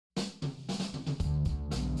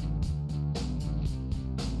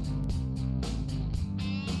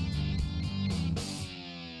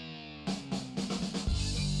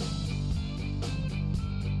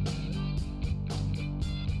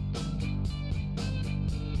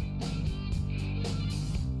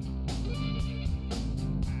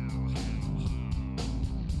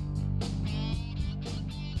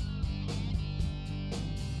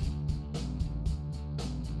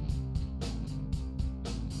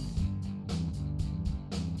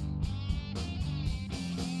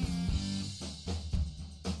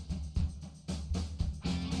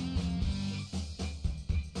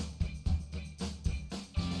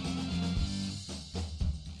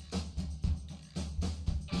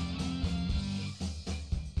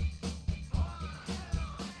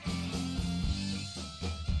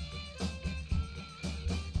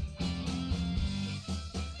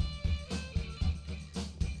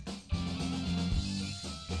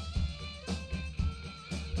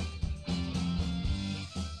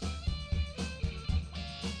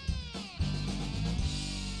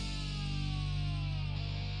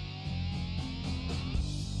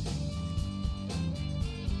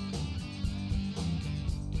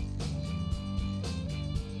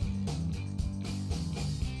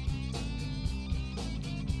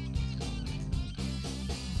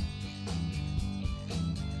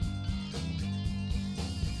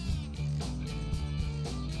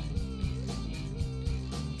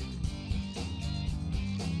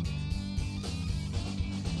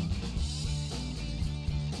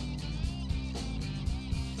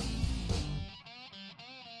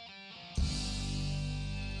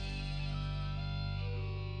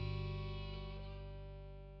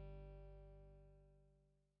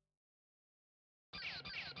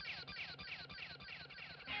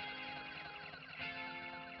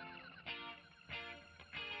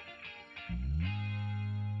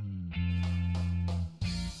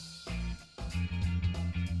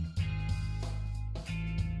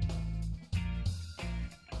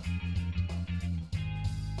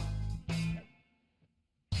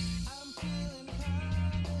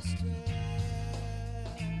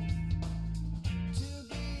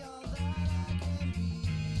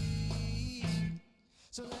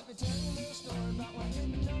So let me tell you a little story about what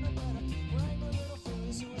didn't know no better. Wearing my little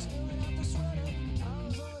face who was filling out the sweater. I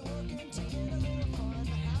was only working to get a little fun.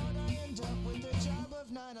 How'd I end up with the job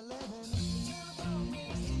of 9/11? The telephone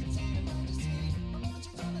rings, it's an emergency. My mother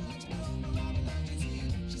turns on the light to go for an emergency.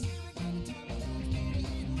 She's here again to tell me that it's been a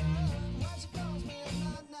hit and run. Why she calls me at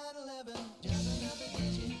not 9/11? Jabbing up the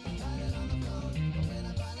digit, writing on the phone. But when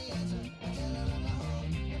I finally answer, I tell her I'm not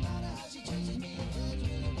home. No matter how she chases me, it feels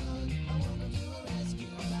really wrong. I won't come to a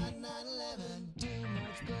rescue, not 9/11. Too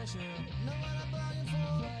much pressure, know what I'm buying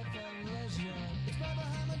for. Life and leisure, it's right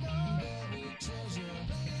behind my door. Buried treasure,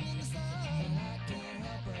 playing in the sun, and I can't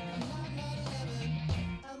help her. Not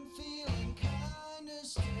 9/11, I'm feeling kinda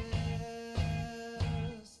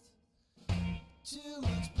stressed. Too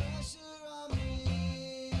much pressure on me.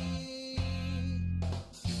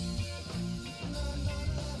 Not 9/11, not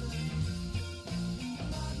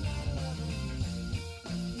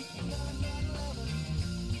 9/11, not 9/11,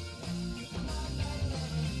 not 9/11.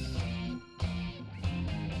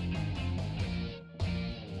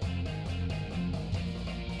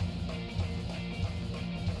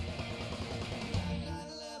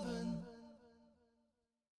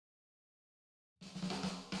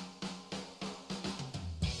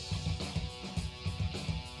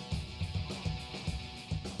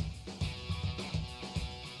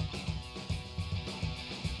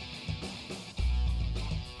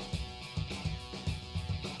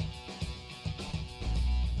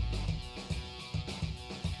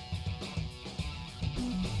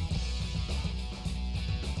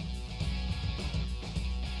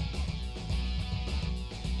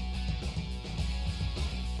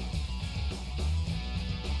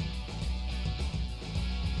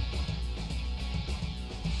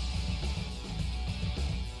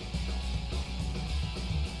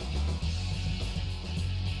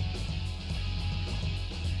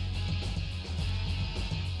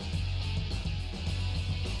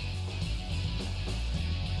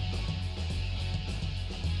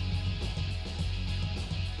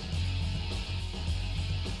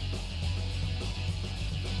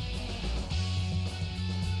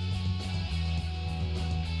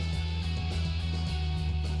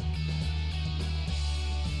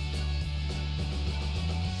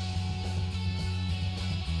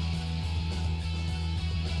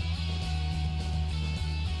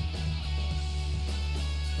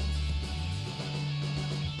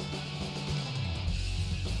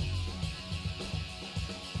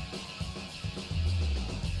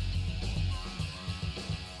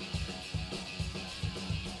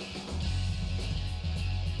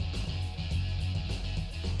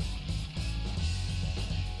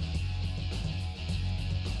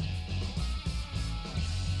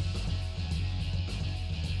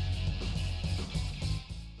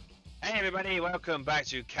 Hey everybody, welcome back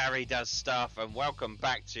to Karidoesstuff and welcome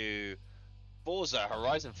back to Forza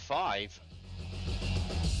Horizon 5.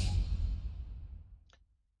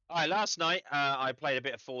 Alright, last night I played a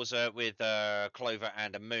bit of Forza with Clover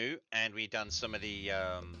and Amu, and we done some of the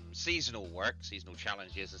seasonal work, seasonal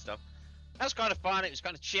challenges and stuff. That was kind of fun. It was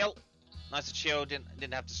kind of chill, nice and chill.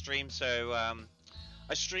 Didn't have to stream, so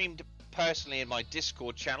I streamed personally in my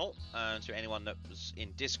Discord channel to anyone that was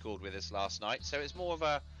in Discord with us last night. So it's more of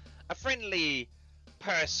a friendly,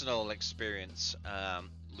 personal experience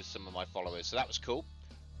with some of my followers, so that was cool.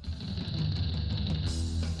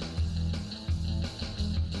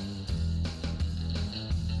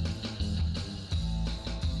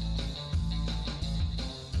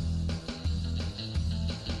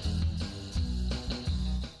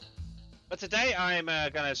 But today I'm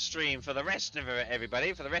going to stream for the rest of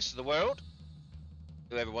everybody, for the rest of the world,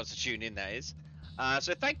 whoever wants to tune in, that is.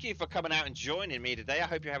 So thank you for coming out and joining me today. I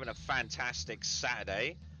hope you're having a fantastic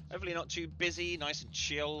Saturday. Hopefully not too busy, nice and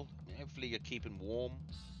chill. Hopefully you're keeping warm.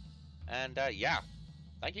 And yeah,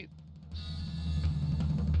 thank you.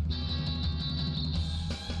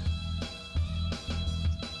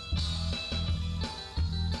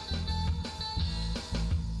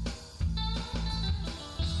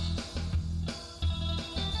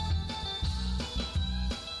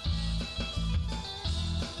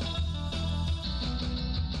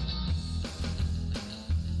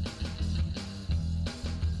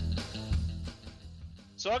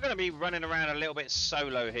 So I'm going to be running around a little bit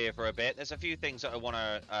solo here for a bit. There's a few things that I want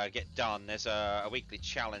to get done. There's a weekly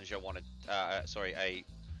challenge I want to, sorry, a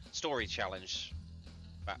story challenge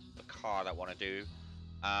about the car that I want to do.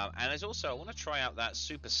 And there's also, I want to try out that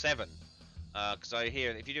Super 7. Because I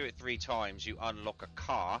hear if you do it 3 times, you unlock a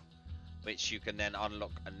car, which you can then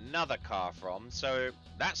unlock another car from. So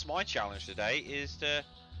that's my challenge today, is to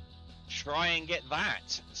try and get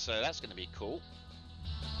that. So that's going to be cool.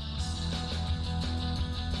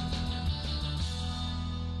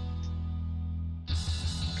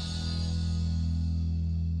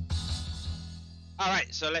 All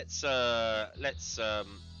right, so let's sort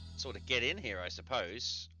of get in here, I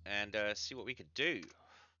suppose, and see what we could do.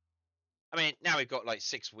 I mean, now we've got like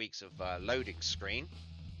 6 weeks of loading screen.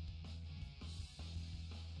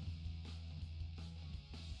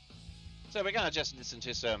 So we're gonna just listen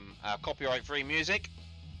to some copyright-free music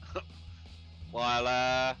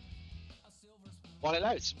while it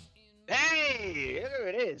loads. Hey, here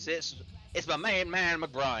it is. It's my main man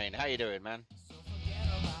McBride. How you doing, man? So forget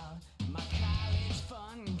about my college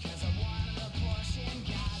fun, 'cause I wanted a Porsche and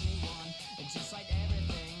got me one. And just like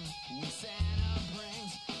everything when Santa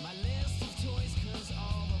brings my list of toys, 'cause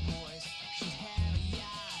all the boys should have a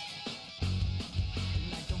yacht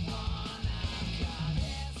like the one I've got.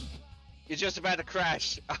 You're just about to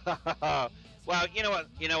crash. Well, you know what?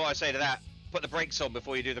 You know what I say to that? Put the brakes on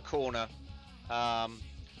before you do the corner.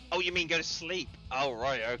 Oh, you mean go to sleep? Oh,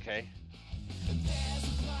 right. Okay. There's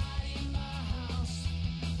a party in my house.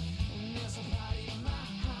 There's a party in my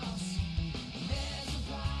house. There's a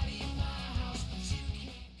party in my house, but you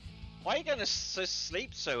can't. Why are you going to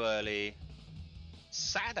sleep so early?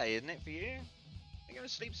 Saturday, isn't it for you? You're going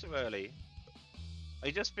to sleep so early. Oh,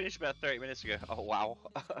 you just finished about 30 minutes ago. Oh, wow.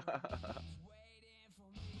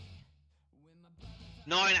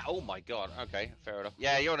 9. Oh, my God. Okay, fair enough.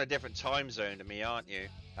 Yeah, you're on a different time zone to me, aren't you?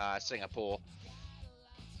 Singapore.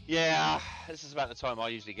 Yeah, this is about the time I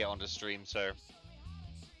usually get onto stream, so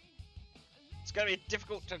it's going to be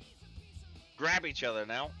difficult to grab each other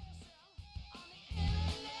now.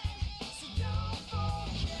 So don't forget,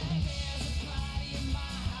 there's a party in my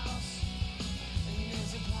house. And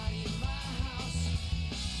there's a party in my house.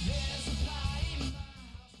 There's a party in my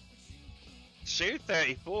house, but you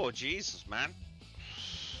can't. 2:34, Jesus, man.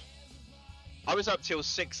 I was up till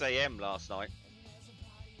 6 AM last night,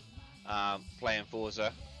 playing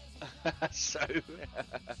Forza. So,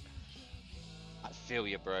 I feel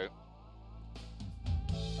you, bro. Wait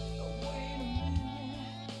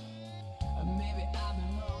a minute. Maybe I've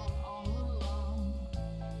been wrong all along.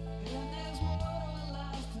 And there's more to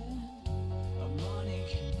life than money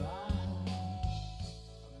can buy.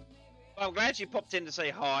 Well, I'm glad you popped in to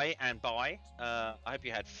say hi and bye. I hope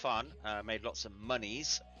you had fun, made lots of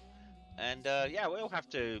monies. And yeah, we'll have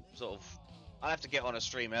to sort of, I'll have to get on a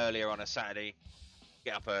stream earlier on a Saturday,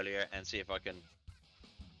 get up earlier and see if I can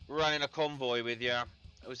run in a convoy with you.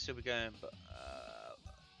 We'll still be going, but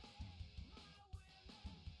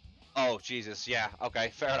oh Jesus, yeah, okay,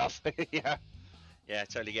 fair enough. Yeah, yeah,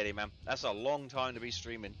 totally get it, man. That's a long time to be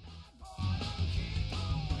streaming.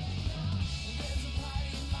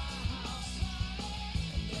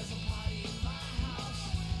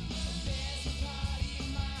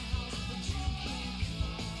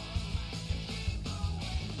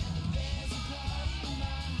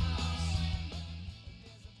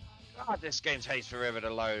 God, this game takes forever to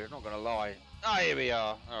load, I'm not gonna lie. Oh, here we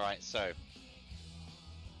are. Alright, so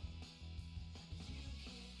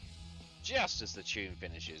just as the tune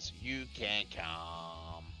finishes, you can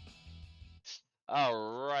come.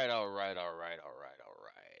 Alright.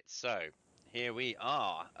 So, here we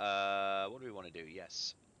are. What do we want to do?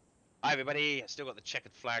 Yes. Hi, everybody. Still got the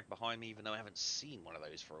checkered flag behind me, even though I haven't seen one of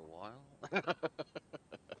those for a while.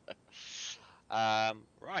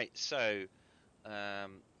 Right, so,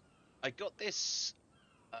 I got this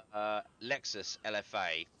Lexus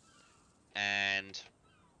LFA, and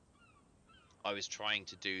I was trying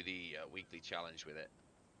to do the weekly challenge with it.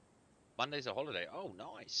 Monday's a holiday. Oh,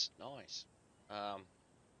 nice.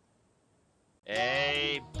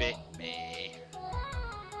 Hey, bit me.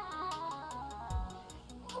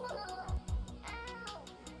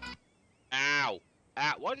 Ow!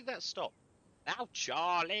 Ow! Why did that stop? Ow,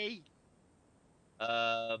 Charlie!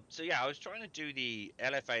 So yeah, I was trying to do the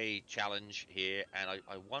LFA challenge here, and I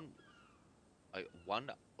won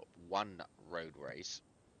one road race.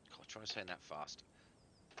 God, try saying that fast.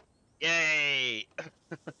 Yay!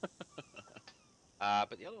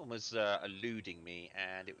 But the other one was eluding me,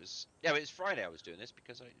 and it was it was Friday I was doing this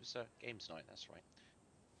because it was games night. That's right.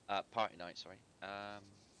 Party night. Sorry.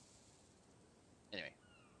 Anyway,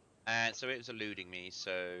 and so it was eluding me,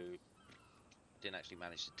 so I didn't actually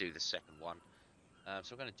manage to do the second one.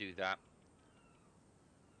 So I'm going to do that.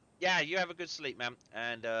 Yeah, you have a good sleep, man,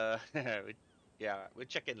 and yeah, we'll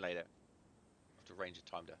check in later. Have to arrange a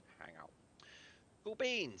time to hang out. Cool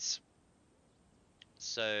beans.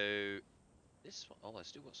 So this one, oh, I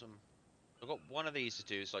still got some. I've got one of these to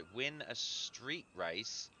do. It's like win a street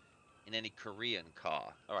race in any Korean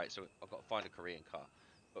car. All right, so I've got to find a Korean car.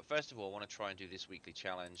 But first of all, I want to try and do this weekly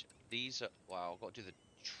challenge. These are, well, I've got to do the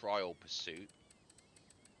trial pursuit.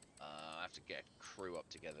 I have to get a crew up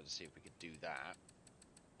together to see if we could do that.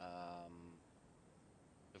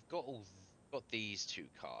 I've got all got these two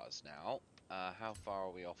cars now. How far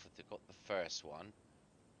are we off? We've got the first one.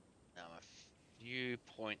 Now a few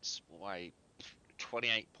points away,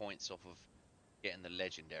 28 points off of getting the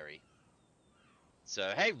legendary.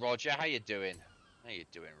 So hey Roger, how you doing? How you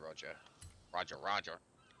doing, Roger? Roger.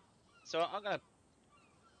 So I'm gonna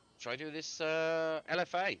try to do this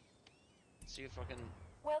LFA. See if I can.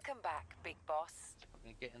 Welcome back, big boss. See if I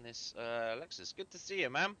can get in this Lexus. Good to see you,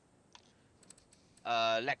 ma'am.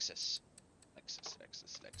 Lexus.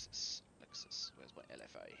 Where's my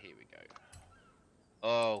LFA? Here we go.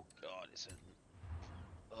 Oh God, it's a.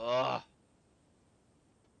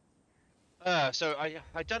 So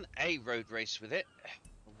I done a road race with it.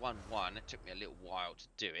 Won one. It took me a little while to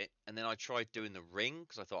do it, and then I tried doing the ring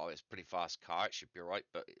because I thought, oh, it's a pretty fast car. It should be alright,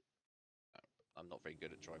 but I'm not very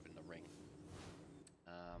good at driving the ring.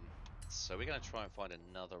 So we're gonna try and find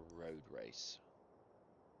another road race.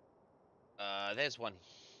 There's one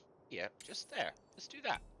here, just there. Let's do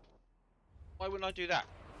that. Why wouldn't I do that?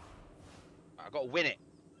 I've got to win it.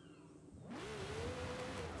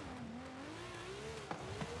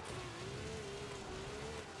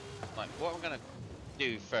 Right, what I'm gonna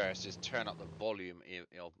do first is turn up the volume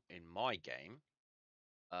in my game,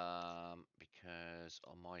 because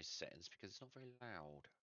on my settings, because it's not very loud.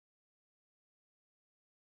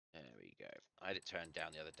 There we go. I had it turned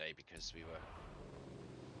down the other day because we were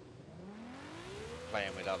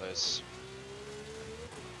playing with others.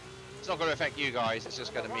 It's not going to affect you guys, it's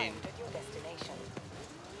just going to mean... At your destination.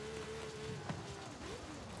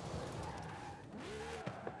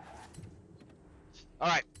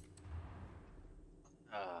 Alright.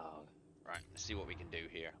 Right, let's see what we can do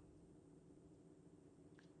here.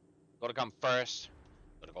 Gotta come first.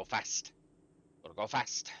 Gotta go fast. Gotta go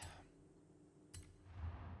fast.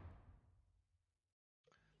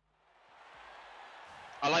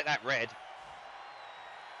 I like that red.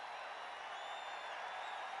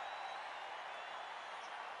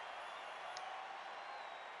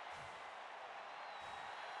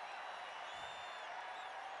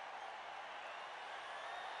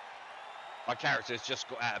 My character's just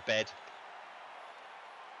got out of bed.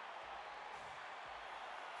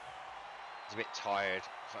 He's a bit tired.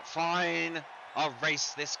 He's like, fine, I'll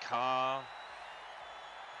race this car.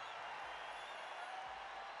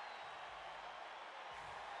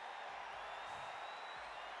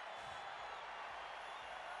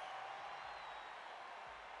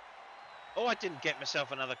 Oh, I didn't get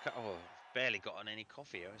myself another cup. Oh, I've barely gotten any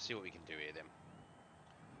coffee. Let's see what we can do here then.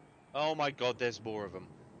 Oh my God, there's more of them.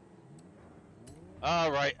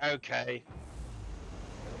 All right, okay.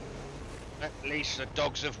 At least the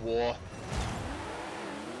dogs of war.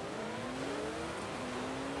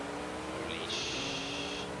 Holy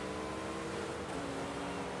sh...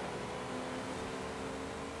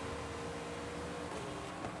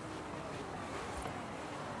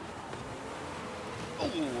 Oh,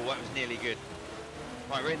 that was nearly good.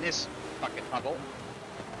 Right, we're in this fucking puddle.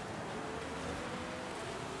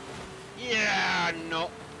 Yeah,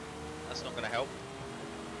 no. That's not going to help.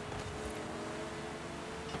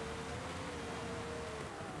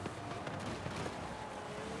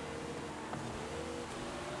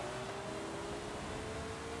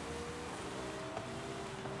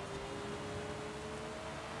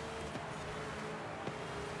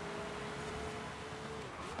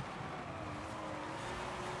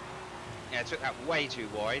 Yeah, I took that way too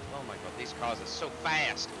wide. Oh my God, these cars are so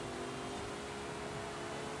fast.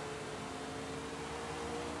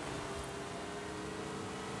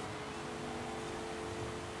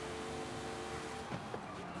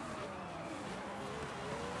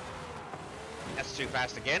 That's too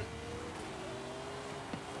fast again.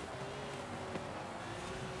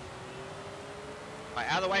 Right,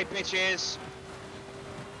 out of the way, bitches.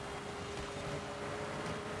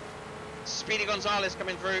 Speedy Gonzalez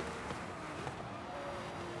coming through.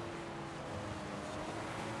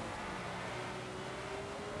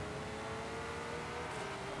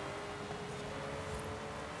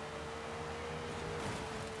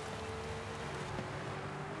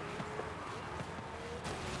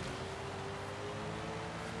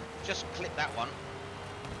 Just clip that one.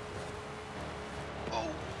 Oh.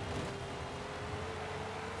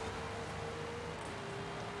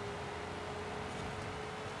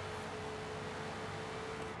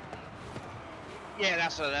 Yeah,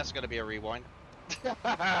 that's gonna be a rewind.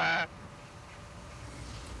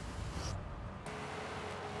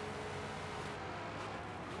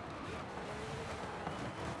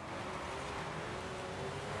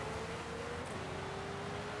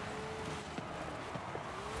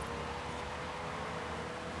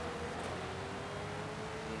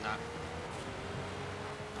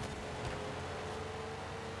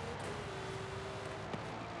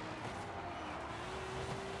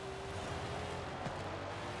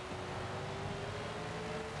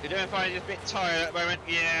 You're doing fine, just a bit tired at the moment.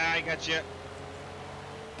 Yeah, I got you.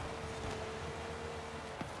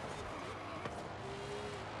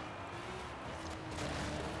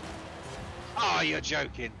 Oh, you're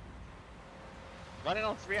joking. Running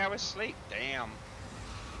on 3 hours sleep? Damn.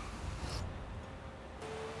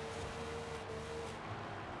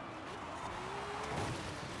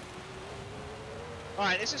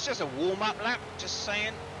 Alright, this is just a warm-up lap, just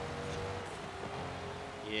saying.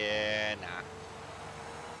 Yeah, nah.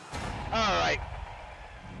 Alright.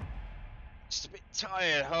 Just a bit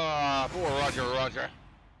tired. Oh, poor Roger.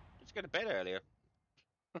 Let's go to bed earlier.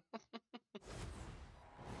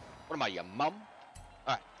 What am I, your mum?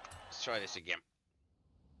 Alright, let's try this again.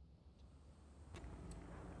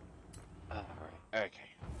 Alright, okay.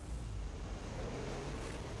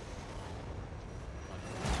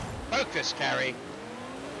 Focus, Carrie.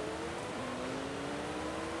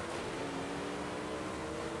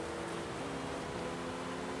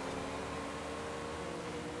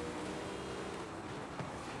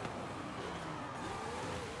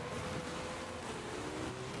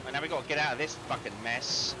 And now we got to get out of this fucking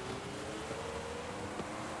mess.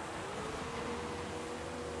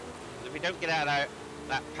 If we don't get out of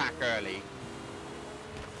that pack early,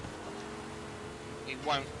 it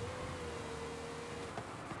won't.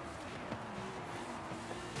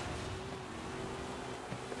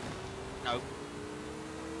 No.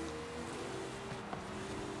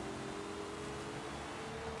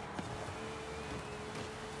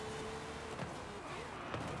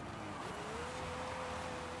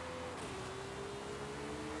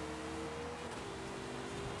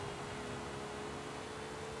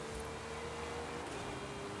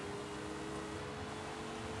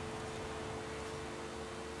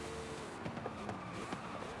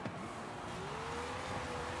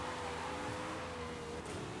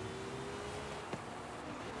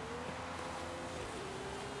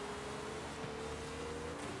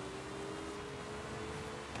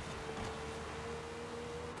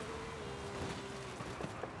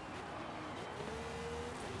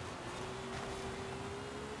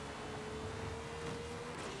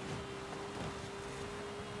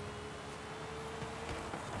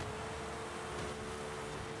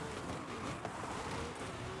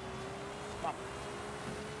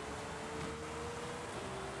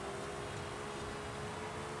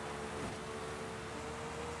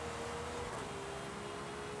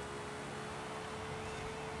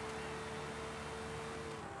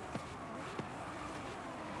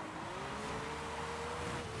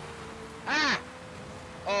 Ah!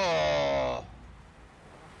 Oh!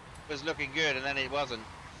 It was looking good and then it wasn't.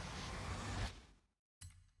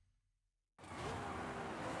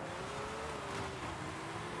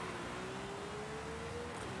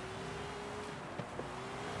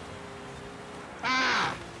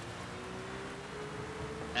 Ah!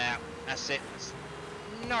 Now, that's it. It's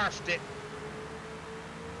nerfed it.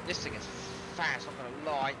 This thing is fast, not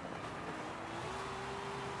gonna lie.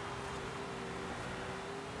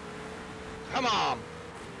 Come on!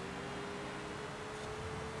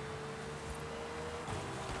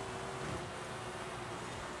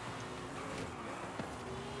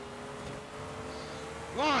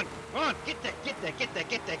 Come on! Come on! Get there! Get there! Get there!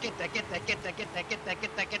 Get there! Get there! Get there! Get there! Get there! Get there!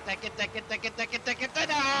 Get there! Get there! Get there! Get there! Get there! Get there! Get there!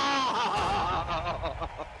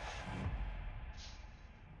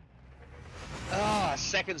 Ah,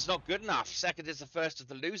 second's not good enough. Second is the first of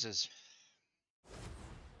the losers.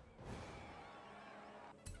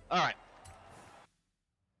 All right.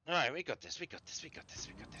 All right, we got this. We got this. We got this.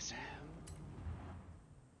 We got this.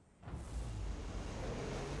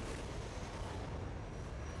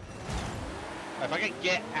 If I can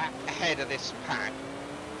get ahead of this pack,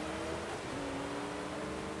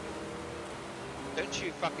 don't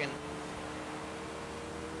you fucking.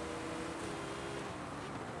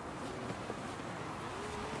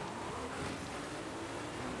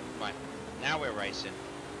 Right, now we're racing.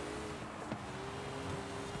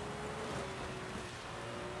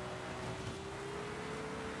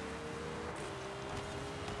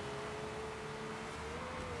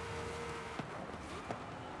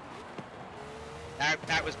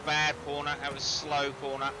 That was bad corner, that was slow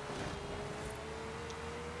corner.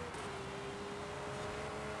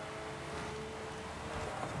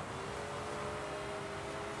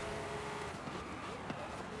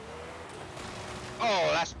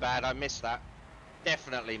 Oh, that's bad, I missed that.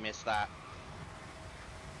 Definitely missed that.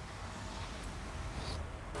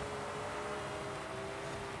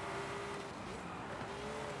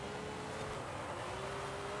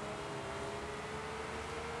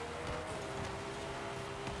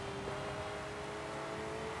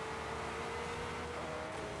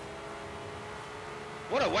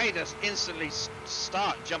 What a way to instantly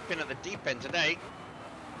start jumping at the deep end today.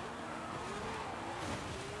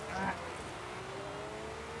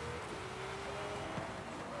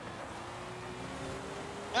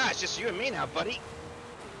 Ah, it's just you and me now, buddy.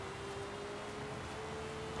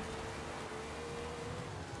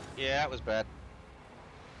 Yeah, that was bad.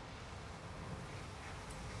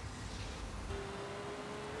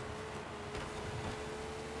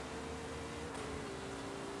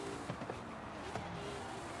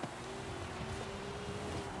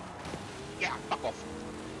 Yeah, fuck off.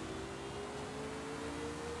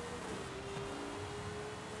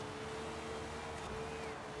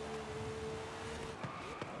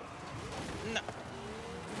 No.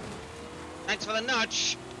 Thanks for the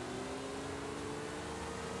nudge.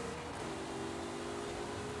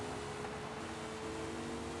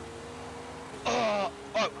 Oh,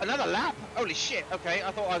 another lap? Holy shit. Okay,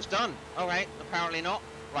 I thought I was done. Alright, apparently not.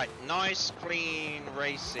 Right, nice, clean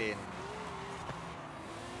racing.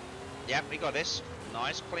 Yep, we got this.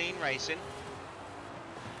 Nice, clean racing.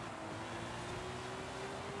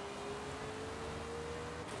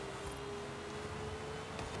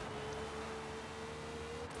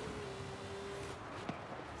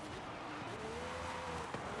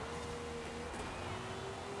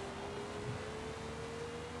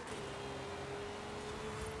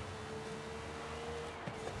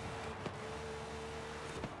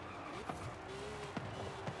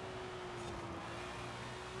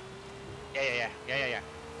 Yeah.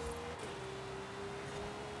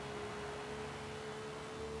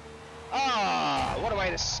 Ah, what a way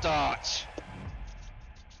to start.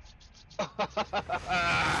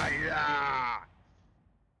 Yeah.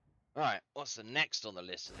 Alright, what's the next on the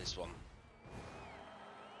list of this one?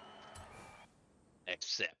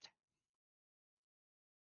 Accept.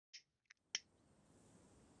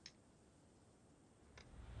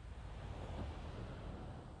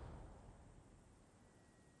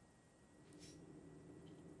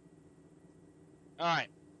 Alright.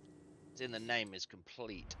 It's in the name is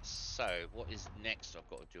complete. So, what is next I've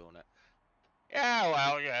got to do on it? Yeah,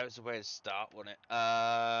 well, yeah, it was a way to start, wasn't it?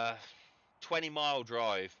 20-mile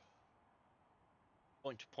drive.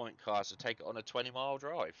 Point-to-point car, so take it on a 20-mile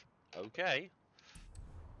drive. Okay.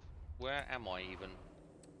 Where am I even?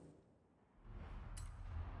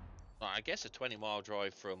 Well, I guess a 20-mile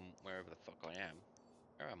drive from wherever the fuck I am.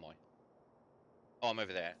 Where am I? Oh, I'm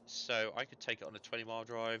over there. So I could take it on a 20-mile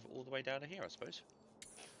drive all the way down to here, I suppose.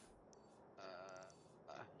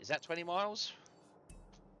 Is that 20 miles?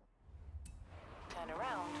 Turn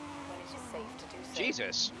around when it is safe to do so.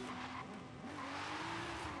 Jesus.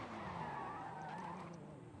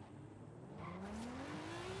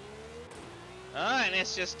 Alright,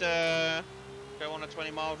 let's just go on a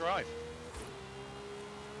 20-mile drive.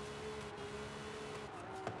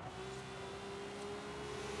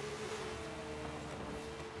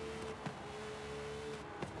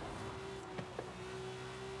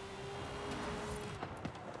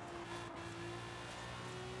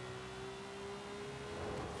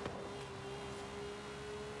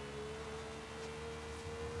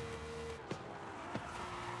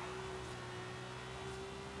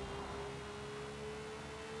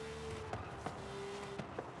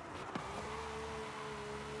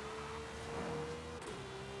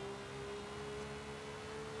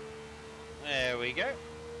 There we go.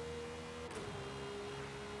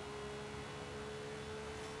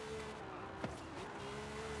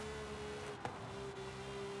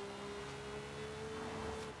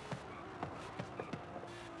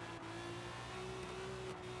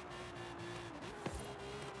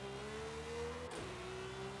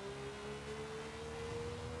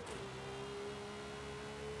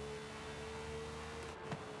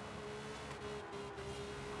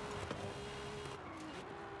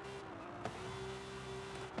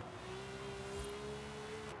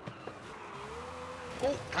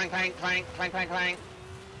 Oh, clang, clang, clang, clang, clang, clang.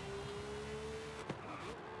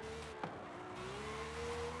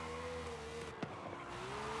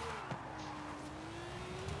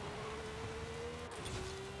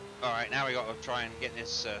 Alright, now we got to try and get this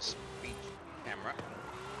speed camera.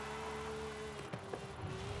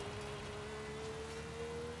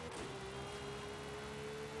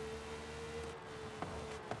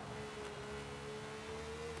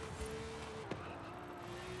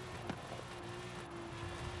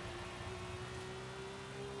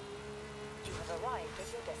 You have arrived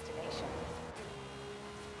at your destination.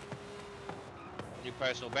 New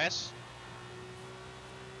personal best.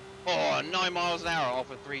 Oh, 9 miles an hour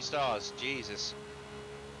off of 3 stars. Jesus.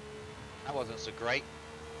 That wasn't so great.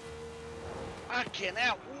 Fucking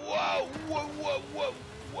hell. Whoa, whoa, whoa, whoa,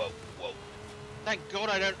 whoa, whoa. Thank God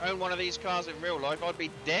I don't own one of these cars in real life. I'd be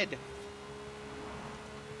dead.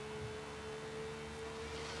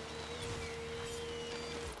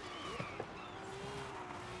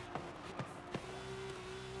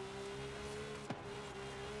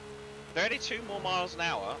 $32 more miles an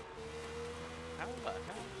hour. How the hell?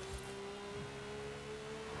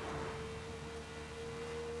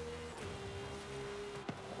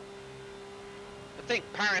 I think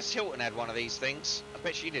Paris Hilton had one of these things. I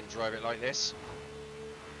bet she didn't drive it like this.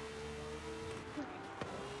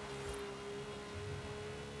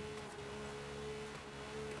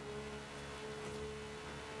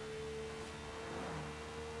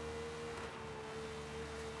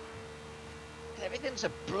 Everything's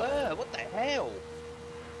a blur. What the hell?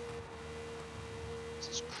 This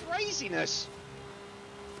is craziness.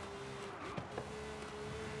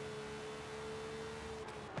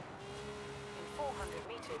 In 400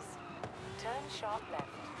 meters, turn sharp left.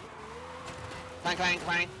 Clang, clang,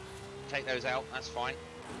 clang. Take those out. That's fine.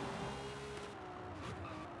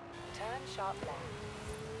 Turn sharp left.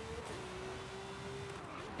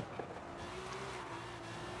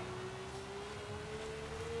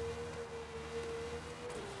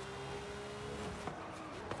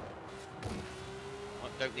 Oh,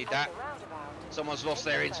 don't need At that. the roundabout, Someone's lost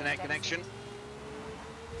take their the internet first connection. exit.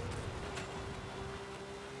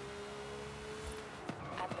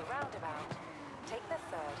 At the roundabout, take the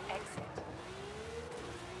third exit.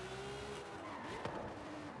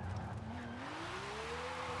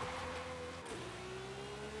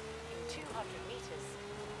 In 200 meters,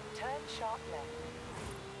 turn sharp left.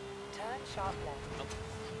 Turn sharp left. Oh.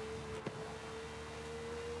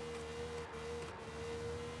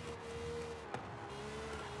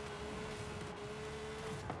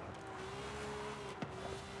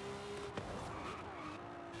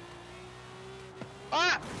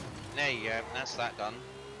 Ah! There you go. That's that done.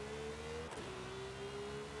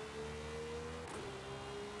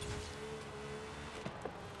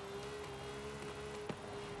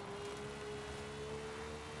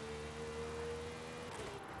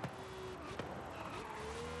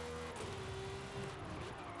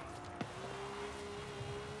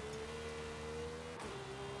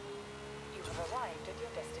 You have arrived at your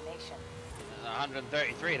destination.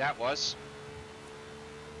 133 that was.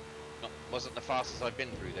 Wasn't the fastest I've been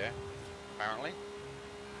through there, apparently.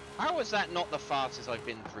 How was that not the fastest I've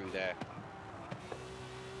been through there?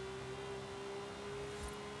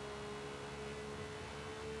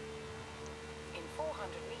 In 400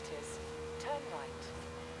 meters, turn right.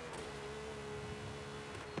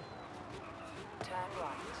 Turn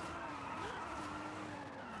right.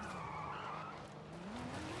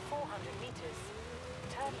 In 400 meters,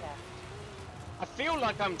 turn left. I feel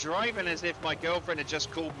like I'm driving as if my girlfriend had just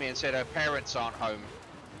called me and said her parents aren't home.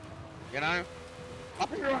 You know? I'll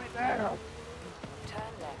be right there. Turn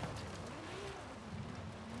left.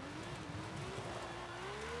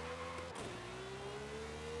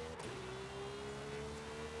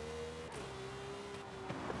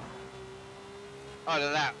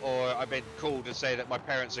 Either that, or I've been called to say that my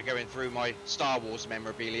parents are going through my Star Wars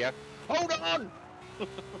memorabilia. Hold on!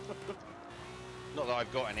 Not that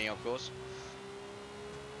I've got any, of course.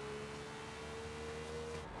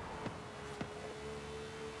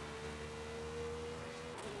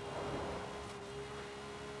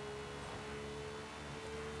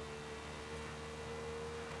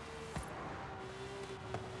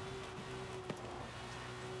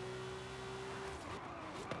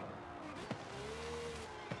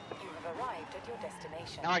 You have arrived at your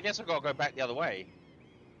destination. Now I guess I've got to go back the other way.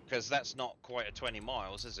 Because that's not quite a 20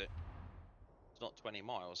 miles, is it? It's not 20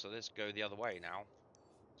 miles, so let's go the other way now.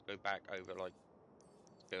 Let's go back over, like,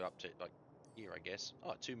 let's go up to, like, here, I guess.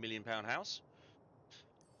 Oh, £2 million house.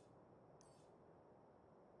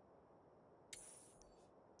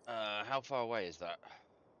 How far away is that?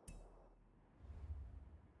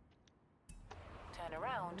 Turn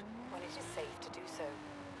around when it is safe to do so.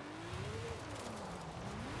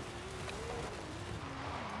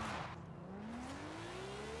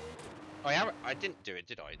 Oh, I didn't do it,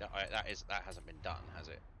 did I? That hasn't been done, has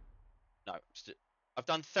it? No, I've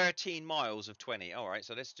done 13 miles of 20. All right,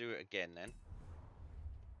 so let's do it again then.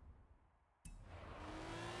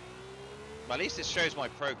 Well, at least it shows my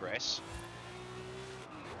progress.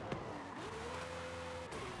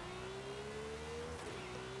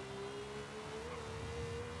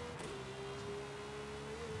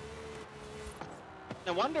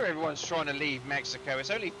 No wonder everyone's trying to leave Mexico.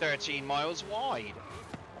 It's only 13 miles wide.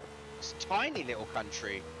 It's a tiny little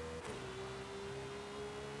country.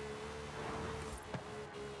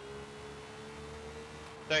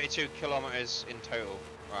 .32 kilometers in total.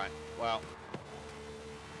 Right, well.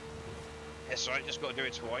 That's right, just got to do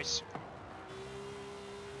it twice.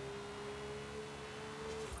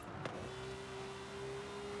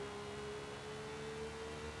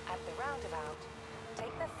 At the roundabout,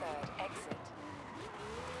 take the third exit.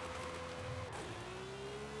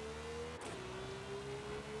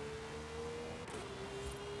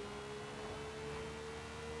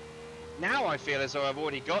 Now I feel as though I've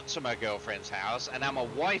already got to my girlfriend's house, and now my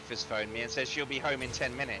wife has phoned me and says she'll be home in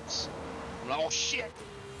 10 minutes. I'm like, oh shit!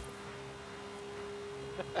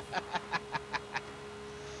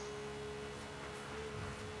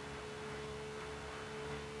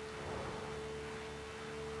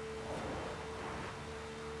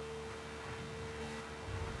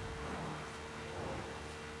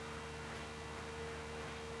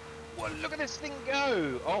 Well, look at this thing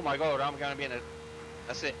go! Oh my god, I'm going to be in a...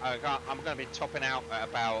 That's it, I'm going to be topping out at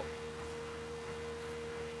about...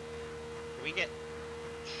 Can we get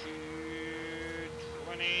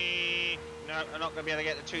 220? No, I'm not going to be able to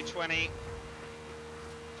get to 220.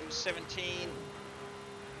 217.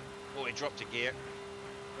 Oh, it dropped a gear.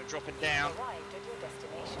 We're dropping down. Arrived at your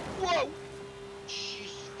destination. Whoa! Jeez,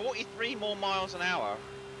 43 more miles an hour.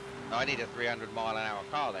 Oh, I need a 300 mile an hour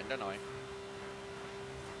car then, don't I?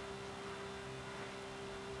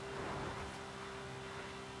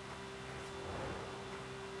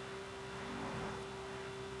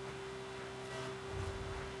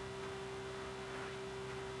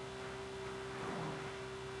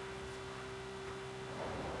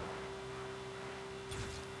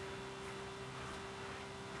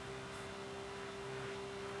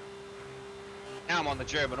 Now I'm on the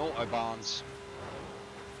German autobahns.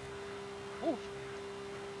 Ooh.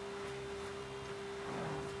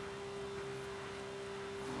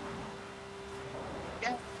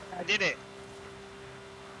 Yeah, I did it.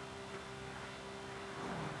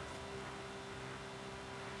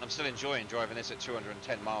 I'm still enjoying driving this at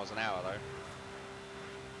 210 miles an hour though.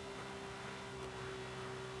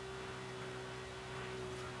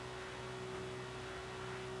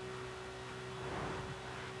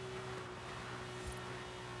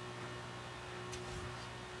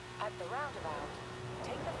 At the roundabout,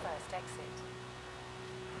 take the first exit.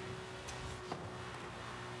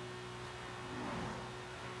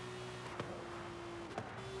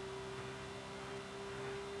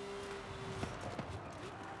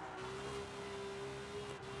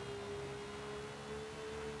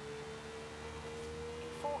 In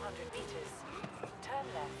 400 meters, turn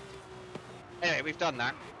left. Anyway, we've done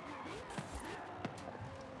that.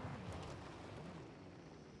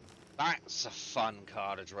 That's a fun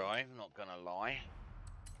car to drive, not gonna lie.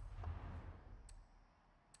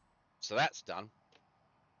 So that's done.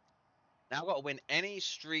 Now I've got to win any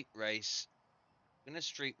street race. Win a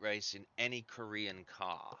street race in any Korean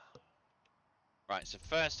car. Right, so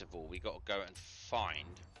first of all, we got to go and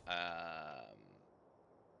find...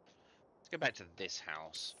 let's go back to this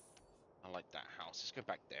house. I like that house. Let's go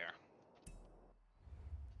back there.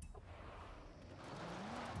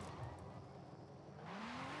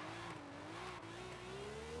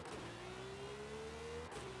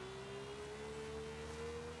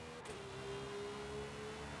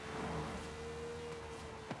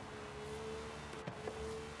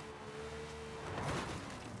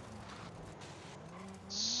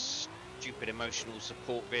 Stupid emotional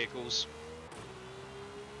support vehicles.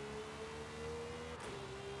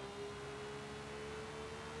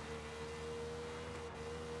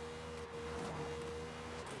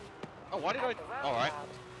 Oh, why did I... Alright.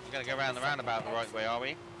 We're going to go around the roundabout the right way, are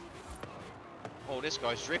we? Oh, this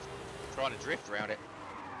guy's trying to drift around it.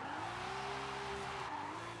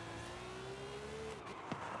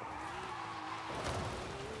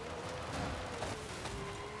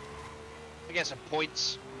 We get some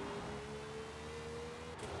points.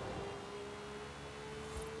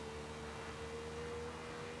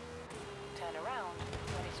 Turn around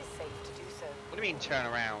when it is safe to do so. What do you mean turn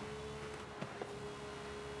around?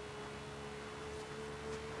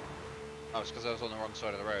 Oh, it's because I was on the wrong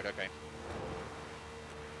side of the road, okay.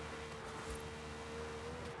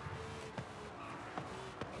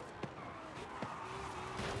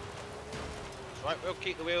 Right, we'll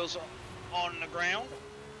keep the wheels on the ground.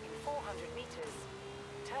 In 400 meters,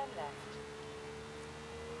 turn left.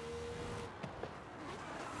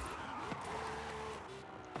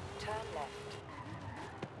 Turn left.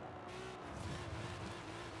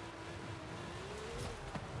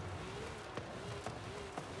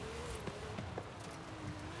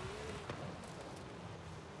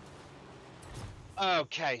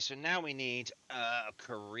 Okay, so now we need a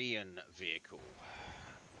Korean vehicle.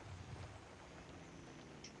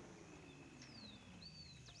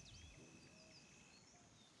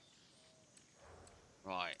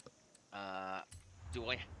 Right. Do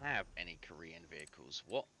I have any Korean vehicles?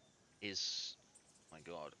 What is... My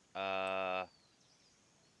God.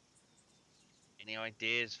 Any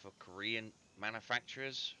ideas for Korean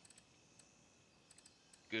manufacturers?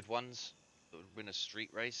 Good ones that would win a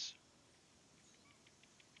street race?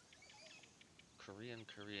 Korean.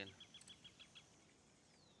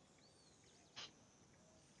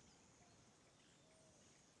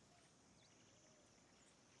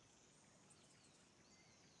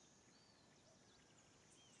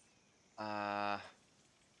 Uh,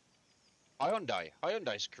 Hyundai.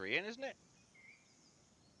 Hyundai's Korean, isn't it?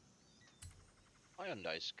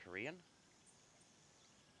 Hyundai's Korean.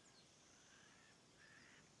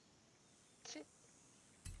 Is it?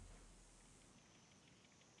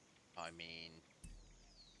 I mean,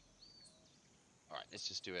 all right. Let's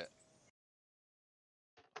just do it.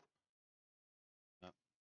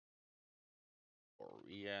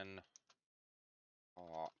 Korean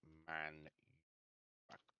car manufacturer.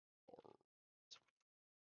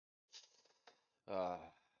 Uh,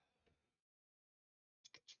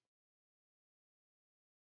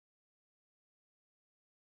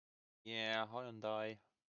 yeah, Hyundai.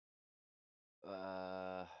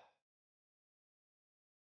 Uh,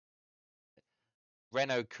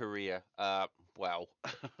 Renault Korea. Well,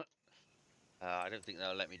 I don't think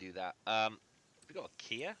they'll let me do that. We got a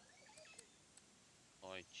Kia.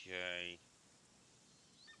 IJ.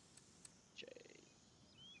 J.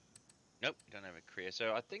 Nope, we don't have a Korea.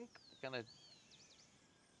 So I think we're gonna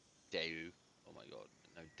Daewoo. Oh my God,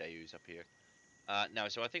 no Daewoo's up here. No,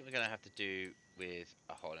 so I think we're gonna have to do with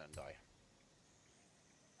a Hyundai.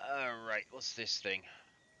 Alright, what's this thing?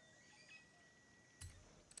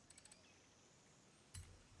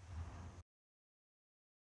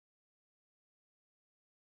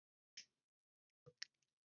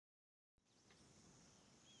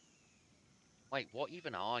 Wait, what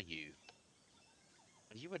even are you?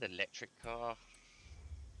 Are you an electric car?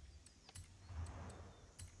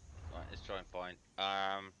 Right, let's try and find.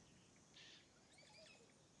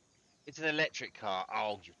 It's an electric car.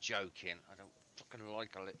 Oh, you're joking. I don't fucking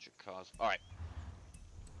like electric cars. Alright.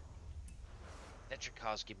 Electric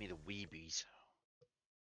cars give me the weebies.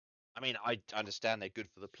 I mean, I understand they're good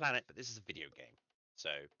for the planet, but this is a video game. So,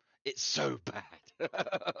 it's so bad.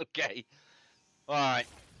 Okay. Alright.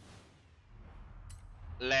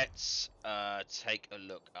 Let's take a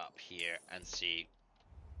look up here and see.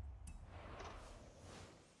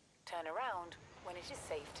 Turn around when it is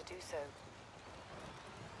safe to do so.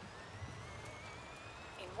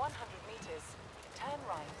 In 100 meters, turn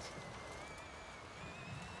right.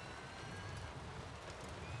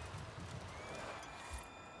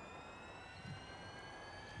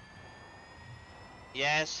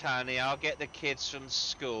 Yes, honey, I'll get the kids from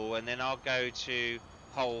school and then I'll go to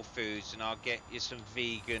Whole Foods and I'll get you some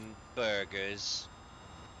vegan burgers.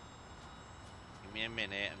 Give me a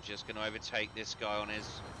minute, I'm just going to overtake this guy on his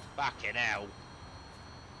fucking hell.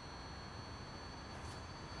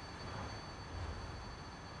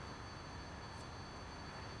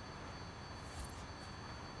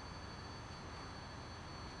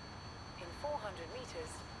 In 400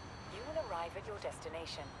 meters, you will arrive at your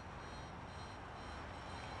destination.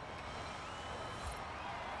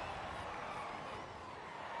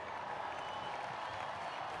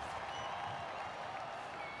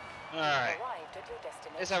 Alright. Arrived at your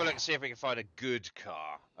destination. Let's have a look and see if we can find a good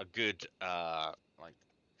car. A good, like,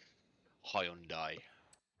 Hyundai.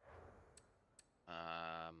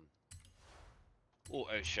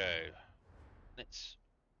 Auto show. Let's,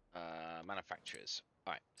 manufacturers.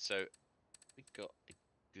 Alright, so we got a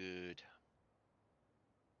good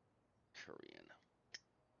Korean.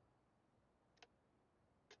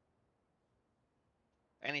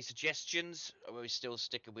 Any suggestions? Or are we still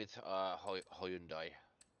sticking with, Hyundai?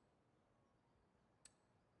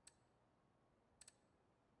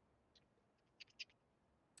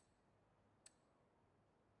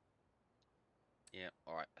 Yeah,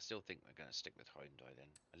 alright. I still think we're going to stick with Hyundai then.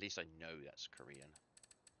 At least I know that's Korean.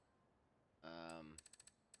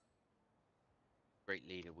 Great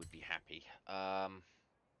leader would be happy. I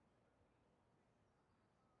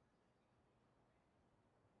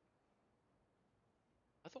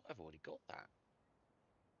thought I've already got that.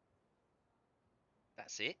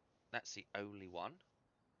 That's it? That's the only one?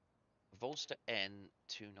 Volster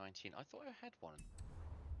N219. I thought I had one.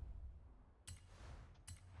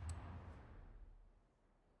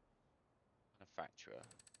 Manufacturer.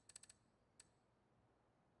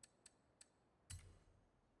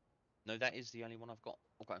 No, that is the only one I've got.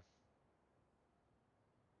 Okay.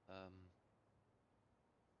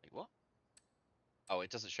 Wait, what? Oh, it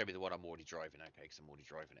doesn't show me the one I'm already driving. Okay, because I'm already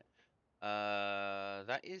driving it.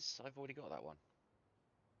 That is... I've already got that one.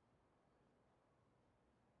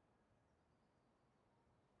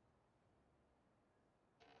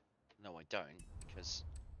 I don't, because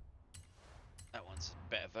that one's a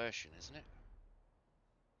better version, isn't it?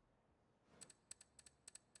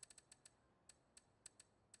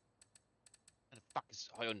 Where the fuck is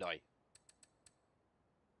Hyundai?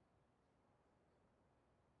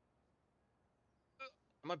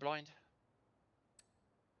 Am I blind?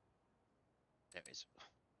 There it is.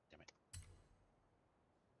 Damn it.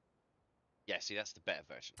 Yeah, see, that's the better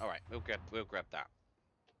version. All right, we'll grab that.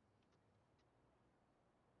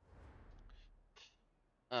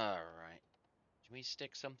 All right. Can we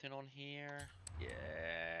stick something on here?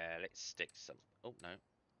 Yeah, let's stick some. Oh no.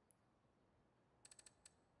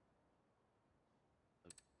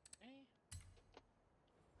 Okay.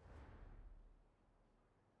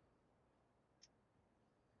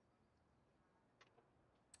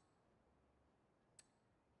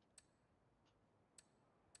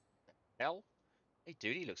 Hell, hey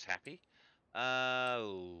dude, he looks happy.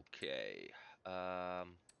 Okay.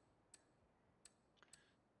 Um.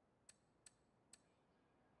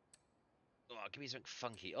 Oh, give me something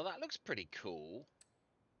funky. Oh, that looks pretty cool.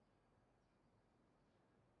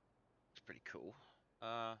 Looks pretty cool.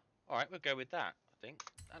 All right, we'll go with that. I think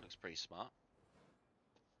that looks pretty smart.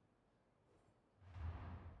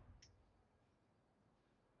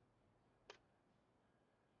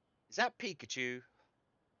 Is that Pikachu?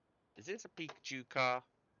 Is this a Pikachu car?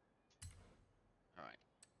 All right.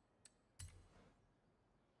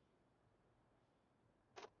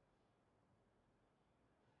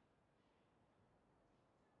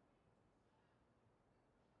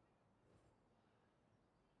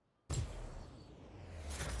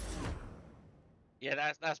 Yeah,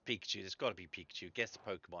 that's Pikachu. There's got to be Pikachu. Guess the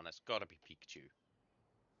Pokemon. That's got to be Pikachu.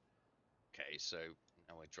 Okay, so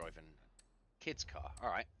now we're driving kid's car. All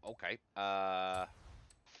right. Okay.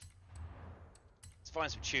 Let's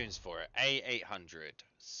find some tunes for it. A800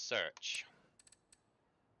 search.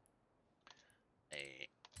 Let's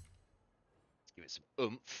give it some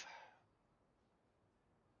oomph.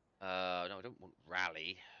 No, I don't want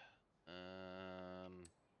rally.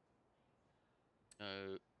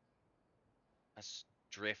 No. That's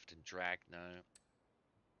drift and drag. No.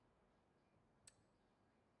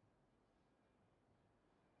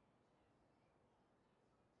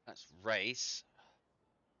 That's race.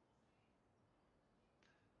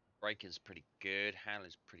 Braking's pretty good.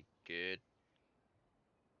 Handling's pretty good.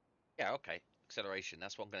 Yeah, okay. Acceleration.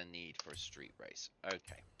 That's what I'm going to need for a street race.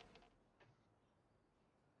 Okay.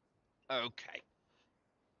 Okay.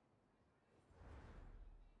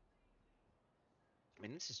 I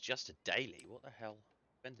mean, this is just a daily. What the hell?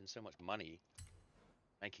 Spending so much money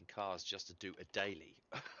making cars just to do a daily.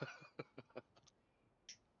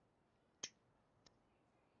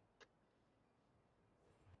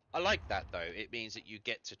 I like that though. It means that you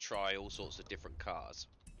get to try all sorts of different cars.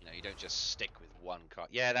 You know, you don't just stick with one car.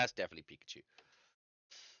 Yeah, that's definitely Pikachu.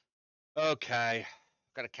 Okay,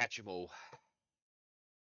 gotta catch them all.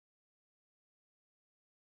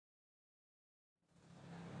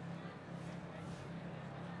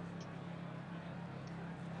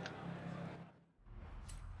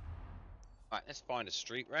 Right, let's find a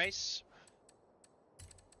street race.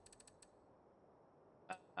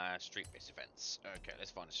 Street race events. Okay,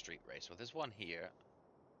 let's find a street race. Well, there's one here.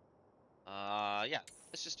 Yeah,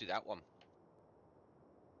 let's just do that one.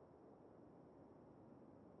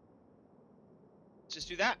 Let's just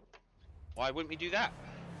do that. Why wouldn't we do that?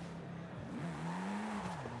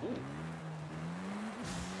 Ooh.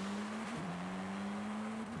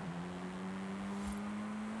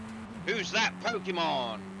 Who's that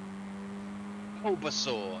Pokemon?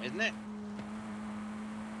 Bulbasaur, isn't it?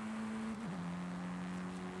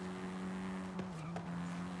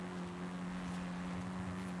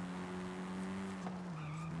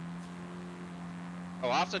 Oh,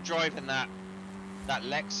 after driving that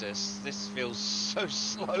Lexus, this feels so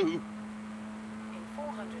slow. In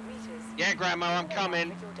 400 meters, Yeah, Grandma, I'm coming.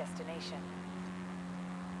 Your destination.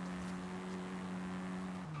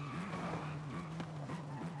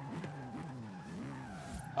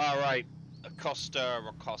 All right, Acosta.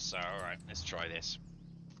 All right, let's try this.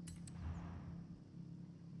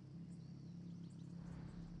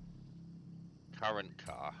 Current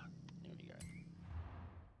car. Here we go.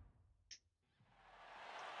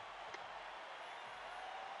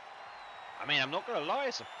 I mean, I'm not gonna lie,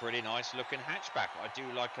 it's a pretty nice looking hatchback. I do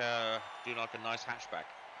like a nice hatchback.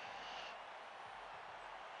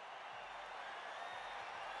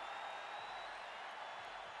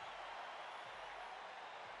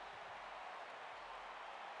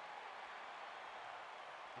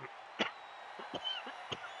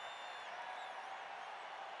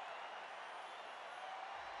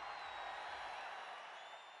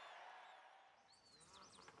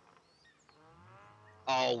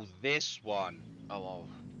 Oh, this one. Oh,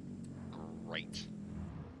 great.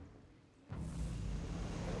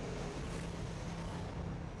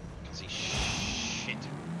 Can see shit.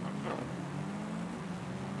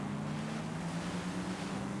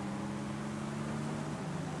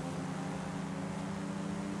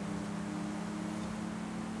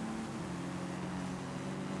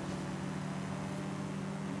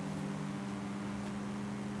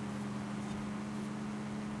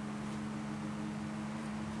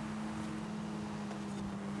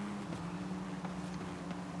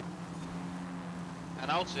 And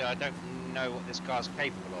ultimately, I don't know what this car's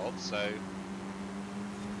capable of, so...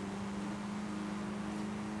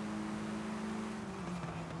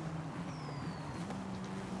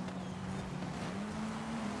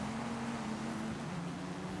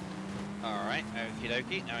 Alright, okie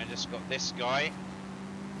dokie. Now I just got this guy.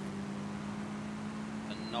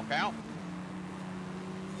 And knock out.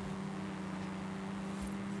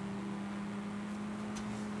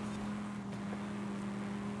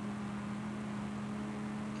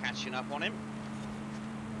 Catching up on him.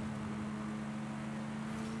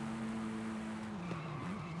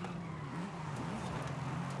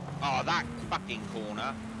 Oh, that fucking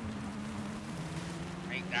corner.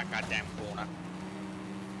 Ain't that goddamn corner.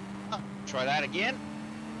 Try that again.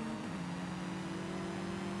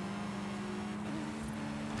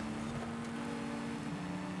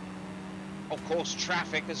 Of course,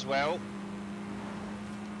 traffic as well.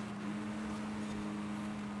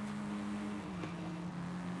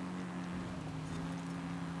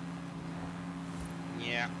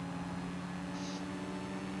 Yeah.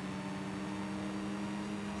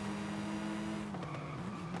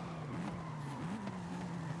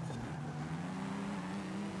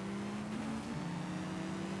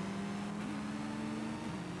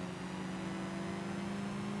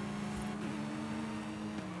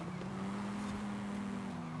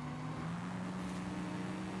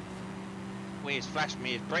 Well, he's flashed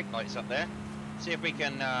me his brake lights up there. See if we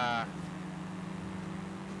can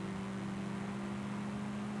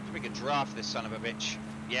draft this son of a bitch.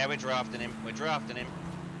 Yeah, we're drafting him. We're drafting him.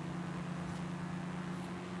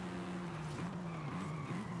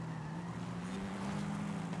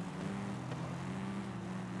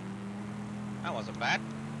 That wasn't bad.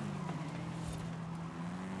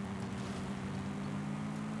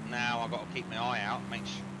 Now I've got to keep my eye out. Make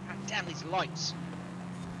sure. God damn these lights.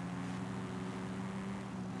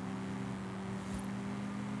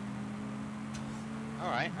 All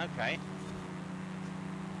right. Okay.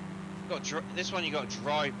 This one you got to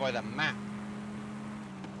drive by the map.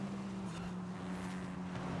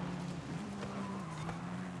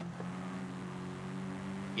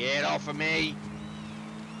 Get off of me.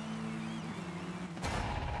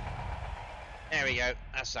 There we go.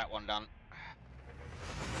 That's that one done.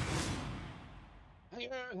 Thank you,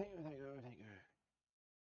 thank you, thank you, thank you.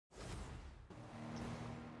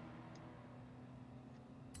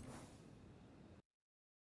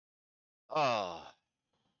 Oh.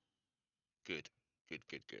 Good, good,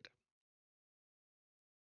 good, good.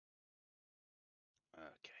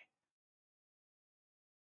 Okay.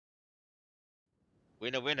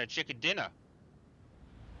 Winner, winner, chicken dinner.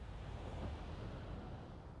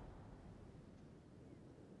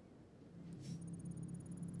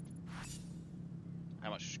 How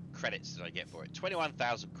much credits did I get for it?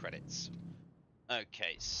 21,000 credits.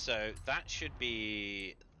 Okay, so that should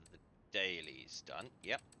be the dailies done.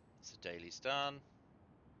 Yep, so the dailies done.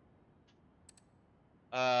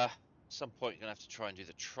 Some point you're gonna have to try and do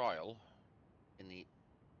the trial in the.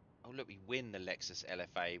 Oh look, we win the Lexus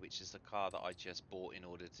LFA, which is the car that I just bought in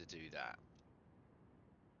order to do that.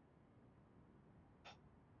 I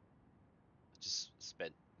just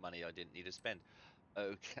spent money I didn't need to spend.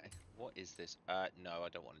 Okay, what is this? No, I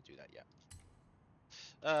don't want to do that yet.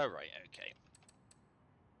 Right, okay.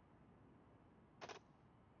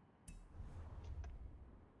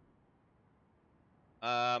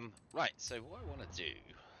 Right, so what I want to do.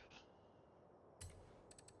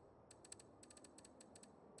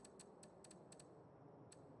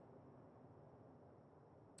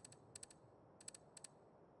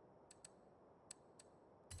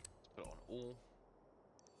 Let's put it on all.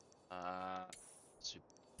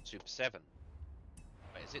 Super 7.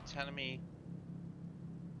 Wait, is it telling me?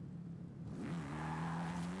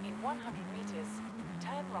 In 100 meters,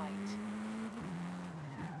 turn right.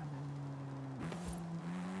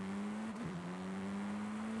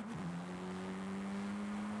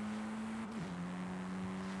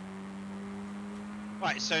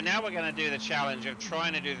 Right, so now we're going to do the challenge of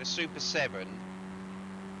trying to do the Super 7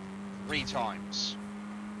 3 times.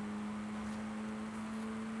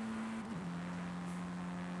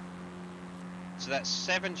 So that's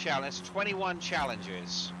 7 challenges, 21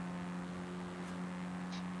 challenges.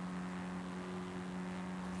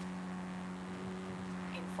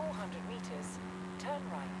 In 400 meters, turn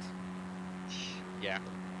right. Yeah.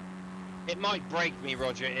 It might break me,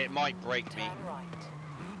 Roger. It might break me. Turn right.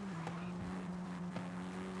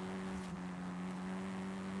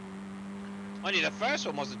 Only the first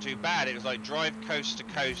one wasn't too bad. It was like drive coast to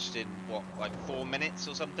coast in, what, like 4 minutes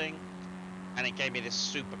or something? And it gave me this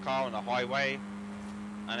supercar on the highway.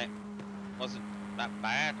 And it wasn't that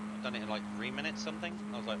bad. I've done it in like 3 minutes something.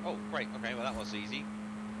 I was like, oh, great. Okay, well, that was easy.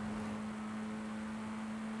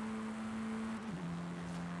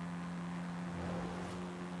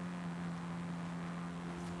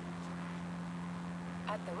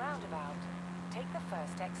 At the roundabout, take the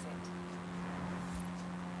first exit.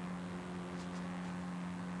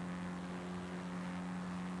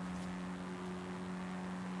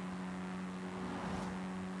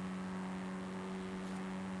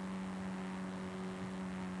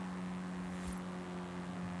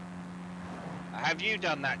 Have you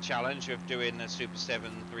done that challenge of doing the Super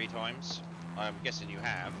 7 3 times? I'm guessing you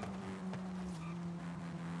have.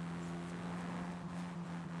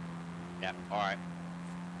 Yeah, alright.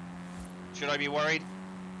 Should I be worried?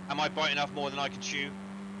 Am I biting off more than I can chew?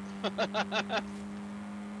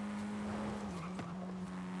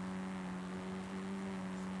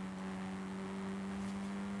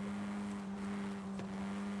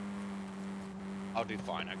 I'll do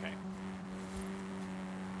fine, okay.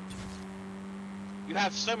 You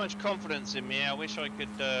have so much confidence in me, I wish I could,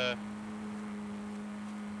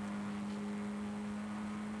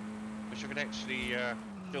 wish I could actually,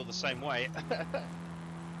 feel the same way.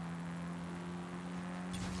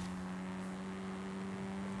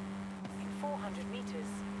 In 400 meters,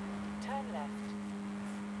 turn left.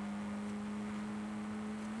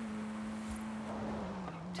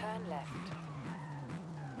 Turn left.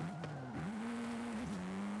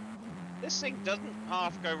 This thing doesn't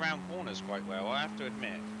half go round corners quite well, I have to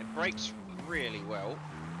admit. It brakes really well.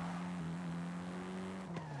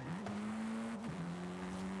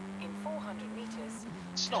 In 400 meters,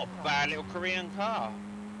 It's not a turn bad right. little Korean car.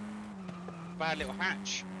 Bad little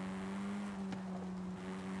hatch.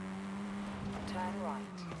 Turn right.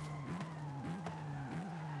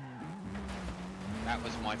 That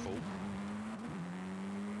was my fault.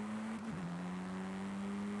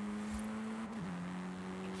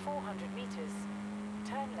 In 400 meters,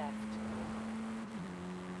 turn left.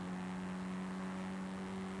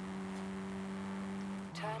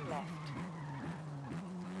 Turn left.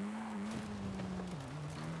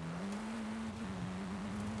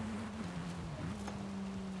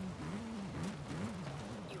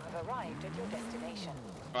 You have arrived at your destination.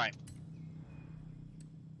 Right.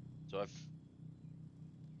 So I've...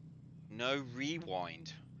 No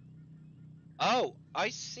rewind. Oh, I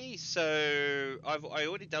see. So I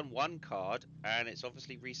already done one card, and it's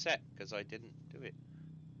obviously reset because I didn't do it.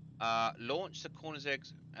 Launch the corners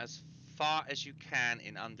eggs as far as you can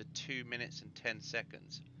in under 2 minutes and 10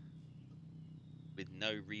 seconds with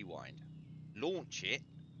no rewind. Launch it.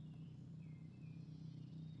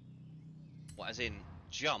 What, as in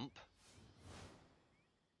jump?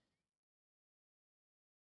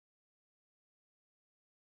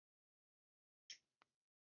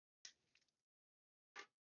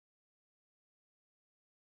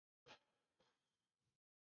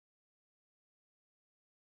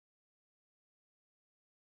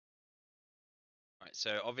 Right,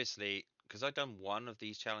 so obviously, because I've done one of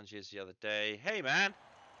these challenges the other day. Hey, man!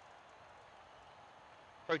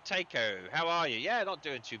 Proteco, how are you? Yeah, not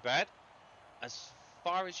doing too bad. As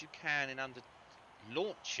far as you can in under...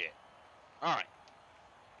 Launch it. Alright.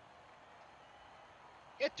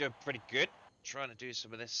 Yeah, doing pretty good. Trying to do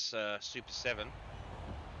some of this Super 7.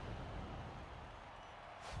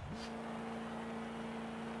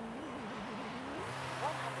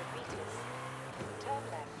 100 meters, turn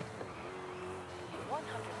left. In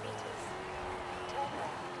 100 meters, turn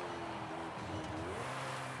left.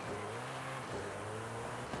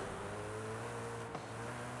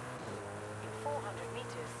 In 400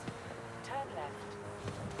 meters, turn left.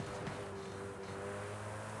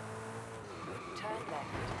 Turn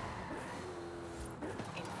left.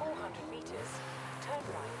 In 400 meters, turn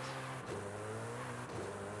right.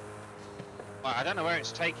 Well, I don't know where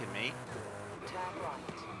it's taking me. Turn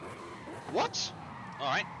right. What?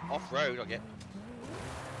 Alright, off-road, I get.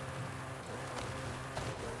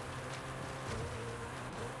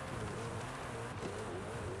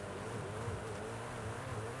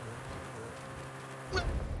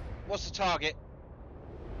 What's the target?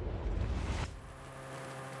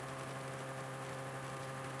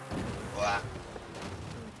 Blah.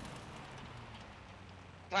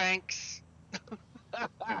 Thanks. Oh,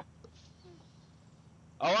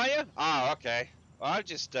 are you? Oh, okay. Well, I'm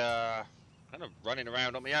just kind of running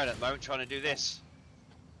around on my own at the moment trying to do this.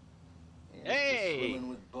 Yeah, it's just Hey! swimming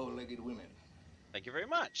with bow-legged women. Thank you very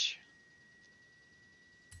much.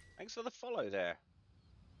 Thanks for the follow there.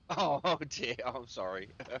 Oh dear, I'm sorry.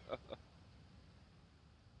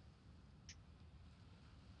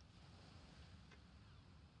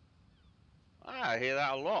 I hear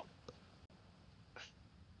that a lot.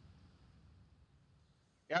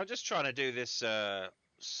 Yeah, I'm just trying to do this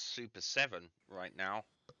Super 7 right now.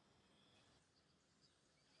 I've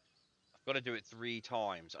got to do it 3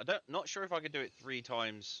 times. Not sure if I can do it 3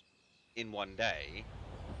 times in one day,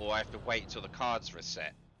 or I have to wait until the cards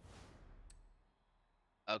reset.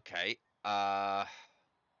 Okay. I'm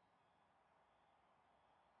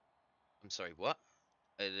sorry, what?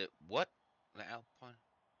 What? The Alpine?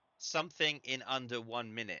 Something in under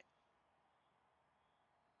 1 minute.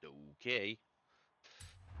 Okay.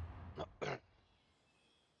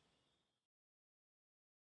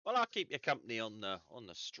 Well, I'll keep you company on the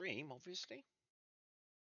stream, obviously.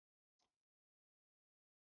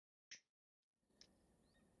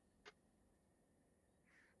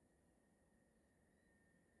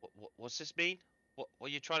 What's this mean? What are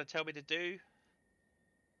you trying to tell me to do?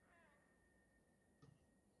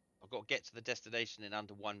 I've got to get to the destination in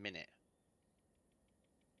under 1 minute.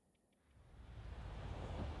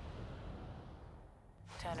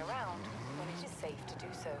 Turn around when it is safe to do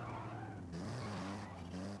so.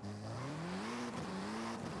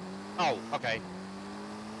 Oh, okay.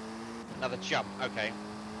 Another jump, okay.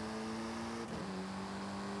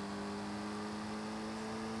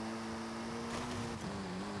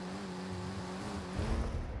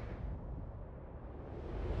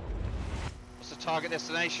 What's the target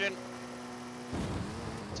destination?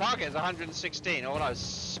 Target is 116. Oh, I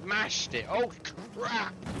smashed it. Oh,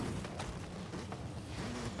 crap!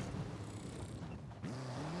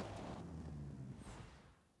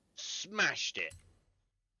 Smashed it.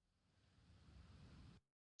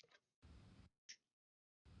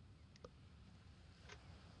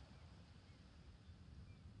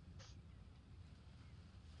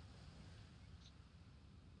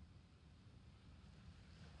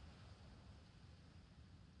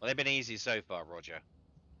 Well, they've been easy so far, Roger.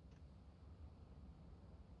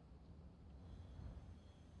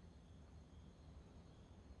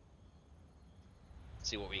 Let's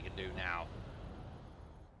see what we can do now.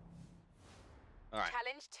 All right.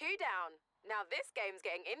 Challenge 2 down. Now this game's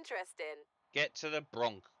getting interesting. Get to the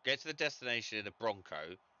destination in the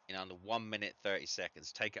Bronco in under 1 minute 30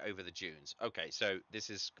 seconds. Take it over the dunes. Okay, so this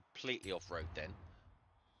is completely off-road then.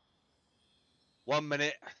 1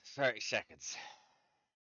 minute 30 seconds.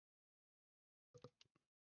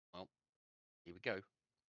 Well, here we go.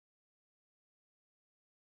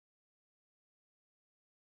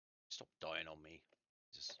 Stop dying on me.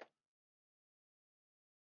 Just...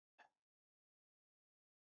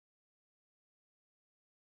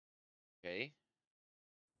 Okay.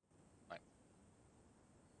 Right.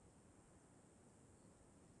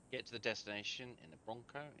 Get to the destination in the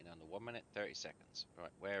Bronco in under 1 minute 30 seconds.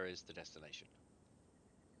 Right, where is the destination?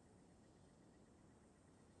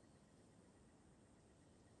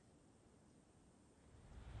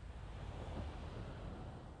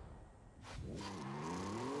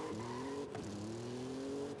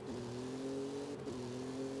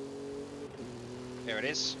 There it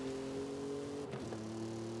is.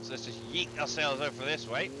 So let's just yeet ourselves over this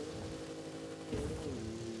way.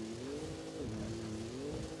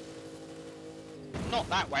 Not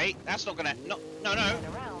that way. That's not gonna. No. Turn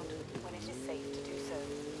around when it is safe to do so.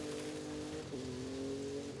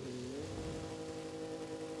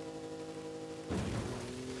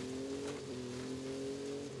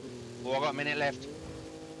 Oh, I've got a minute left.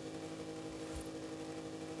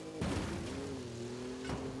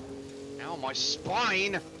 Ow, my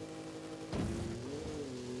spine!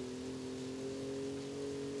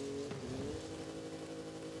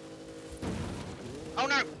 Oh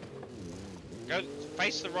no! Go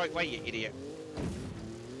face the right way, you idiot.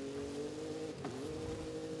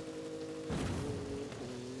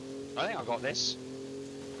 I think I got this.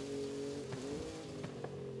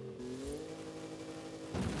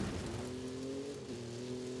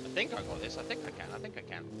 I think I got this. I think I can. I think I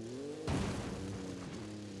can.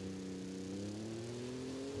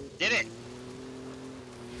 Did it!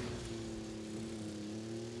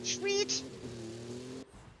 Sweet!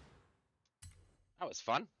 That was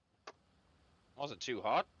fun. Wasn't too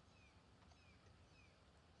hard.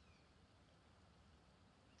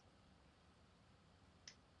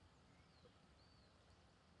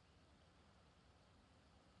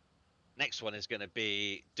 Next one is going to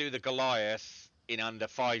be do the Goliath in under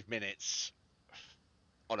 5 minutes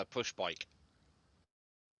on a push bike.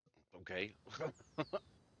 Okay. Three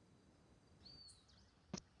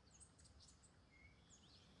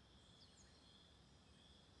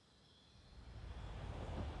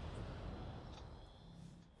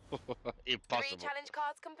Impossible. challenge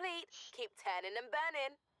cards complete. Keep turning and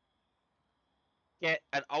burning. Get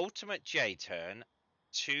an ultimate J turn,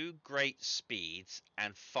 2 great speeds,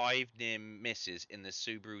 and 5 near misses in the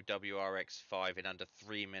Subaru WRX5 in under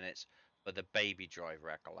 3 minutes for the Baby Driver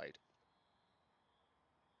accolade.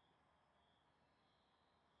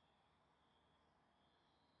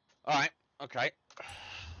 Alright, okay.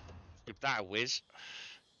 Give that a whiz.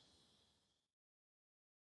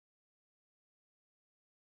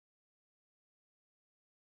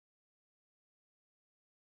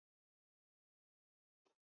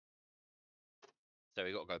 So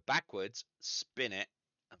we got to go backwards, spin it,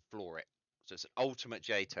 and floor it. So it's an ultimate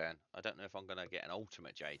J turn. I don't know if I'm going to get an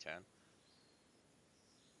ultimate J turn.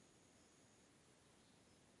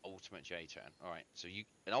 Ultimate J turn. All right. So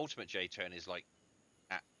an ultimate J turn is like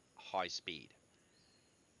at high speed.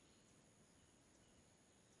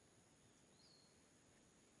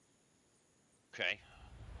 Okay.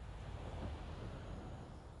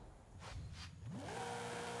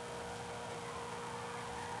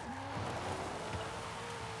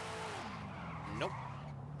 Nope.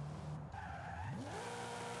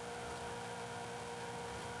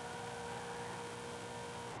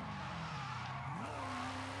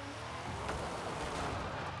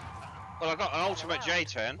 Well, I got an ultimate J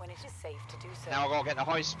turn. When it is safe to do so. Now I got to get the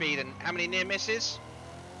high speed and how many near misses?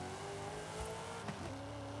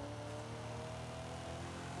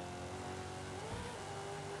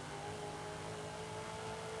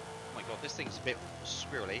 Oh my god, this thing's a bit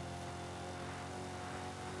squirrely.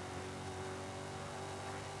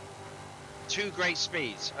 2 great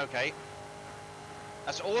speeds. Okay.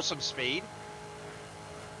 That's awesome speed.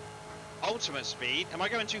 Ultimate speed. Am I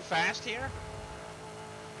going too fast here?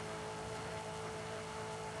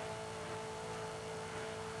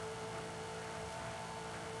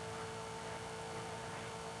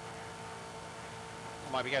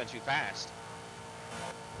 I might be going too fast.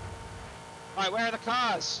 Right, where are the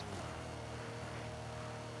cars?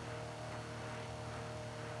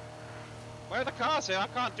 Where are the cars here? I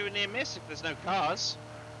can't do a near miss if there's no cars.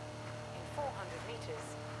 In 400 meters,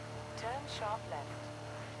 turn sharp left.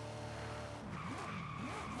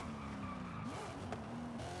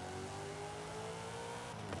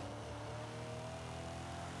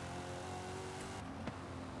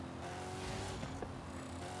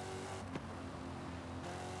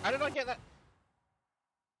 How did I get that?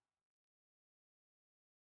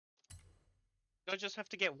 Do I just have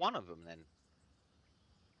to get one of them then?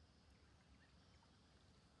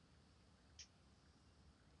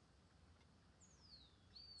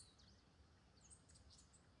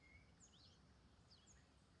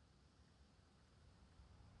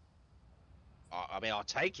 I mean, I'll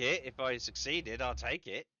take it. If I succeeded, I'll take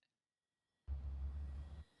it.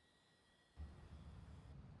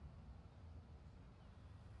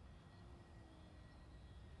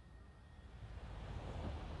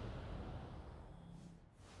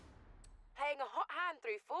 Playing a hot hand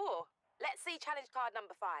through 4. Let's see challenge card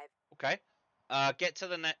number 5. Okay. Get to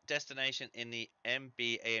the destination in the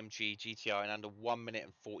MB AMG GTI in under 1 minute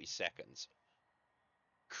and 40 seconds.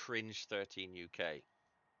 Cringe 13 UK.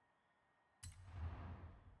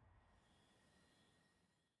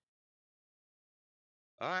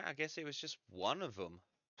 Alright, I guess it was just one of them.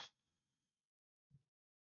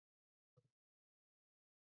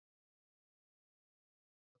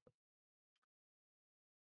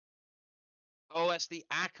 Oh, that's the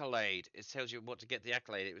accolade. It tells you what to get the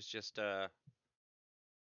accolade. It was just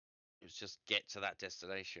get to that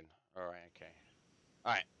destination. Alright, okay.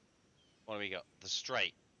 Alright. What do we got? The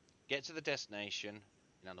straight. Get to the destination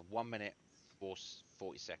in under 1 minute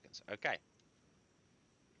 40 seconds. Okay.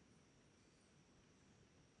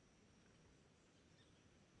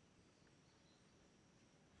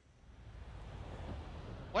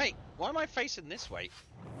 Wait, why am I facing this way?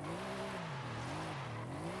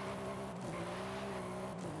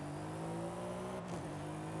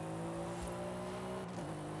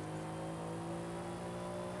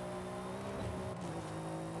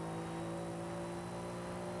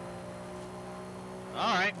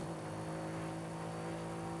 Alright.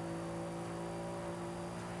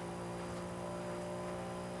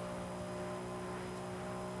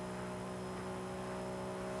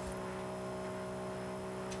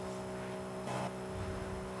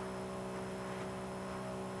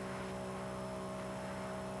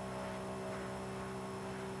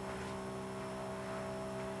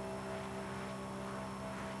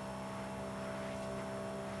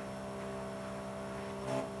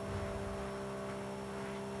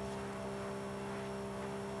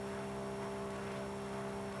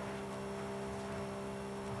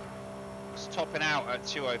 It's topping out at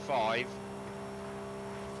 205.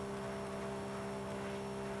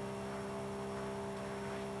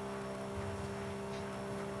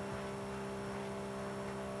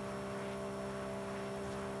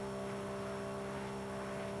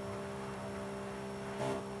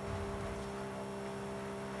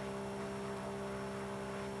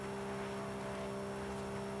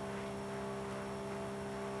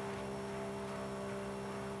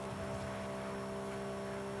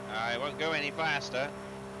 I won't go any faster.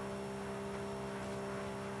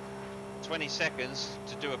 20 seconds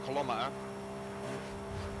to do a kilometer.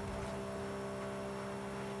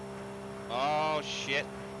 Oh shit.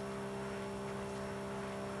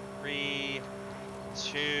 3,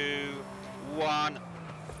 2, 1.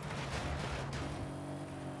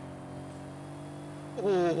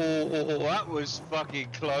 Oh, that was fucking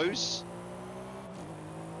close.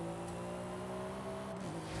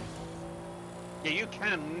 Yeah, you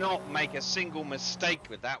cannot make a single mistake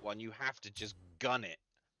with that one. You have to just gun it.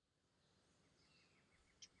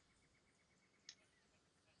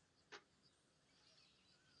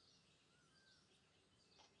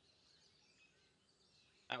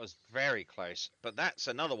 That was very close. But that's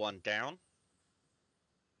another one down.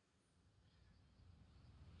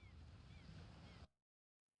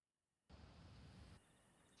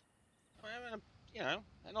 Well, you know,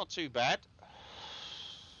 they're not too bad.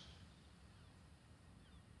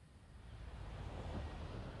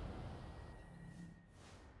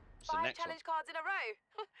 What's the 5 next one? challenge cards in a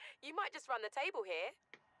row. You might just run the table here.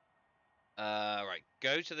 Right.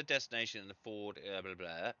 Go to the destination in the Ford blah,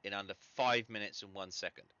 blah, in under 5 minutes and 1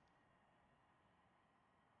 second.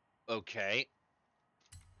 Okay.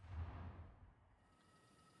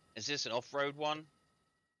 Is this an off-road one?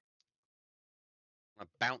 I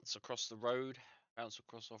bounce across the road. Bounce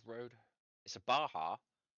across off-road. It's a Baja,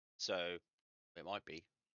 so it might be.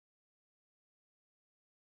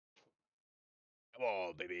 Come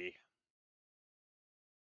on, baby.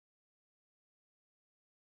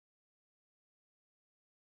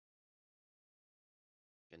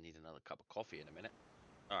 Gonna need another cup of coffee in a minute.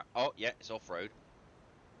 Alright. Oh, yeah, it's off-road.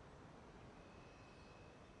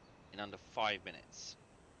 In under 5 minutes.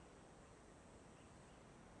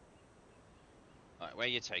 Alright, where are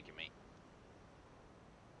you taking me?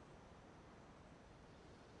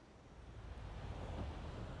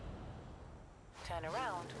 Turn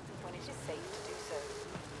around when it is safe to do so.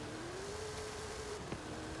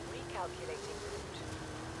 Recalculating route.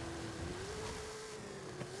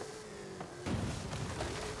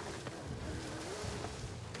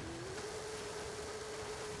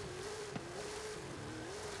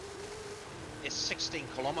 It's 16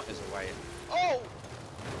 kilometers away. Oh!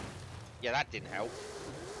 Yeah, that didn't help.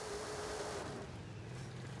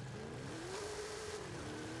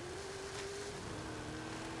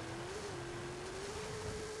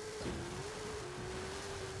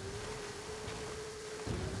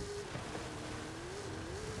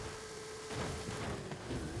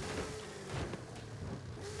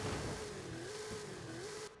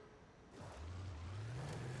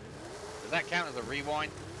 Does that count as a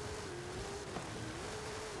rewind?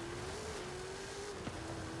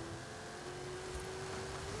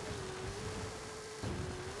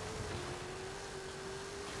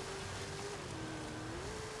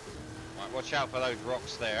 Right, watch out for those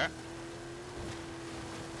rocks there.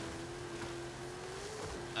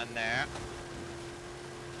 And there.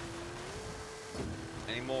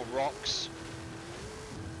 Any more rocks?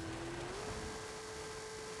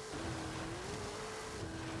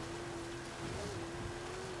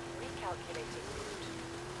 Recalculating route.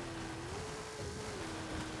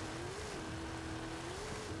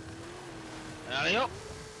 Alley up.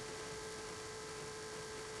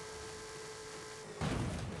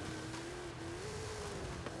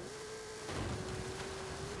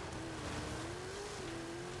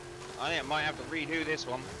 I think I might have to redo this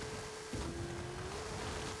one.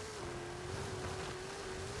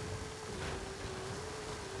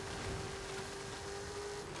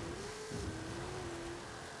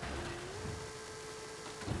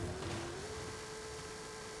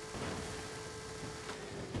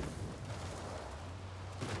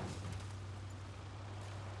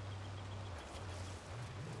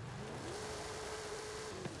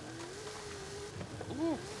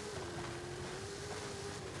 Ooh.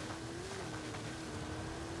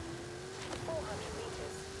 400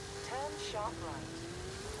 meters, turn sharp right.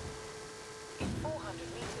 In 400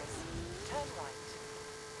 meters, turn right.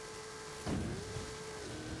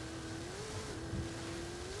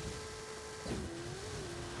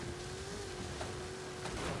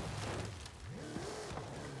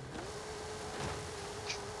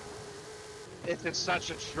 This is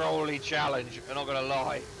such a trolly challenge, I'm not gonna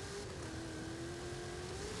lie.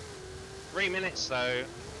 3 minutes though,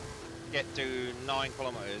 get to 9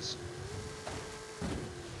 kilometers.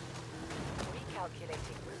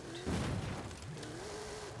 Recalculating route.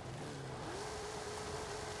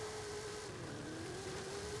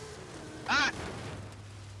 Ah!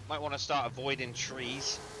 Might want to start avoiding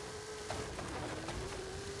trees.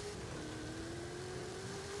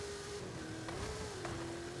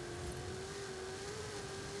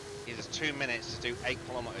 It is 2 minutes to do 8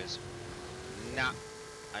 kilometers. Nah,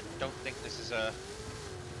 I don't think this is a...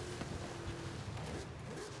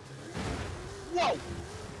 Whoa! In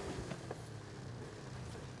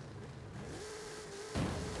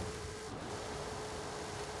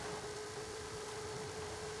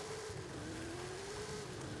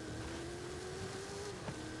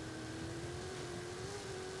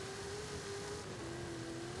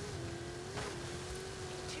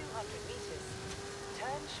 200 meters,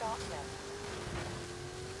 turn sharp left.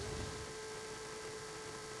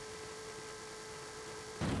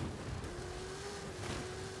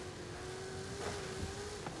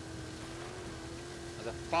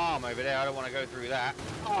 There's a farm over there, I don't want to go through that.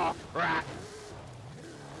 Oh, crap!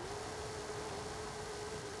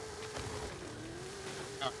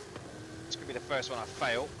 Oh, this could be the first one I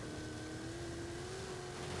fail.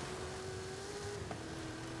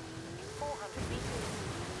 In 400 meters,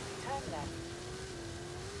 turn left.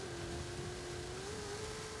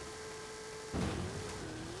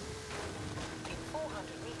 In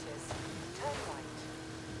 400 meters, turn right.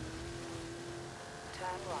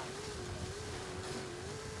 Turn right.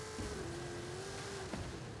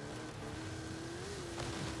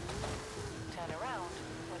 Turn around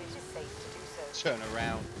when it is safe to do so. Turn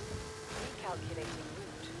around. Recalculating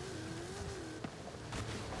route.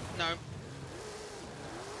 No.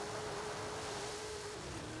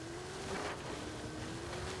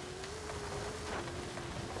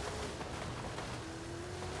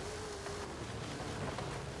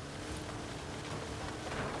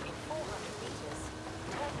 In 400 meters,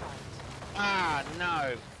 turn right. Ah,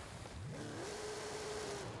 no.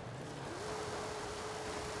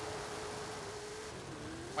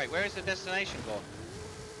 Wait, where is the destination gone?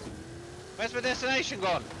 Where's my destination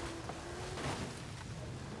gone?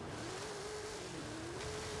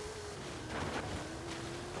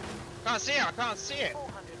 Can't see it, I can't see it.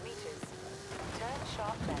 400 meters, turn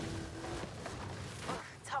sharp left. Ugh,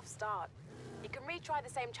 tough start. You can retry the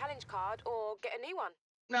same challenge card or get a new one.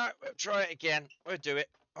 No, we'll try it again. We'll do it.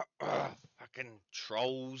 Fucking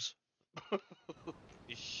trolls.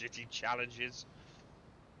 These shitty challenges.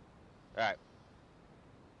 Right.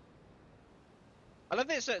 I love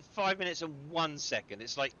that it's at 5 minutes and 1 second.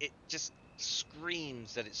 It's like, it just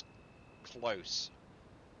screams that it's close.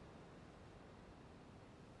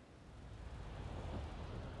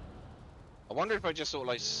 I wonder if I just sort of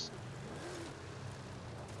like...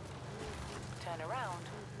 Turn around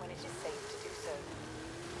when it is safe to do so.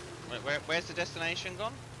 Where's the destination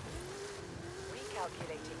gone?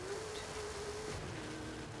 Recalculating route.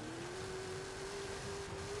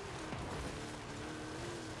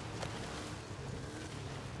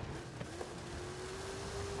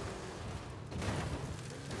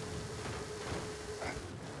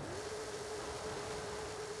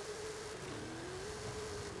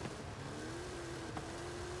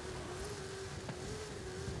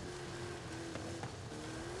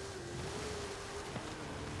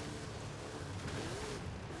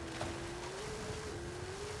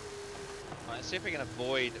 Let's see if we can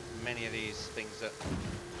avoid many of these things that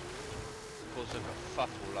caused a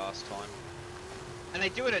kerfuffle last time. And they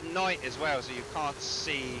do it at night as well, so you can't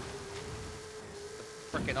see the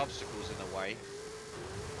frickin' obstacles in the way. In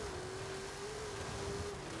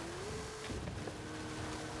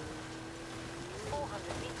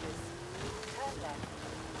 400 meters, turn left.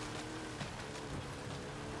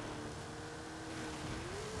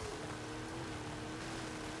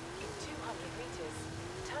 In 200 meters,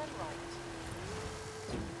 turn right.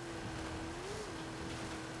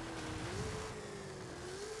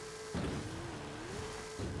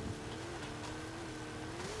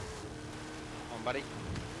 Come on, buddy.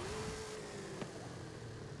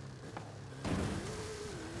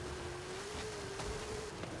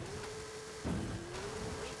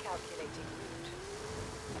 Recalculating route.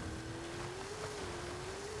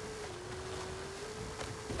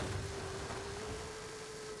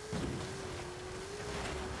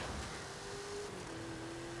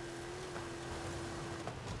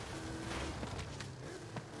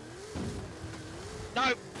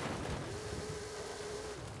 No!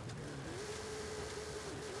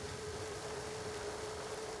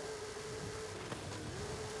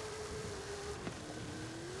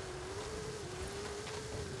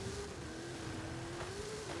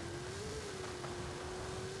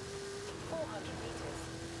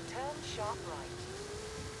 turn sharp right.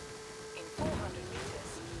 In 400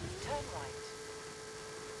 meters, turn right.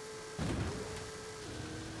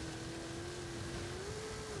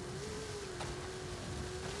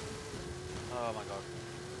 Oh my god.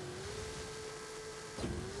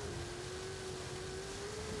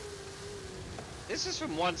 This is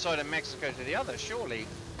from one side of Mexico to the other, surely.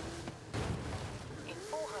 In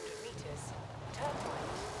 400 meters, turn right.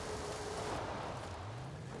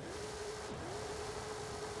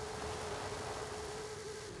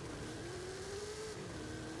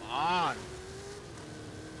 Come on.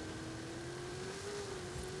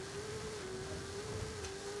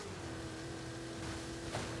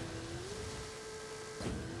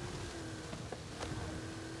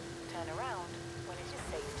 Turn around when it is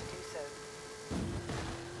safe to do so.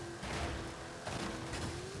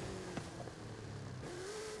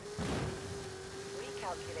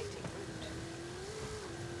 Recalculating route.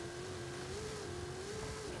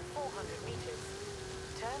 In 400 meters,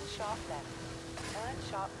 turn sharp left. Turn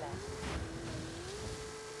sharp left.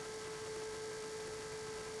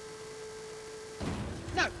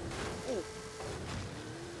 No! Oh.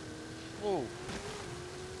 Oh.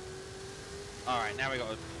 Alright, now we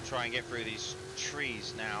gotta try and get through these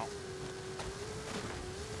trees now.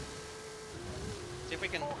 See if we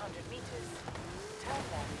can... 400 meters, turn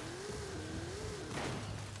left.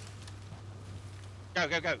 Go,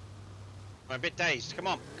 go, go! I'm a bit dazed. Come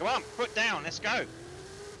on, foot down, let's go!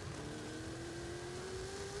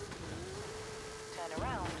 Turn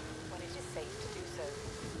around when it is safe to do so.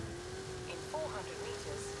 In 400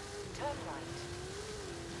 meters, turn right.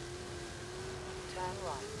 Turn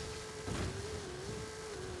right.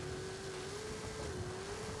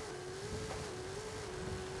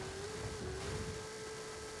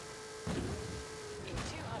 In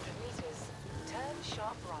 200 meters, turn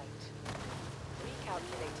sharp right.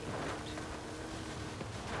 Recalculating route.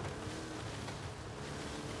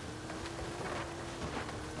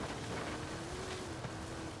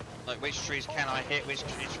 Like, which trees can I hit, which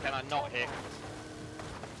trees can I not hit?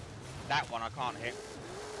 That one I can't hit.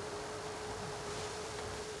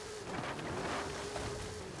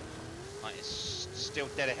 Like, it's still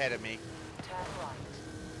dead ahead of me. Turn right.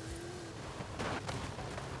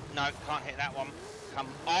 No, can't hit that one. Come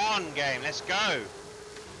on, game, let's go!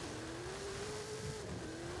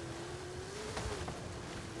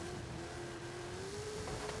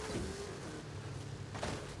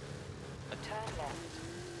 Turn left.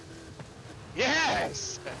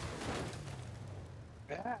 Yes!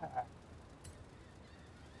 Yeah.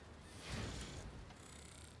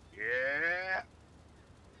 Yeah!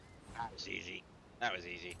 That was easy. That was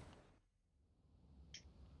easy.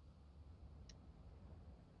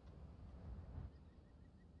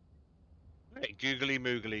 Right, googly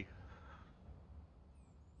moogly.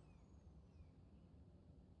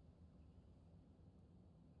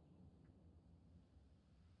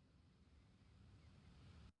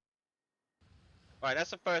 Right,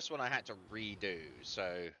 that's the first one I had to redo,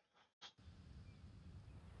 so...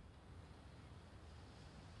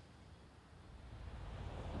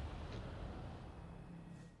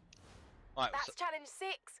 Right, so That's challenge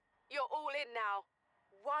 6. You're all in now.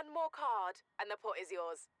 One more card and the pot is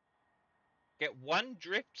yours. get one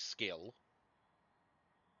drift skill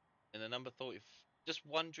in the number 30. Just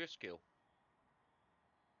one drift skill.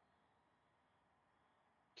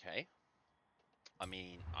 Okay. I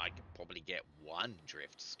mean, I could probably get one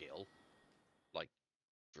drift skill. Like,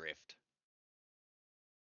 drift.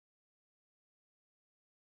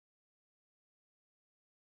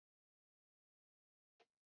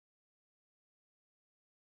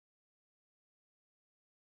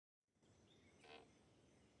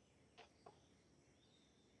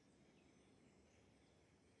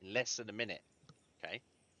 In less than a minute. Okay.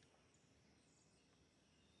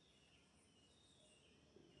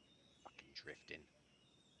 Fucking drifting.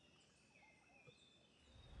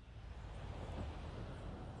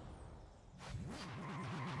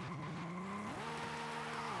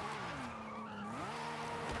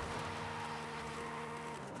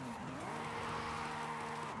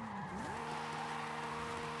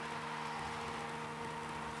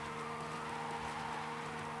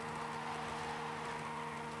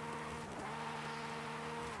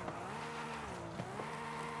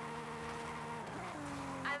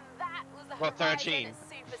 And that was the Well, Horizon 13.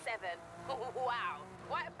 Super 7. Wow,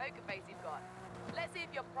 quite a poker face you've got. Let's see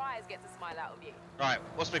if your prize gets a smile out of you. Right,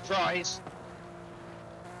 what's my prize?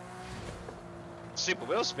 Super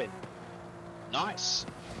wheel spin. Nice.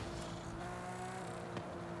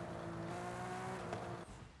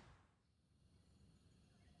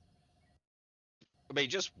 I mean,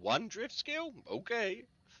 just one drift skill? Okay.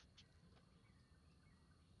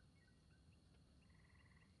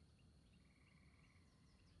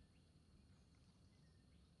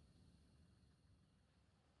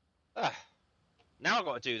 Now I've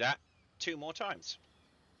got to do that 2 more times.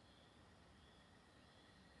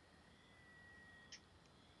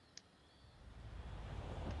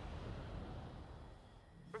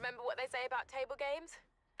 Remember what they say about table games?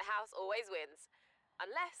 The house always wins.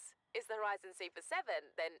 Unless it's the Ryzen Super 7,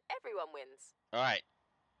 then everyone wins. Alright,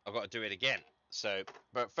 I've got to do it again. So,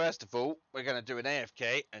 but first of all, we're going to do an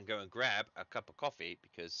AFK and go and grab a cup of coffee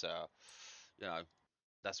because, you know,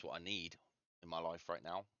 that's what I need in my life right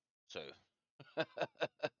now. So,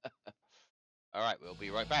 alright, we'll be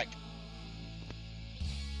right back.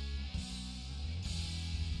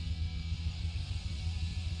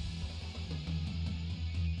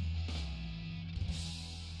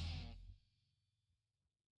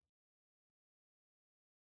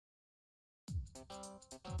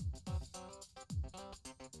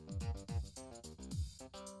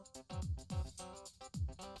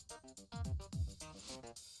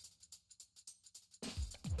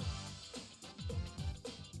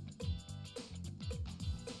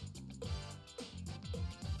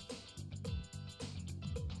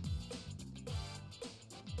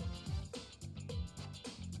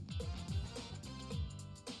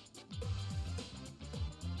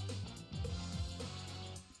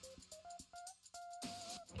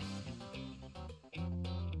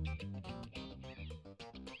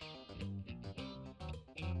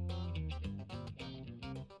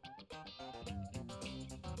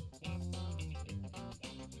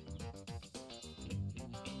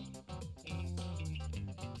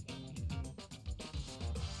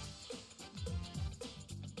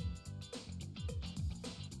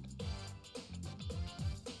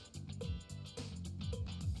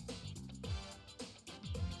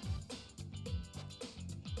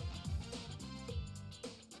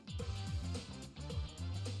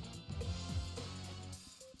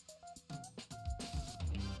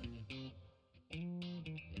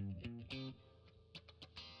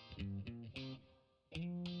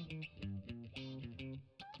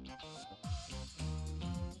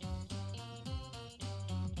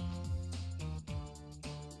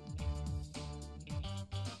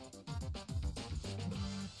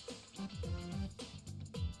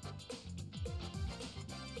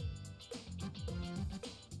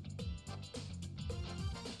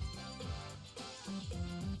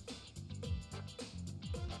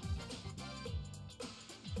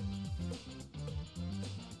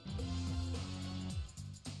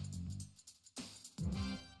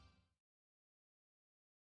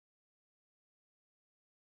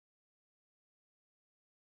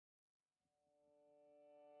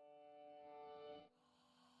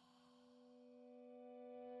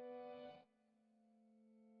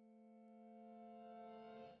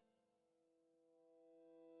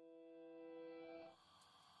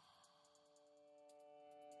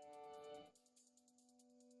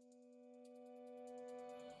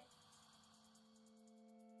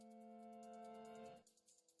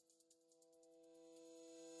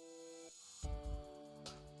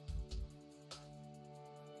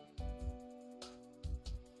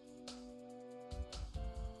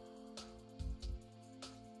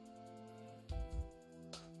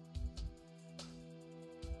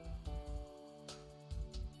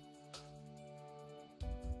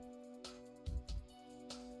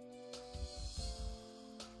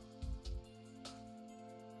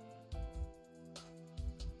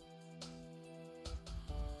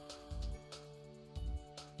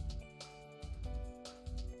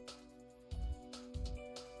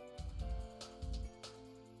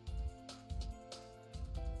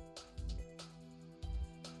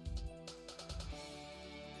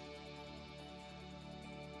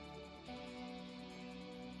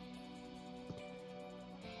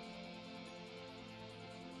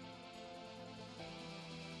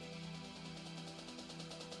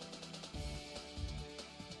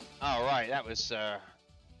 All right, that's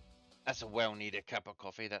a well-needed cup of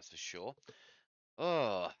coffee, that's for sure.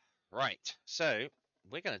 Oh, right. So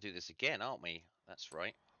we're going to do this again, aren't we? That's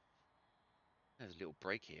right. There's a little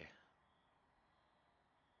break here.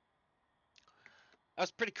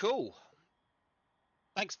 That's pretty cool.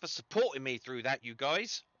 Thanks for supporting me through that, you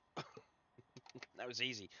guys. That was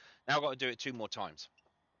easy. Now I've got to do it 2 more times.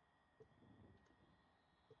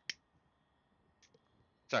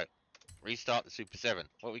 So, restart the Super 7.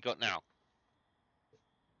 What we got now?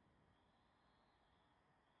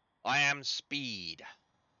 I am speed.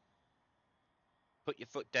 Put your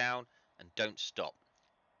foot down and don't stop.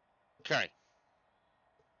 Okay.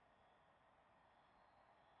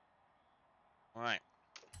 All right.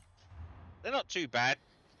 They're not too bad.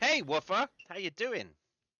 Hey, Woofer, how you doing?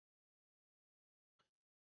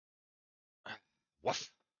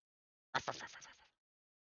 Woof.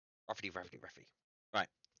 Ruffy, ruffy, ruffy. Right.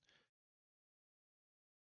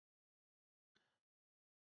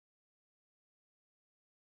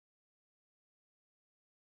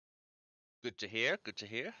 Good to hear. Good to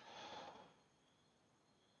hear.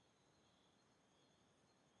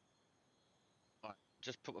 Right.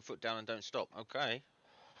 Just put my foot down and don't stop. Okay.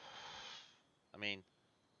 I mean,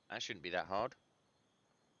 that shouldn't be that hard.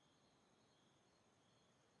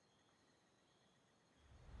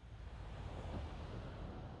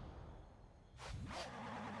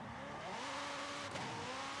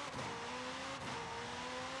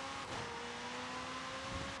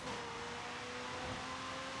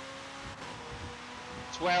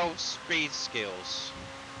 "12 speed skills."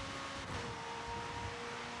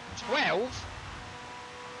 12?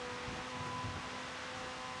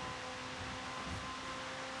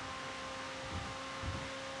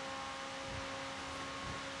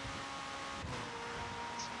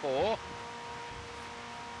 It's 4,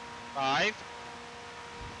 5,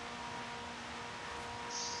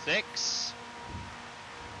 6,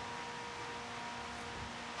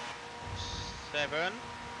 7,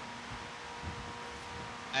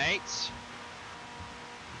 8,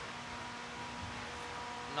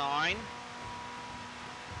 9,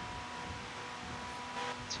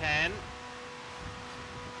 10,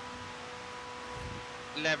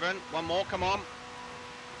 11. One more, come on.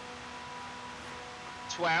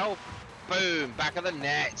 12. Boom, back of the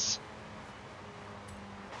net.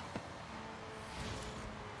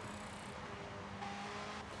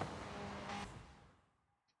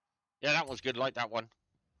 Yeah, that was good, like that one.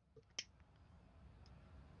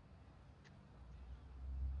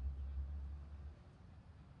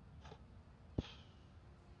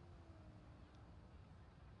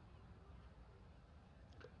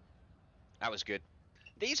 That was good.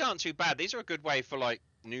 These aren't too bad. These are a good way for like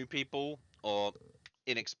new people or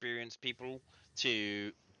inexperienced people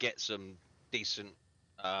to get some decent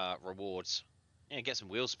rewards. Yeah, get some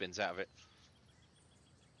wheel spins out of it.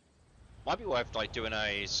 Might be worth like doing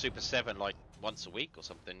a Super 7 like once a week or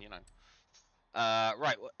something, you know.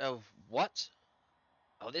 Right. What?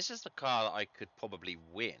 Oh, this is the car that I could probably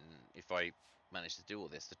win if I managed to do all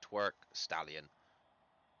this. The Twerk Stallion.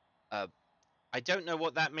 I don't know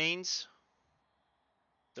what that means.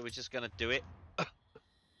 So we're just gonna do it.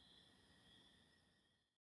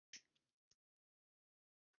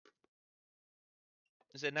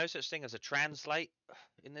 Is there no such thing as a translate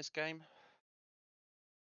in this game?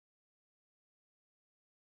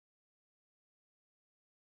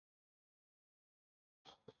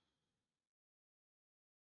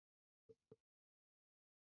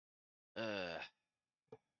 Okay.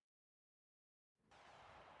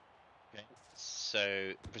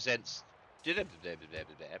 So presents. What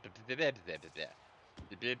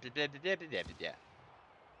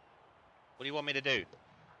do you want me to do?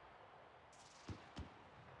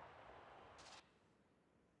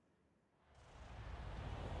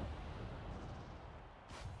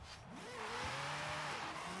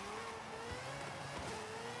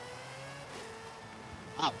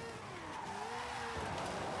 Up.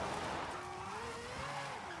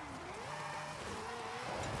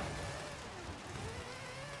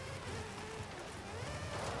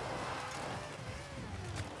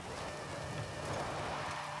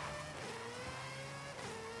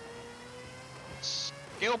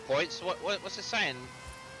 Skill points? What's it saying?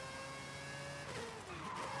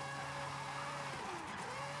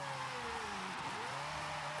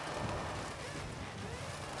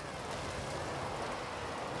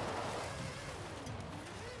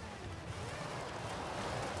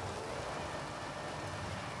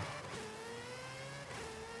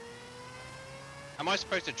 Am I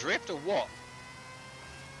supposed to drift or what?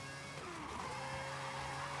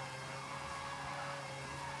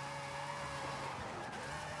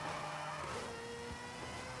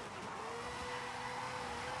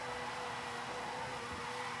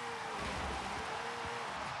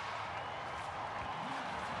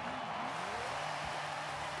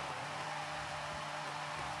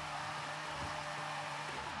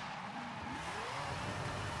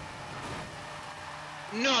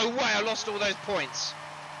 No way, I lost all those points.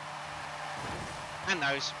 And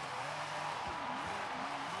those.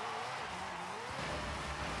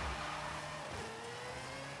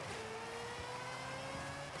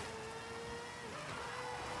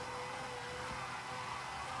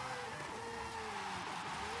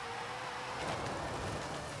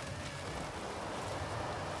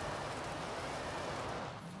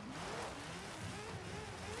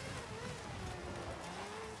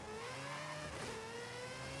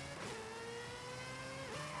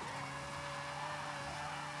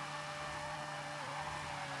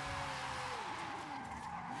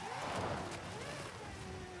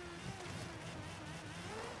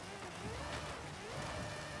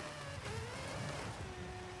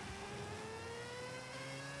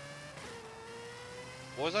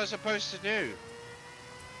 What was I supposed to do?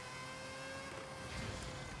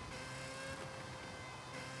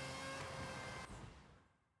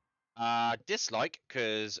 Dislike,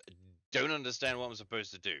 because don't understand what I'm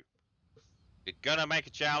supposed to do. You're gonna make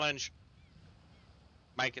a challenge,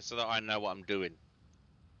 make it so that I know what I'm doing.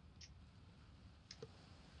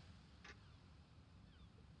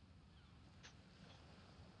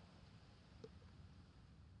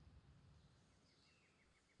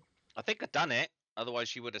 I think I've done it. Otherwise,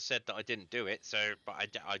 she would have said that I didn't do it. So, but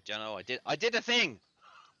I don't know. I did a thing.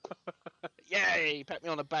 Yay! Pat me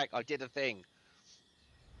on the back. I did a thing.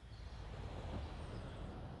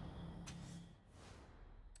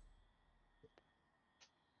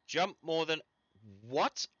 Jump more than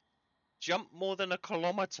what? Jump more than a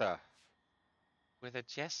kilometer with a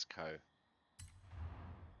Jesco.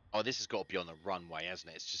 Oh, this has got to be on the runway,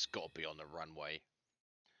 hasn't it? It's just got to be on the runway.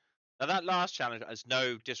 Now, that last challenge has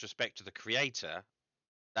no disrespect to the creator.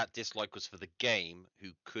 That dislike was for the game who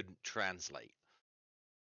couldn't translate.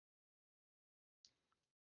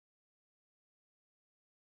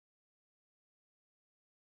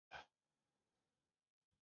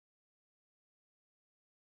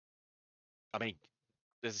 I mean,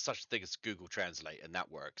 there's such a thing as Google Translate, and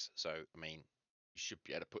that works. So, I mean, you should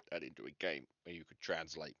be able to put that into a game where you could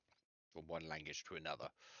translate from one language to another.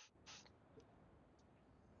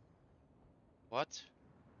 What?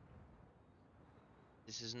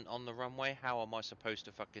 This isn't on the runway? How am I supposed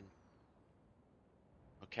to fucking...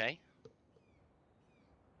 Okay.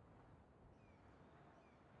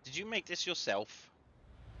 Did you make this yourself?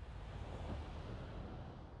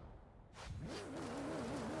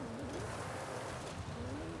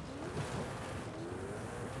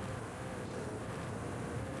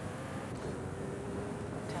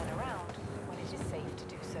 Turn around when it is safe to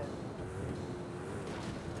do so.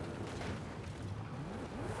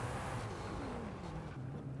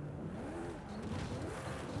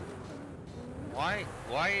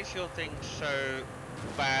 Why is your thing so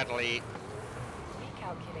badly...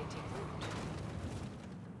 Recalculating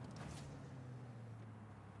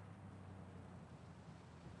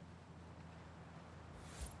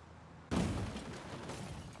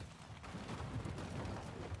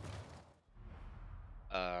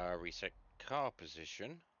route. Reset car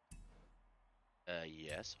position.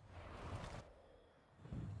 Yes.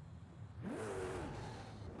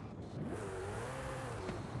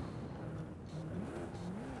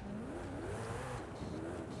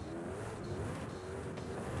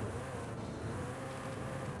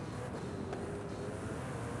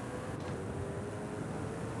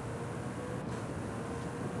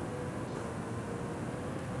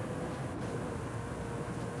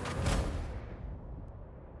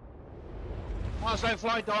 Cars don't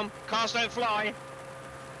fly, Dom. Cars don't fly.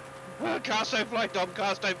 Cars don't fly, Dom.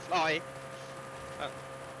 Cars don't fly.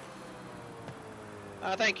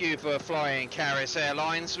 Thank you for flying Caris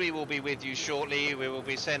Airlines. We will be with you shortly. We will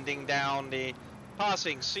be sending down the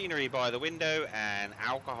passing scenery by the window and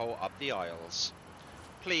alcohol up the aisles.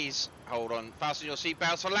 Please hold on. Fasten your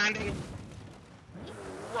seatbelts for landing.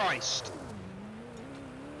 Christ.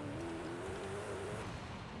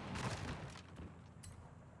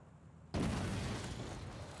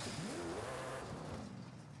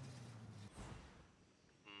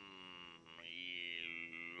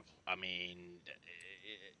 I mean,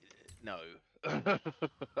 no.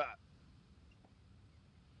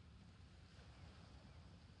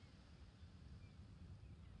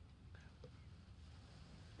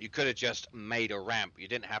 You could have just made a ramp. You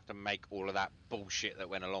didn't have to make all of that bullshit that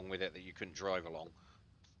went along with it that you couldn't drive along.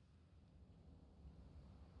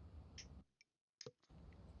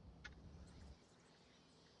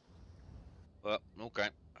 Well, okay.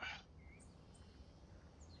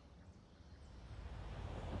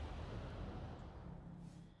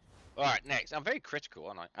 Alright, next. I'm very critical,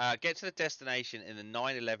 aren't I? Get to the destination in the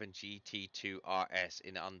 911 GT2 RS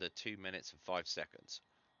in under 2 minutes and 5 seconds.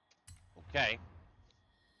 Okay.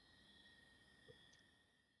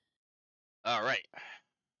 Alright.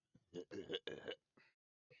 Let's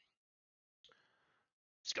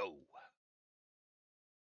go.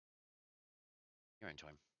 You're in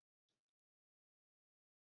time.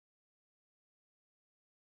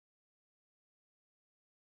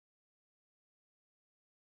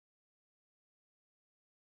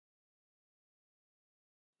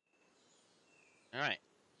 Alright.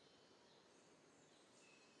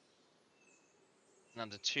 In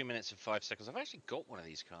under 2 minutes and 5 seconds. I've actually got one of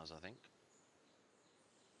these cars, I think.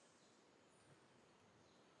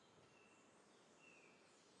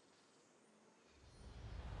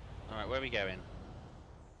 Alright, where are we going?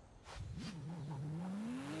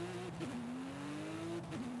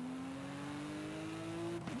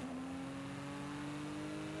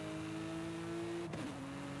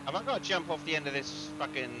 Have I got to jump off the end of this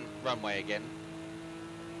fucking runway again?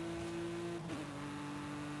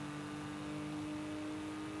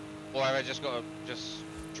 Or have I just got to just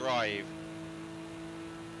drive?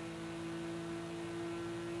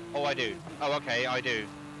 Oh, I do. Oh, okay, I do.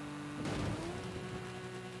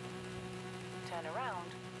 Turn around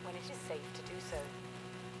when it is safe to do so.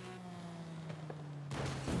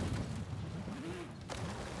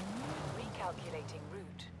 Recalculating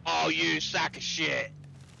route. Oh, you sack of shit!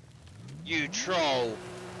 You troll!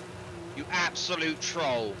 You absolute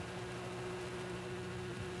troll!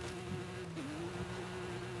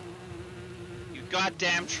 You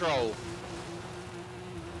goddamn troll!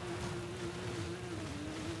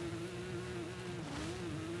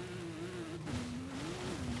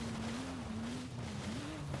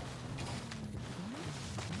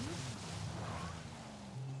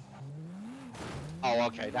 Oh,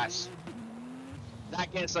 okay, that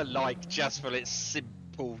gets a like just for its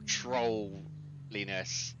simple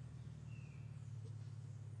trolliness.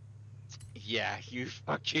 Yeah, you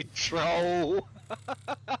fucking troll.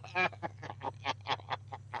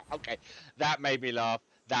 Okay, that made me laugh.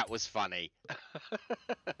 That was funny.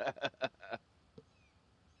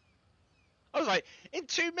 I was like, in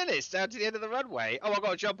 2 minutes down to the end of the runway. Oh, I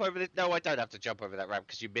got to jump over the. No, I don't have to jump over that ramp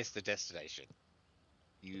because you missed the destination.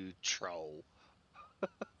 You troll.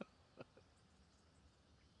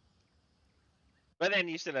 But then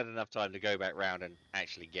you still had enough time to go back round and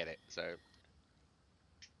actually get it. So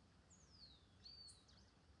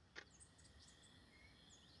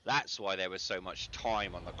that's why there was so much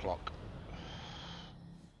time on the clock.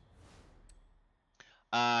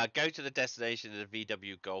 Go to the destination of the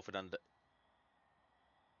VW Golf in under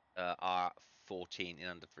R14 in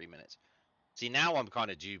under 3 minutes. See, now I'm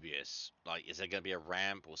kind of dubious. Like, is there going to be a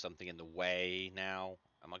ramp or something in the way now?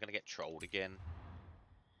 Am I going to get trolled again?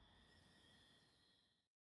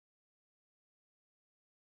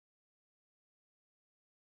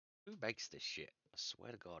 Who makes this shit? I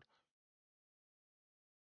swear to God.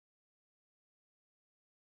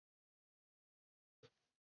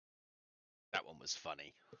 That one was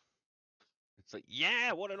funny. It's like,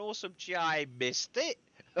 yeah, what an awesome G. I missed it.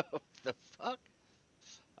 What the fuck?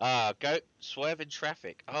 Go swerve in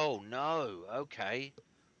traffic. Oh no. Okay.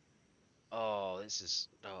 Oh, this is.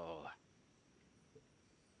 Oh.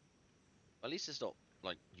 At least it's not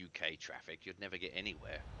like UK traffic. You'd never get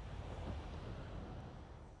anywhere.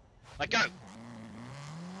 Like, go.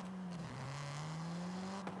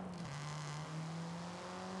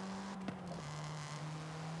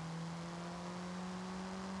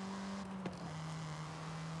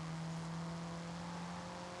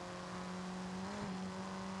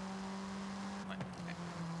 Like,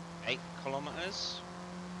 8 kilometers.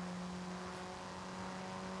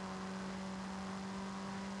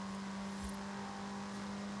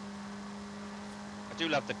 I do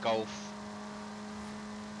love the Golf.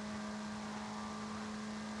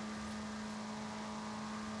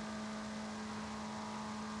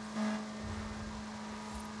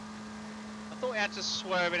 I thought we had to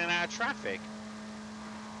swerve in and out of traffic.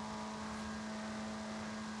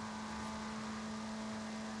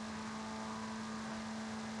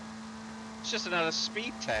 It's just another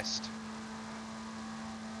speed test.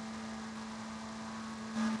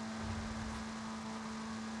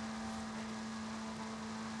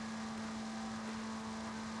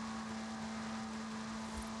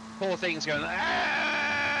 Poor thing's going,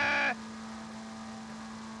 ah!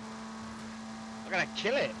 I'm gonna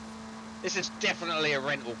kill it. This is definitely a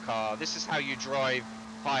rental car. This is how you drive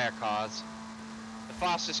hire cars. The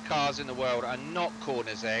fastest cars in the world are not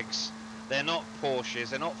Koenigseggs. They're not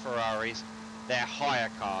Porsches. They're not Ferraris. They're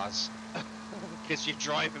hire cars. Because you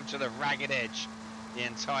drive them to the ragged edge the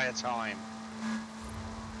entire time.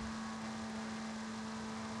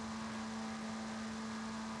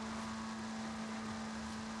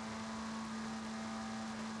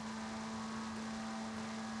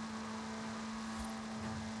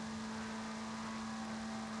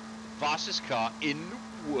 Fastest car in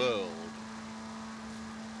the world.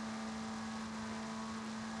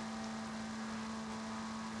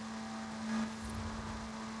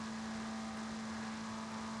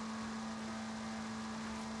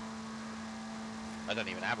 I don't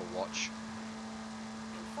even have a watch.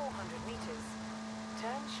 In 400 meters,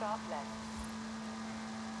 turn sharp left.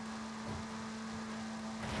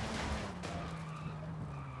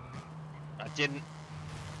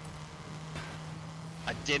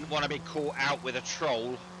 I didn't want to be caught out with a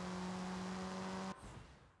troll.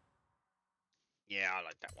 Yeah, I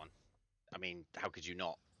like that one. I mean, how could you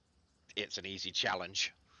not? It's an easy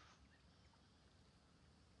challenge.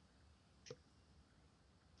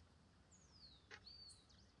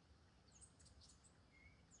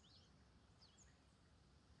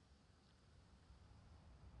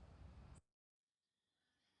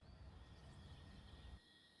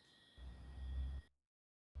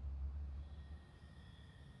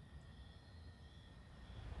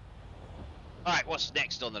 All right, what's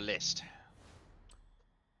next on the list?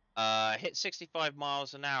 Hit 65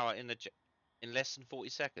 miles an hour in less than 40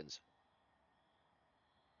 seconds.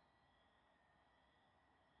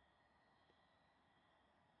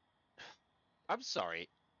 I'm sorry,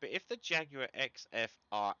 but if the Jaguar XF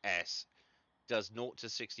does 0 to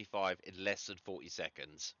 65 in less than 40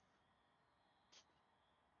 seconds,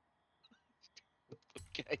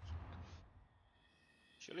 okay,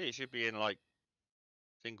 surely it should be in like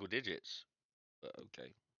single digits. But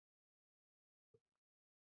okay,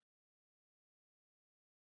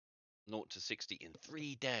 0 to 60 in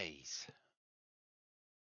 3 days.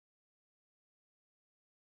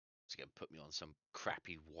 It's gonna put me on some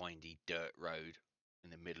crappy, windy dirt road in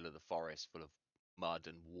the middle of the forest, full of mud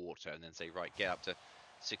and water, and then say, right, get up to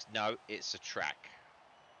 6. No, it's a track.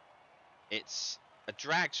 It's a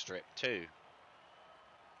drag strip too.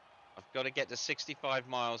 I've got to get to 65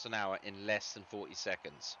 miles an hour in less than 40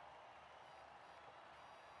 seconds.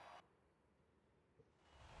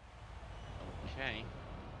 Okay.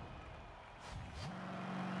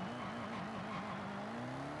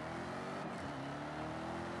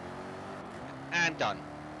 And done.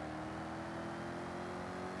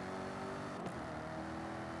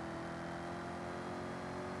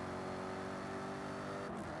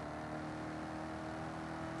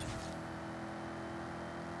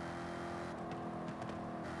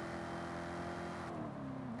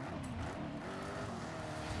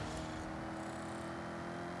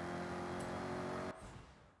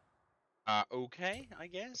 Okay, I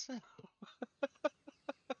guess.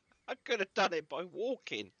 I could have done it by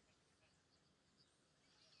walking.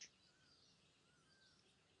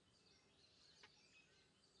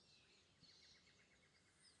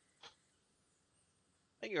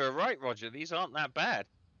 I think you're right, Roger. These aren't that bad.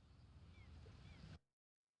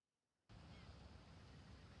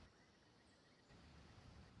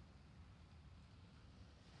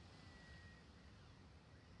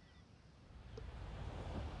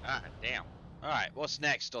 Ah, damn. All right, what's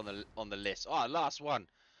next on the list? Oh, last one.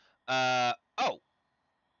 Oh,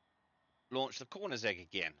 launch the corner's egg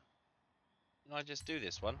again. Can I just do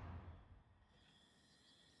this one?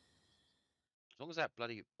 As long as that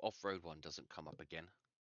bloody off-road one doesn't come up again.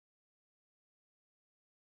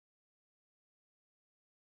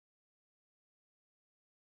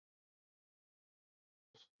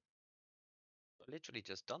 I've literally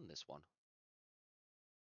just done this one.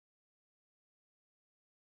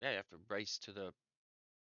 Yeah, you have to race to the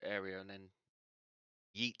area and then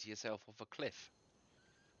yeet yourself off a cliff.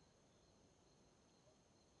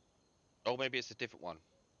 Oh, maybe it's a different one.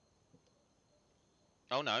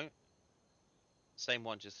 Oh no, same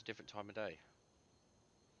one, just a different time of day.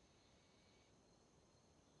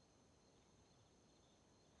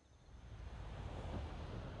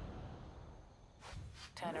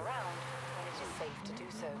 Turn around when it is safe to do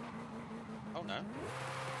so. Oh no.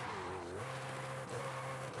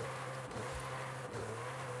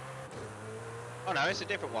 Oh no, it's a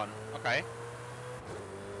different one. Okay.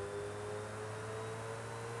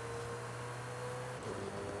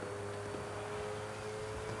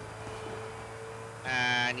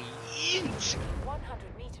 And yeet!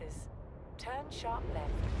 100 meters. Turn sharp left.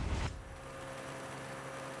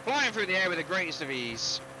 Flying through the air with the greatest of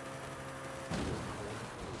ease.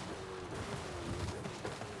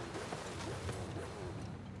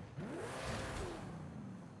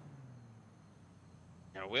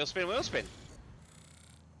 Now, wheel spin, wheel spin.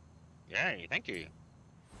 Yay, thank you.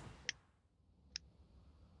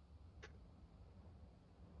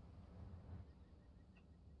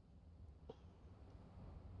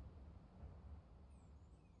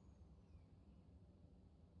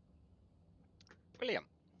 Brilliant.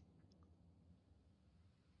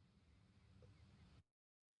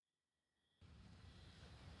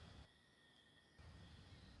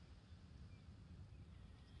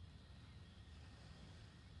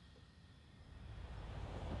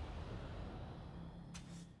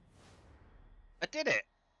 I did it.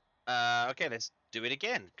 Okay, let's do it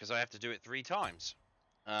again, because I have to do it 3 times.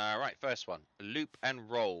 Right, first one. Loop and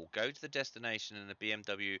roll. Go to the destination in the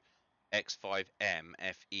BMW X5M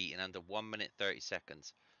FE in under 1 minute 30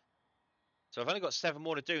 seconds. So I've only got 7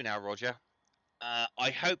 more to do now, Roger. I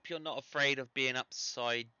hope you're not afraid of being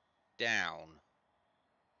upside down.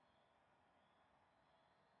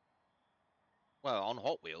 Well, on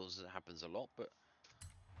Hot Wheels it happens a lot, but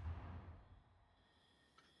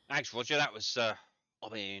thanks, Roger. That was, I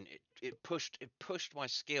mean, it pushed my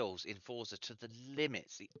skills in Forza to the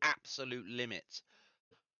limits, the absolute limits.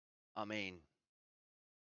 I mean,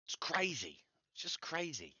 it's crazy. It's just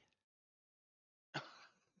crazy.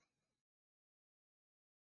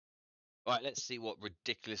 Right, let's see what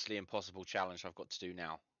ridiculously impossible challenge I've got to do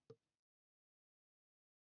now.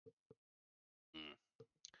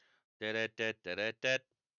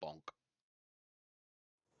 Bonk.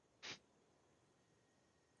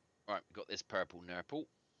 Right, we've got this purple nurple.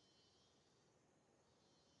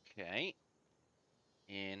 Okay.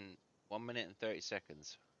 In 1 minute and 30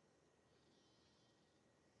 seconds.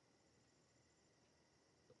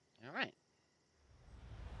 All right.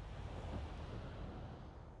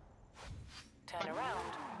 Turn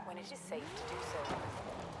around when it is safe to do so.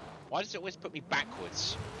 Why does it always put me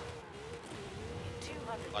backwards? In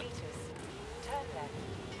 200 Like- meters, turn left.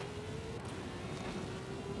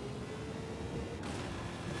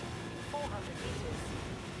 In 400 meters,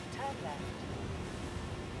 turn left.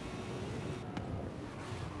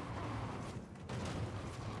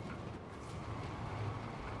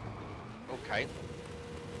 Okay.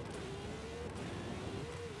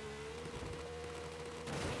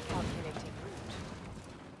 Recalculating route.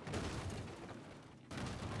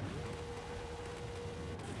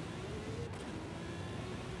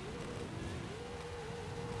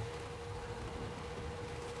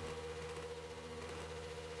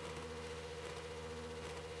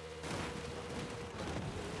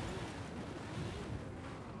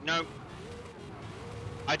 No.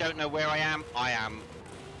 I don't know where I am. I am.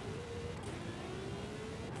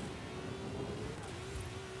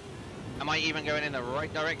 Am I even going in the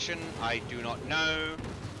right direction? I do not know.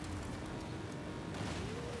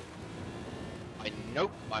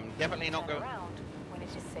 Nope, I'm definitely not Turn going. around when it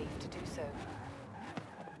is safe to do so.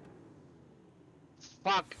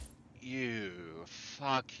 Fuck you.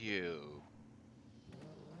 Fuck you.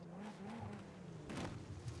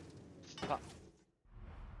 Fuck.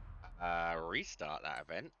 Restart that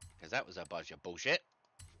event, because that was a bunch of bullshit.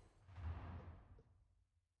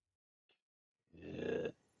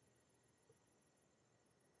 Ugh.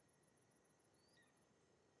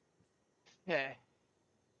 Yeah.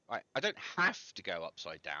 Right, I don't have to go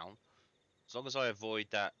upside down, as long as I avoid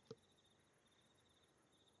that.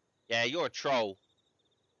 Yeah, you're a troll.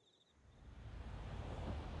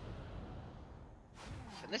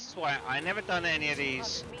 And this is why I never done any of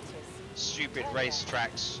these 200 meters, stupid turn race left.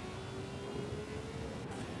 tracks.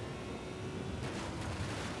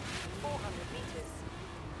 400 meters,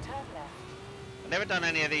 turn left. I've never done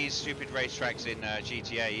any of these stupid racetracks in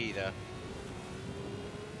GTA either.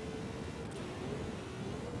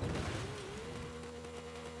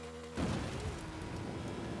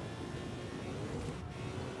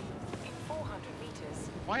 In 400 meters,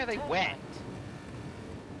 Why are they turn wet? right.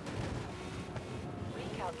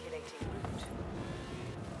 Recalculating route.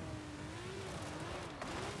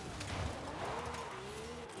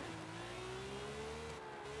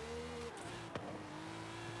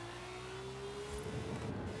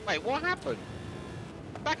 Wait, what happened?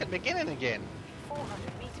 I'm back at the beginning again. In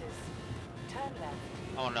 400 meters, turn left.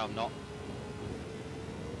 Oh no, I'm not.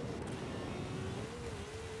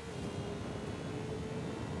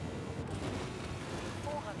 In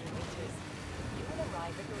 400 meters, you will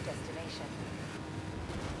arrive at your destination.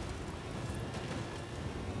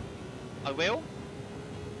 I will?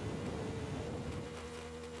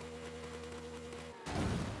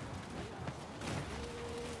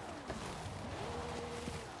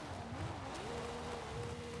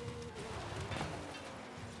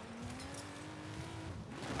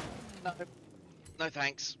 No. No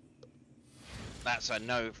thanks. That's a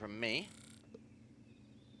no from me.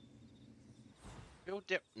 Build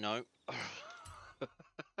dip. No.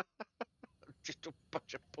 Just a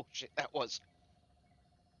bunch of bullshit that was.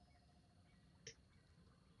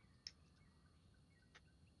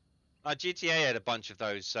 GTA had a bunch of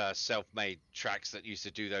those self-made tracks that used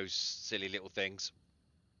to do those silly little things.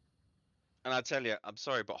 And I tell you, I'm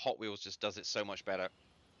sorry, but Hot Wheels just does it so much better.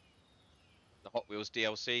 The Hot Wheels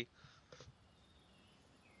DLC,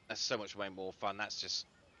 that's so much way more fun. That's just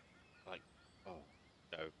like, oh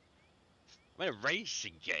no, I'm in a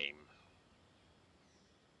racing game.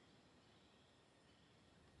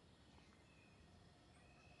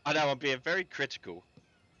 I know I'm being very critical.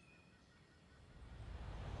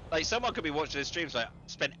 Like someone could be watching the streams, like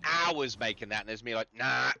spend hours making that, and there's me like,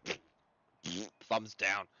 nah, thumbs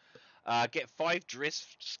down. Get 5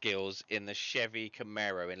 drift skills in the Chevy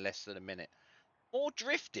Camaro in less than a minute. More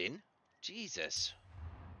drifting? Jesus.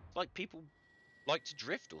 It's like people like to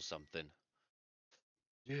drift or something.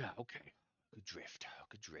 Yeah, okay. Good drift.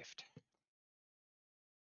 Good drift.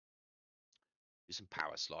 Do some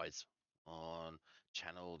power slides on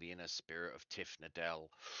channel the inner spirit of Tiff Nadell.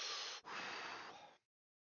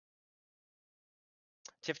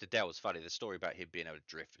 Tiff Nadell was funny. The story about him being able to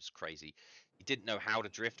drift was crazy. He didn't know how to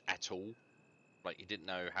drift at all. Like he didn't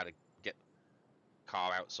know how to get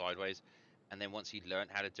car out sideways. And then once he learned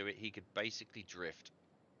how to do it, he could basically drift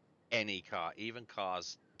any car, even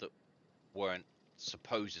cars that weren't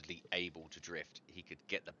supposedly able to drift. He could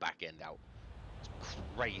get the back end out. It's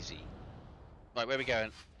crazy. Right, where are we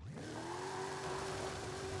going?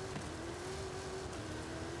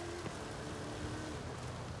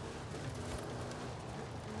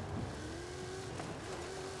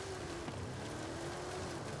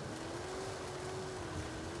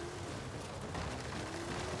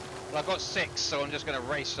 Well, I've got 6, so I'm just going to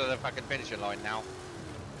race to the fucking finishing line now.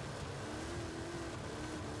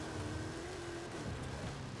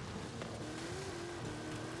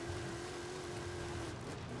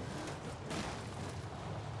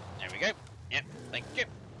 There we go. Yep, thank you.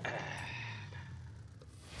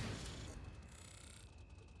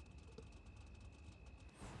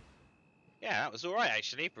 Yeah, that was alright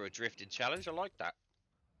actually for a drifting challenge. I like that.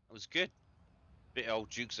 That was good. Bit of old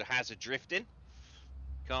Dukes of Hazzard drifting.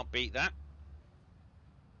 Can't beat that.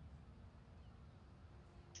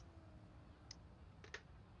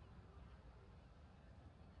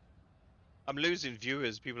 I'm losing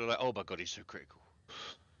viewers. People are like, oh my god, he's so critical.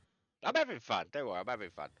 I'm having fun. Don't worry, I'm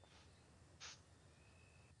having fun.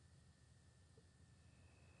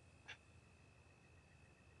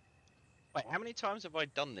 Wait, how many times have I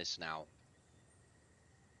done this now?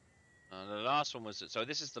 The last one was... So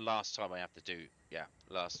this is the last time I have to do... Yeah,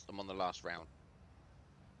 I'm on the last round.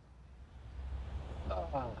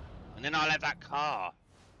 And then I'll have that car.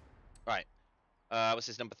 Right. What's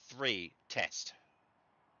this? Number 3. Test.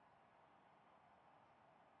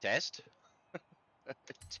 Test?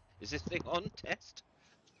 Is this thing on? Test?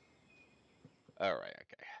 Alright,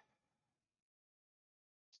 okay.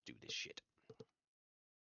 Let's do this shit.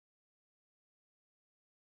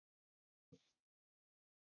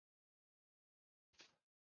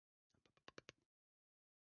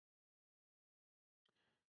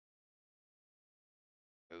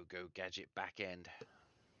 Go gadget back end.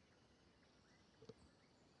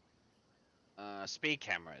 Speed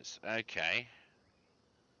cameras. Okay.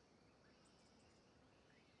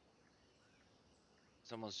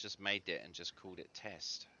 Someone's just made it and just called it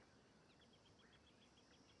test.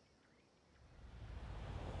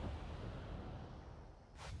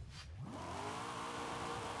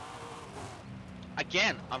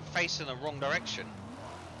 Again, I'm facing the wrong direction.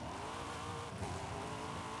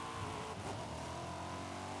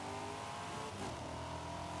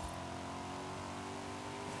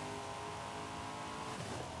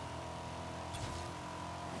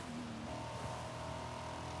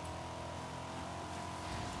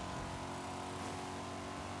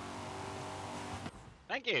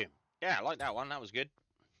 Thank you. Yeah, I like that one. That was good.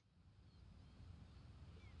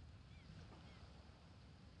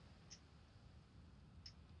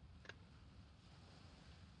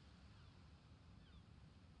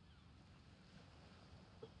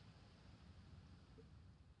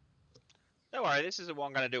 Don't worry, this isn't what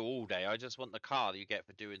I'm going to do all day. I just want the car that you get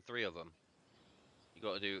for doing 3 of them. You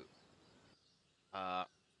got to do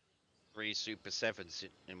 3 Super 7s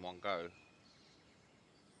in one go.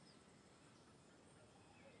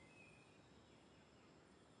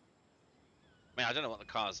 I mean, I don't know what the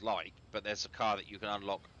car's like, but there's a car that you can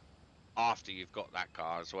unlock after you've got that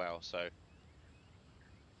car as well, so...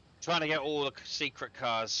 Trying to get all the secret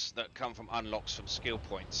cars that come from unlocks from skill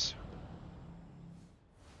points.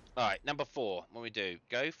 Alright, number 4, what we do?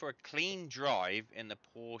 Go for a clean drive in the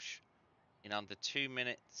Porsche in under 2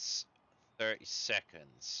 minutes 30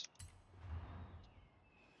 seconds.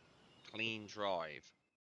 Clean drive.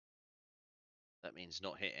 That means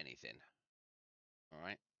not hit anything.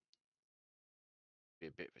 Alright. Be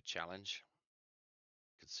a bit of a challenge,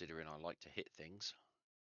 considering I like to hit things.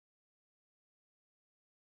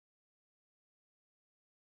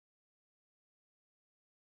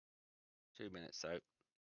 Two minutes though. Not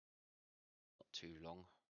too long.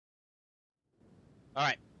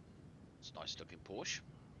 Alright. It's a nice looking Porsche.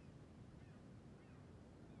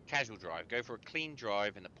 Casual drive. Go for a clean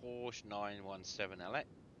drive in the Porsche 917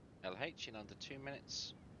 LH in under 2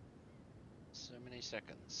 minutes. So many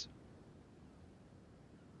seconds.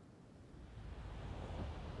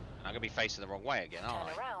 And I'm going to be facing the wrong way again, aren't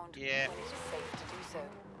I? Turn around Yeah. when it is safe to do so.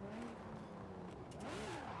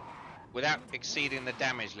 Without exceeding the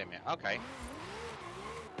damage limit. Okay. In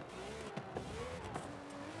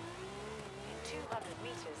 200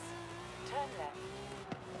 meters, turn left.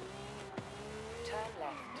 Turn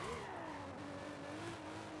left.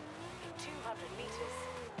 In 200 meters,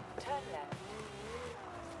 turn left.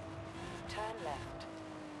 Turn left.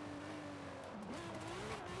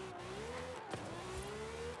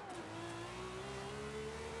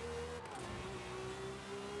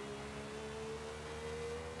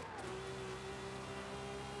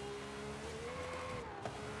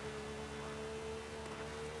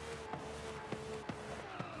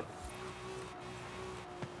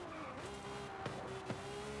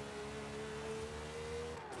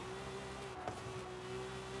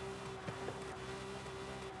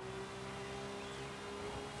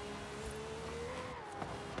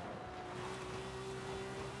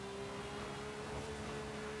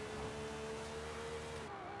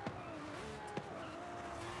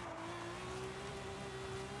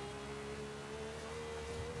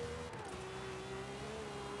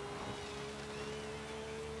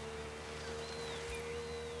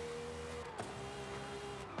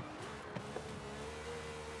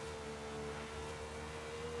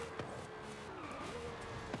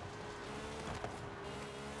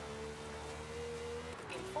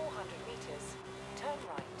 200 meters, turn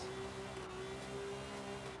right.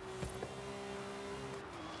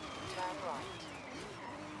 Turn right.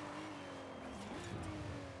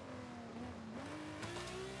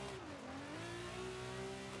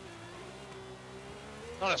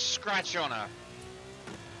 Not a scratch on her.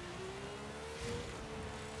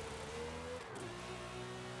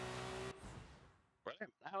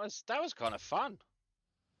 Brilliant. That was kind of fun.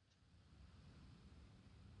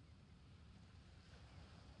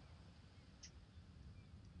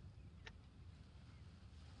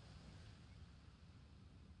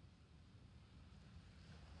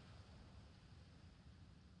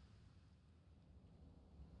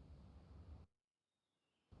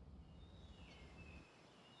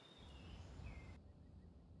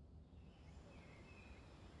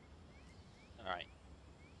 All right.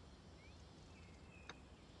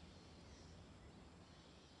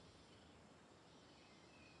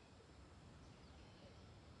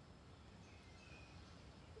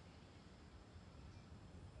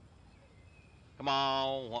 Come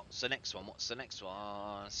on, what's the next one? What's the next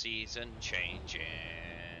one? Season changing.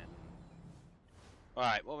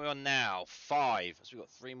 Alright, what are we on now? 5. So we've got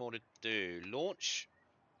 3 more to do. Launch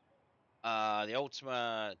the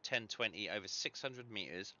Ultima 1020 over 600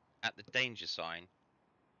 meters at the danger sign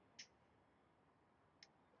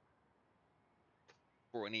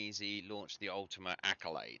for an easy launch the Ultima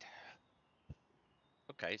accolade.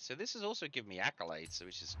 Okay, so this has also given me accolades,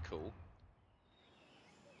 which is cool.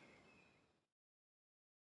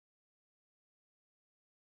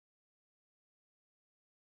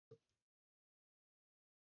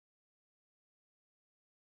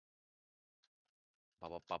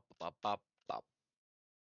 Bop, bop, bop, bop, bop, bop.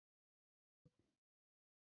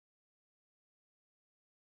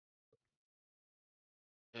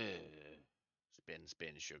 Spin,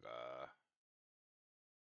 spin, sugar.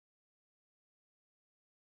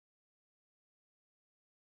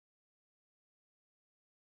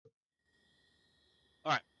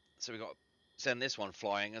 Alright, so we got to send this one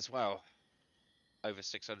flying as well. Over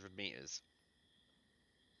 600 meters.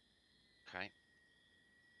 Okay.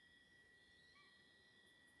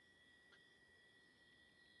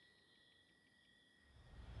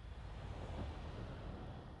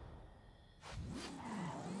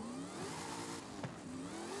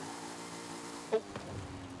 Oh.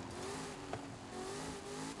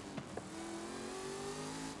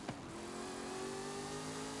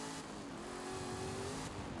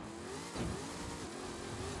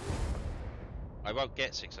 I won't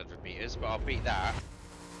get 600 meters, but I'll beat that. In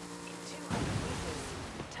 200 meters,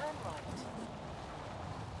 turn right.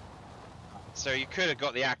 So you could have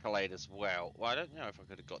got the accolade as well. Well, I don't know if I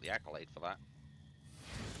could have got the accolade for that.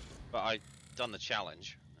 But I done the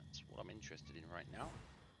challenge. That's what I'm interested in right now.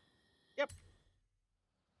 Yep.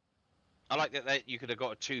 I like that you could have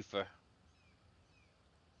got a 2 for.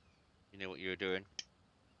 You know what you were doing.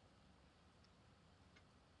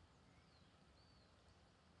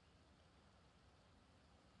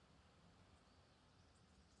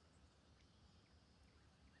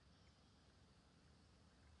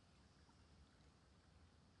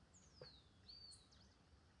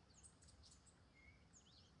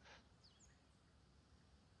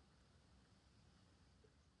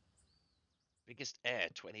 Biggest air,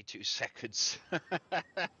 22 seconds.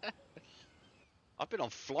 I've been on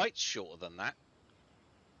flights shorter than that.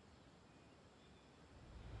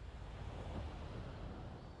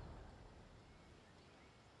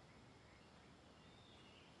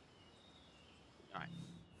 Alright.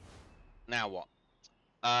 Now what?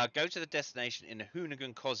 Go to the destination in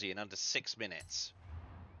Hoonigan Kosi in under 6 minutes.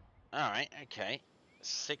 Alright, okay.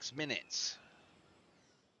 6 minutes.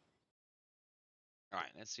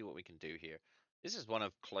 Alright, let's see what we can do here. This is one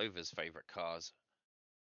of Clover's favorite cars.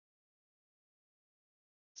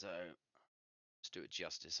 So, let's do it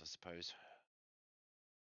justice, I suppose.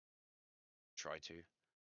 Try to.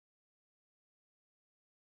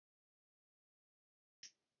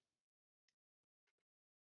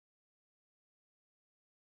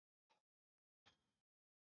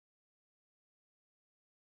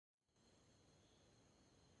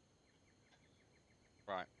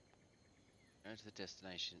 Right. Go to the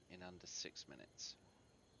destination in under 6 minutes.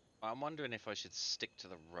 I'm wondering if I should stick to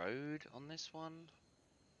the road on this one.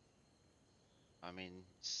 I mean,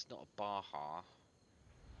 it's not a Baja.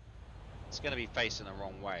 It's going to be facing the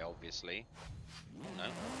wrong way, obviously. No.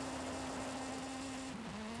 In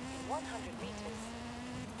 100 meters,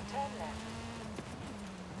 turn left.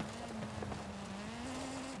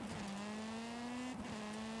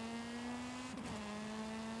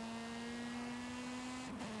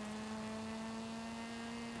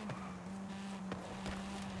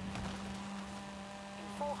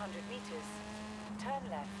 In 400 meters, turn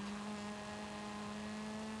left.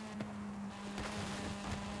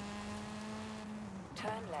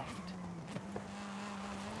 Turn left.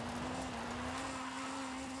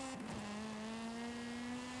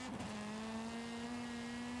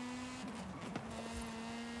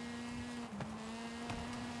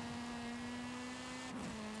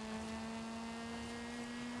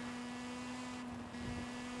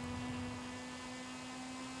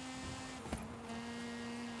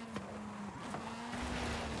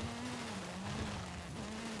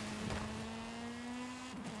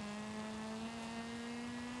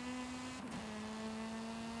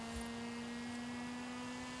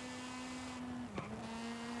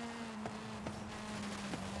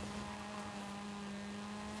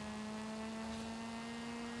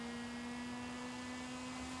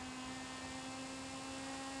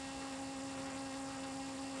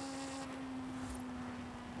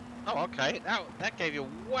 Oh, okay. That gave you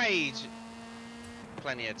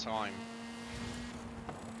plenty of time.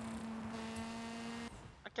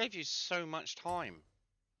 That gave you so much time.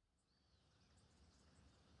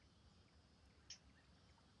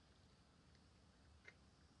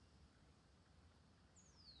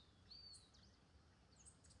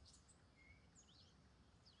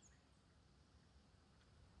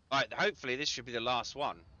 Right, hopefully this should be the last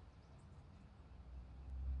one.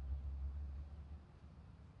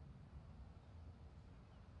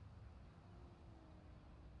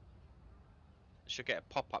 Should get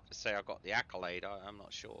a pop-up to say I got the accolade. I'm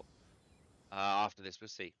not sure. After this, we'll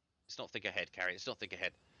see. It's not think ahead, Carrie. It's not think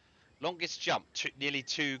ahead. Longest jump, nearly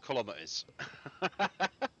 2 kilometers.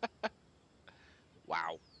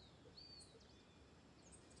 Wow.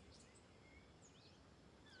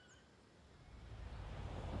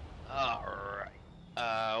 All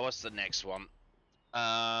right. What's the next one?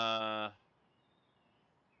 Oh,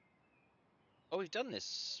 we've done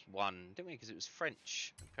this one, didn't we? Because it was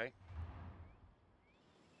French. Okay.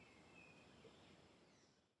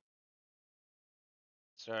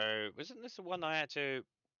 So, wasn't this the one I had to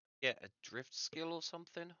get a drift skill or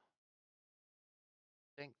something? I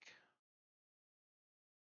think.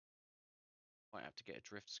 Might have to get a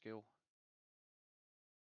drift skill.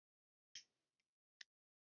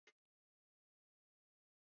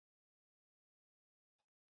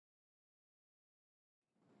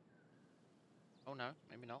 Oh no,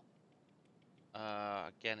 maybe not.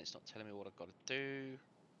 Again, it's not telling me what I've got to do.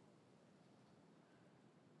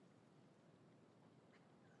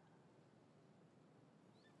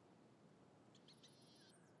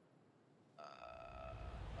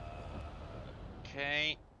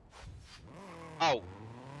 Okay. Oh.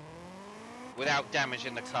 Without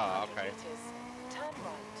damaging the car, 200 okay. meters, turn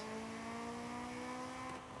right.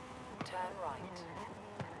 Turn right.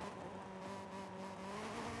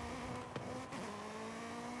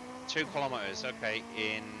 2 kilometers, okay,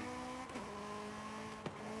 in...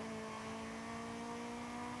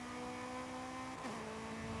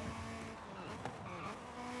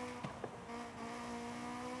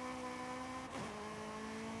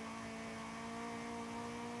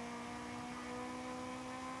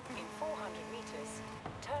 In 400 meters,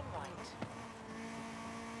 turn right.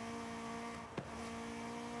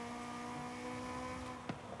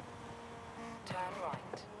 Turn right.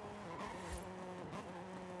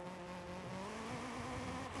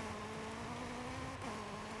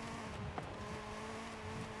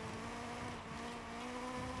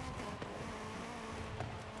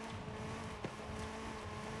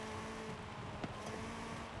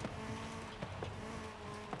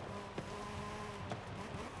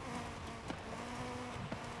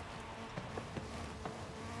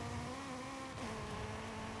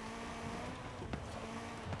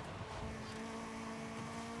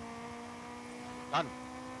 Done.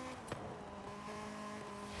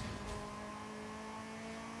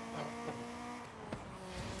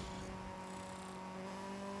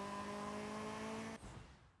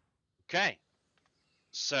 Okay.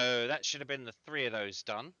 So that should have been the 3 of those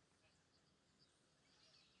done.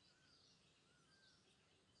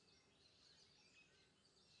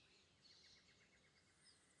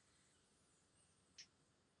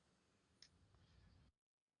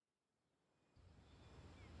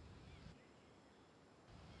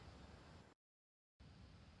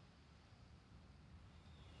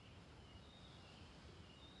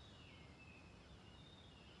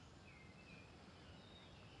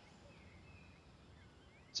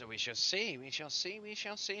 So we shall see, we shall see, we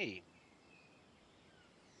shall see.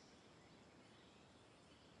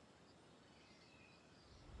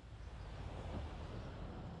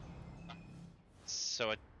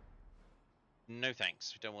 So no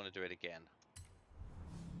thanks, we don't want to do it again.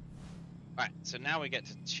 Right, so now we get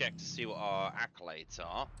to check to see what our accolades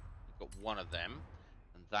are. We've got one of them,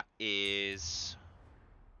 and that is...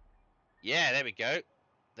 Yeah, there we go.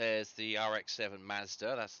 There's the RX-7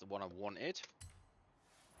 Mazda. That's the one I wanted.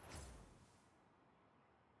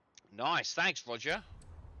 Nice, thanks, Roger.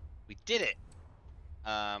 We did it.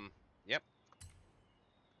 Yep.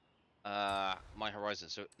 My Horizon.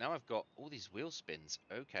 So now I've got all these wheel spins.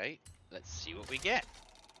 Okay, let's see what we get.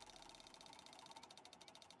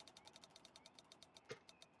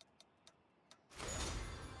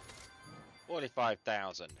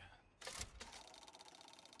 $45,000.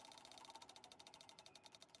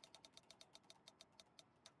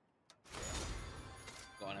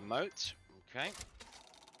 Got an emote. Okay.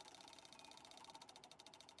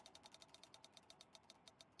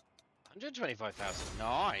 $125,000.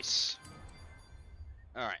 Nice.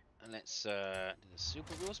 All right, and let's do the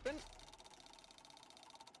super wheel spin.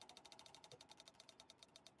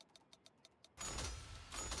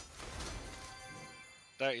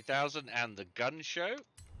 $30,000 and the gun show.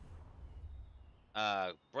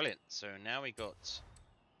 Brilliant. So now we got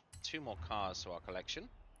 2 more cars to our collection.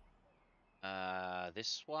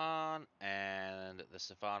 This one and the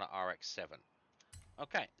Savannah RX-7.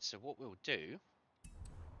 Okay, so what we'll do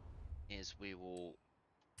is we will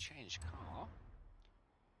change car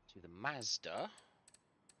to the Mazda.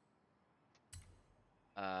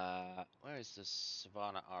 Where is the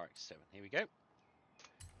Savannah RX-7? Here we go.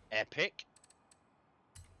 Epic.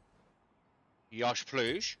 Yosh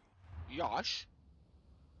Pluge. Yosh.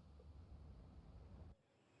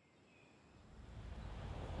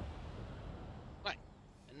 Right.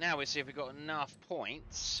 And now we see if we've got enough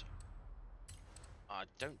points. I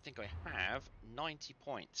don't think I have 90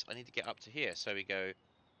 points. I need to get up to here. So we go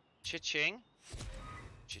cha-ching,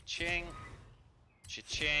 cha-ching,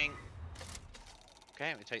 cha-ching.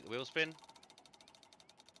 Okay, we take the wheel spin.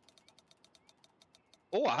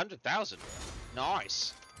 Oh, 100,000.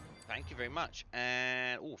 Nice. Thank you very much.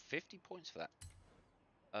 And, oh, 50 points for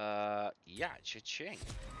that. Yeah, cha-ching.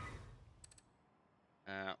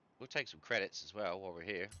 We'll take some credits as well while we're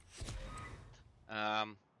here.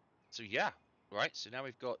 So yeah, right. So now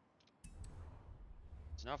we've got.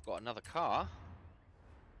 So now I've got another car.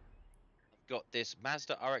 I've got this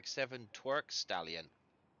Mazda RX-7 Twerk Stallion.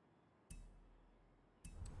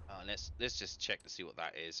 Let's just check to see what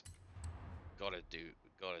that is. Gotta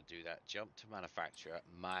do that. Jump to manufacturer,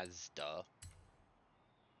 Mazda.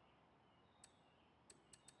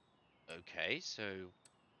 Okay, so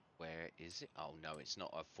where is it? Oh no, it's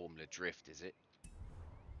not a Formula Drift, is it?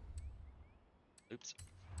 Oops.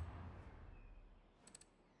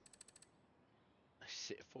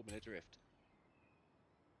 Is it a Formula Drift?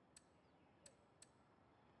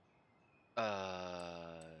 No.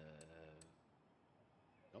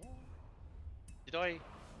 Did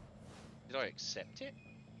I accept it?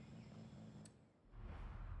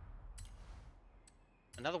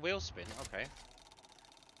 Another wheel spin, okay.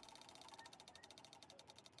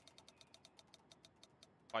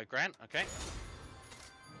 $5,000, okay.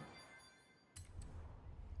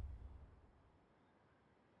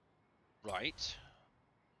 Right.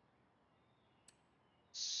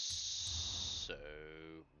 So,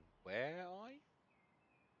 where are I?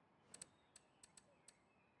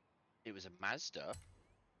 It was a Mazda.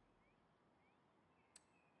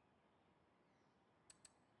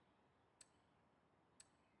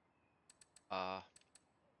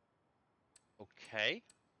 Okay.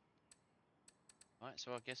 Alright,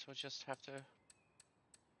 so I guess we'll just have to...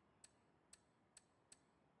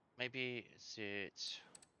 Maybe is it...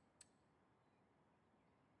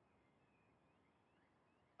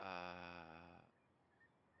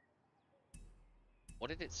 What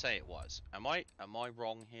did it say it was? Am I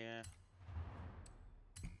wrong here?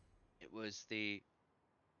 It was the...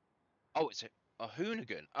 Oh, it's a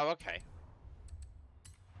Hoonigan. Oh, okay.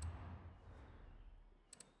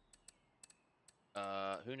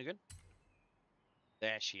 Hoonigan.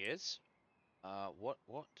 There she is. What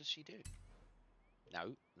does she do?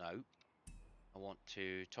 No. I want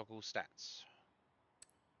to toggle stats.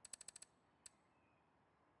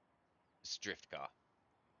 It's a drift car.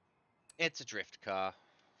 It's a drift car.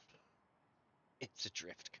 It's a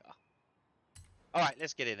drift car. All right,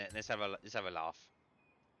 let's get in it and let's have a laugh.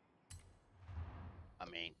 I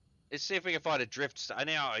mean, let's see if we can find a drift. I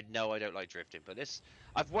know I don't like drifting, but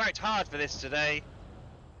I've worked hard for this today.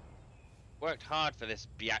 Worked hard for this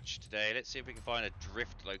biatch today. Let's see if we can find a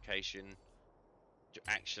drift location to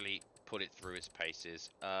actually put it through its paces.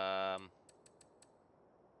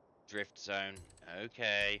 Drift zone.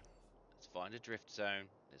 Okay. Let's find a drift zone.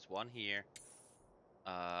 There's one here.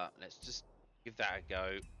 Let's just give that a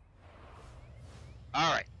go.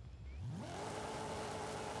 Alright.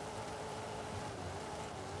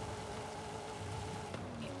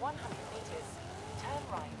 100 meters, turn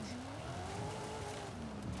right.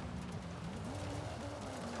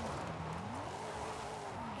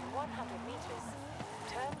 In 100 meters,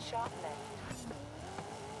 turn sharp left.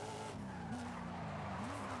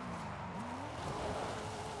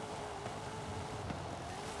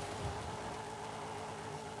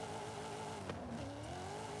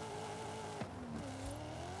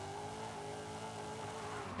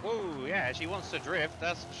 Whoa, yeah, she wants to drift,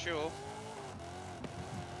 that's for sure.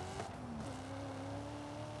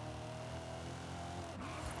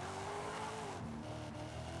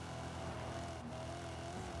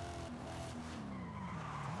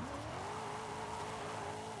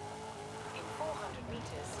 In 400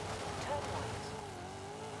 meters, turn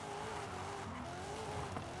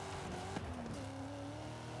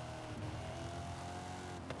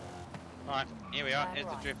right. Alright, here we are, Turn here's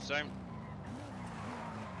the right. drift zone.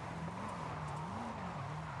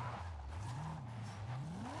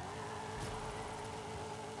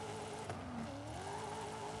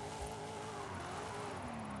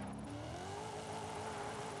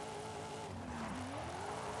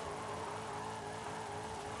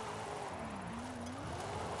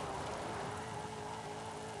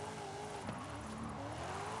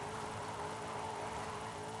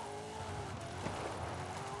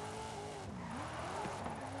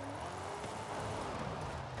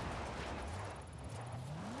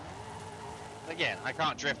 Again, I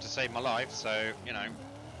can't drift to save my life, so, you know.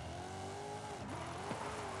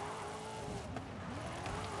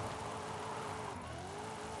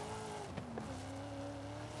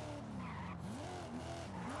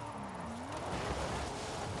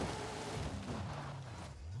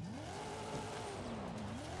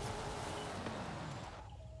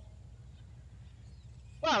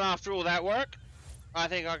 Well, after all that work, I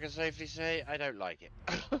think I can safely say I don't like it.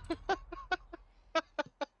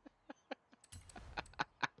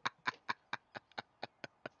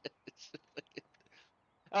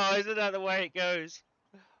 Oh, isn't that the way it goes?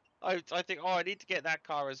 I think, oh, I need to get that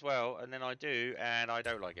car as well, and then I do, and I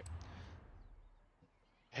don't like it.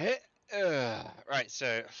 Right,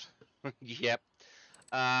 so, yep.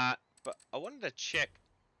 But I wanted to check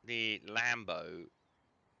the Lambo.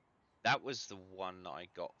 That was the one that I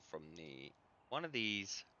got from one of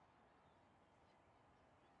these.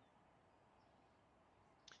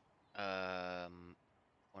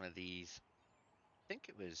 One of these. I think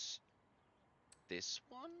it was this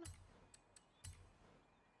one.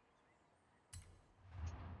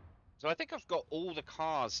 So I think I've got all the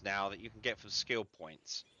cars now that you can get from skill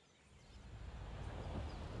points.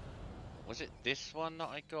 Was it this one that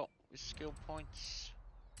I got with skill points?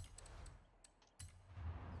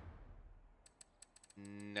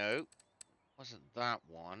 No, wasn't that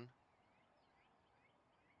one.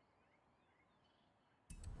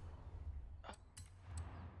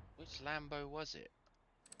 Which Lambo was it?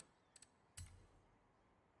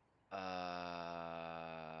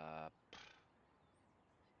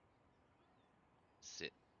 Is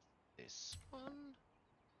it this one?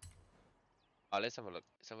 Oh, let's have a look.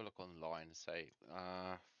 Let's have a look online and say,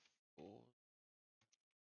 oh,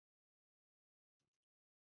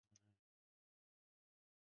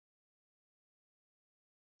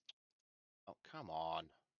 come on.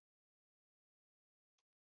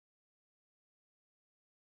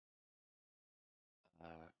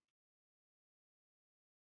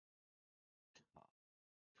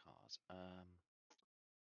 Cars.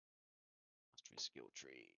 Mastery skill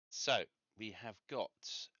tree. So we have got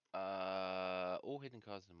all hidden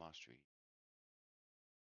cars in the mastery.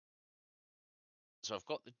 So I've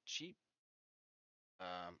got the Jeep.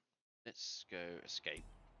 Let's go escape.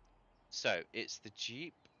 So it's the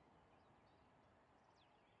Jeep.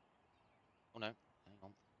 Oh no, hang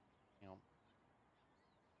on, hang on.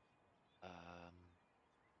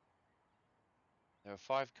 There are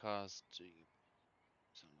 5 cars to.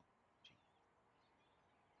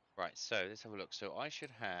 Right, so let's have a look. So I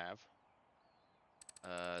should have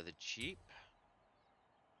the Jeep,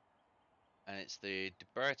 and it's the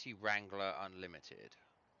Liberty Wrangler Unlimited.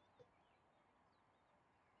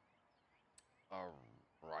 All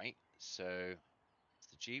right, so it's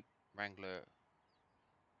the Jeep Wrangler.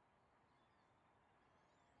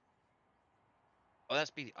 Oh,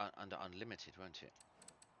 that's be under unlimited, won't it?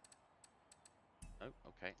 Oh,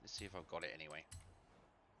 okay. Let's see if I've got it anyway.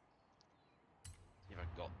 See if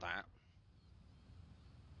I've got that.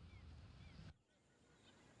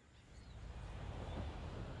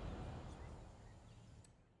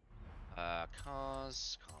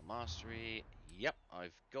 Cars, car mastery. Yep,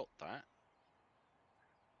 I've got that.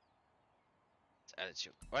 Let's add it to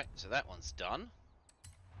your, right, so that one's done.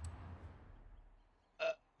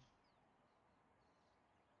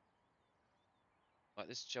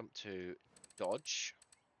 let's jump to Dodge.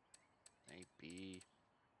 Maybe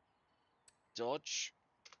Dodge.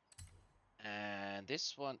 And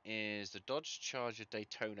this one is the Dodge Charger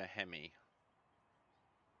Daytona Hemi.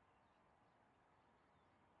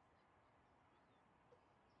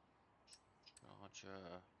 Charger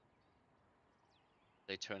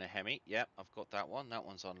Daytona Hemi. Yep, I've got that one. That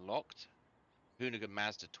one's unlocked. Hoonigan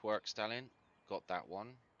Mazda Twerk Stallion. Got that one.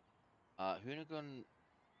 Hoonigan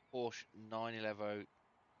Porsche 911.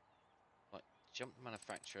 Like, jump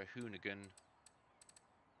manufacturer. Hoonigan.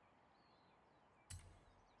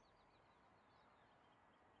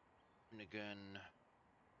 Hoonigan.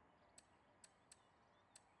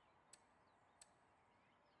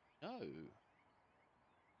 No.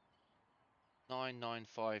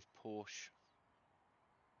 995 Porsche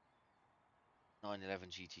 911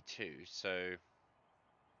 GT2. So,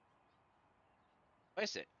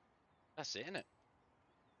 where's it? That's it, isn't it?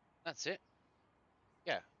 That's it.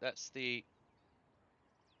 Yeah, that's the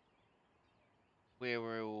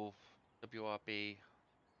Wheel WRB.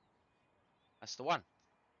 That's the one.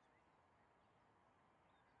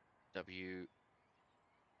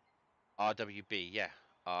 RWB, yeah.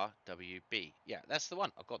 RWB. Yeah, that's the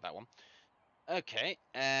one. I've got that one. Okay.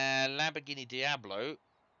 Lamborghini Diablo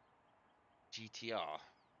GTR.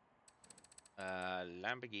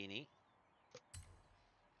 Lamborghini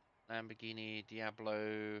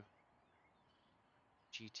Diablo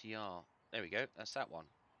GTR. There we go. That's that one.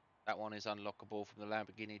 That one is unlockable from the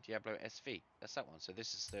Lamborghini Diablo SV. That's that one. So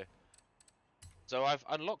this is the... So I've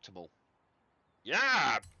unlocked them all.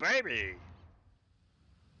 Yeah, baby!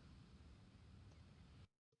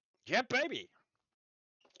 Yeah, baby!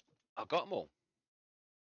 I got them all.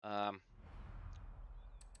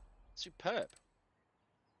 Superb.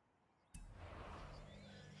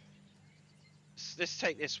 Let's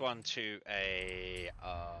take this one to a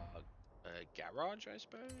garage, I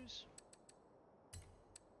suppose.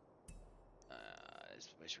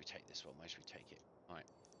 Where should we take this one? Where should we take it? All right.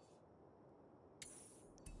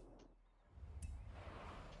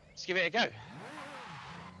 Let's give it a go. In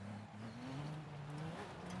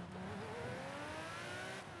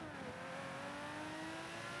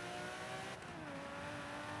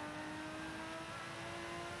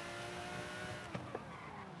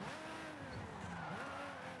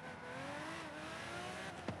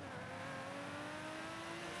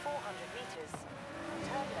 400 meters,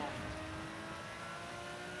 turn left.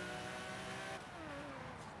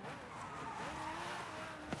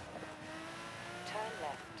 Turn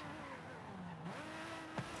left.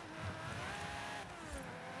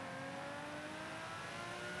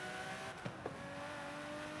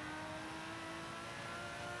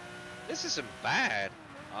 This isn't bad.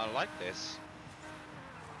 I like this.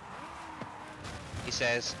 He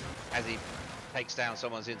says as he takes down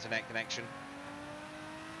someone's internet connection.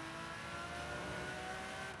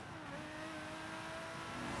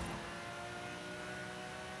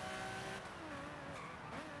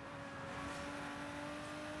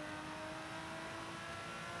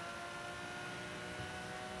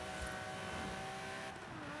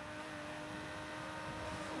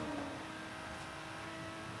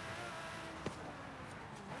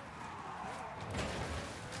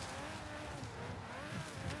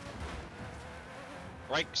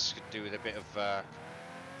 Brakes could do with a bit of In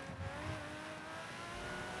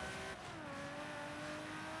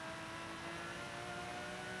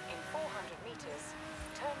 400 meters,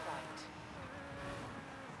 turn right.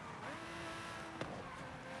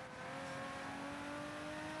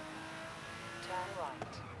 Turn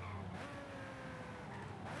right.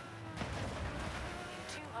 In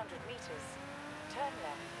 200 meters, turn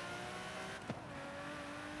left.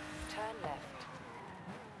 Turn left.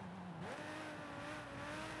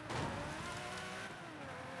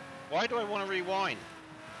 Why do I want to rewind?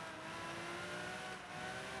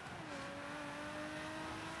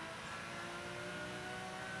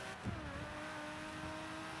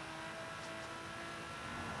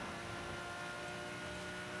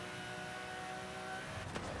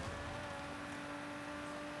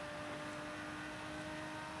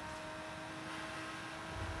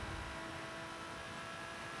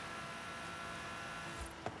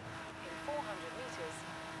 In 400 meters,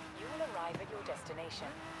 you will arrive at your destination.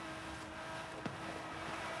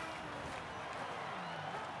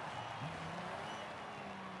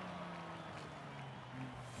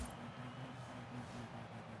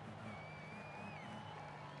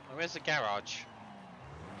 Where's the garage?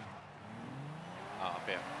 Oh, up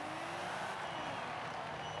here.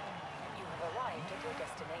 You have arrived at your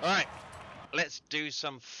destination. Alright, let's do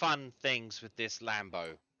some fun things with this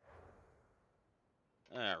Lambo.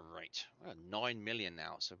 Alright, we're at 9 million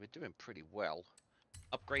now, so we're doing pretty well.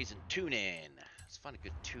 Upgrades and tuning. Let's find a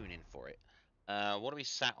good tuning for it. What are we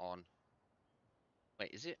sat on?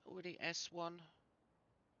 Wait, is it already S1?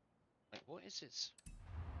 Wait, what is it?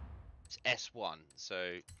 It's S1,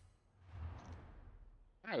 so...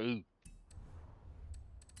 Oh.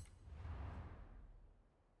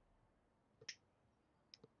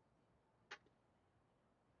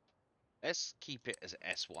 Let's keep it as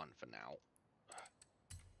S1 for now.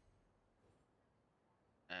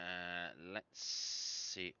 Let's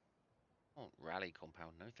see. Oh, rally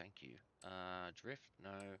compound, no thank you. Drift,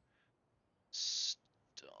 no.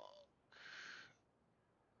 Stock.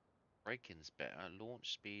 Breaking's better.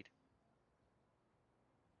 Launch speed.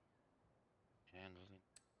 Handling.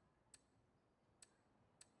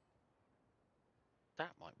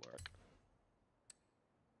 That might work.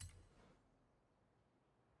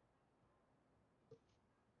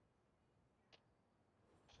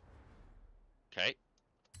 Okay.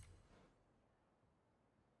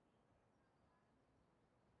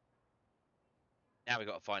 Now we've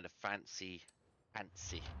got to find a fancy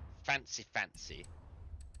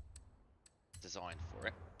design for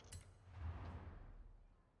it.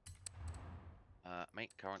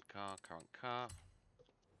 Make current car.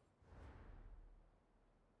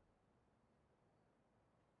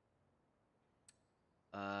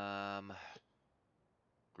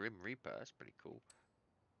 Grim Reaper, that's pretty cool.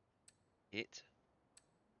 Hit.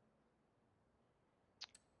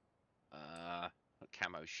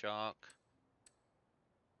 Camo Shark.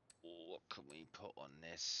 What can we put on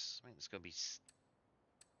this? I think it's gonna be.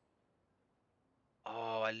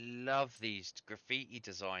 Oh, I love these graffiti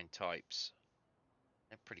design types.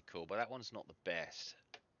 They're pretty cool, but that one's not the best.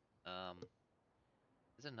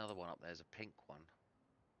 There's another one up there. There's a pink one.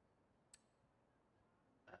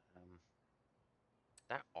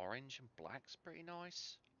 That orange and black's pretty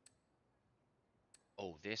nice.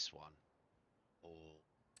 Oh, this one. Oh,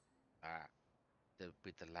 that.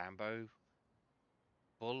 With the Lambo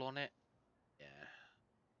bull on it. Yeah.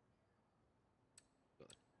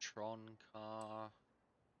 Got a Tron car.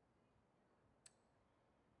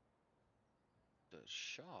 The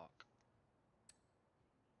shark.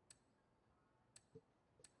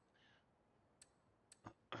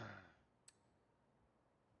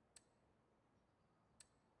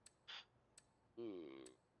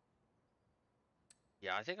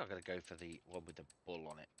 Yeah, I think I'm gonna go for the one with the bull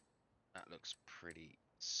on it. That looks pretty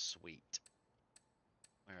sweet.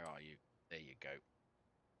 Where are you? There you go.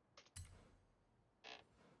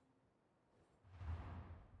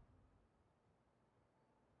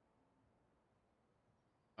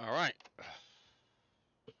 All right.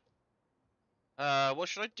 What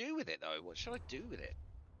should I do with it though? What should I do with it?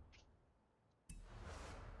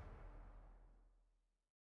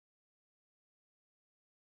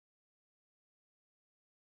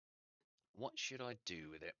 What should I do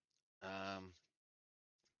with it?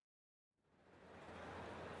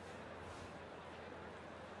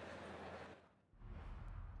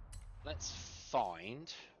 Let's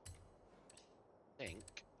find. I think.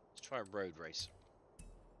 Let's try a road race.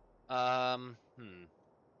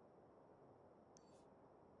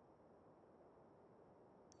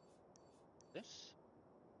 This.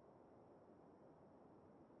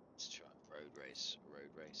 Let's try road race. Road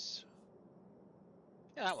race.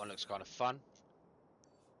 Yeah, that one looks kind of fun.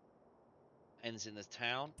 Ends in the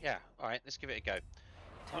town. Yeah. All right. Let's give it a go.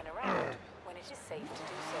 Turn around when it is safe to do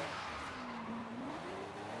so.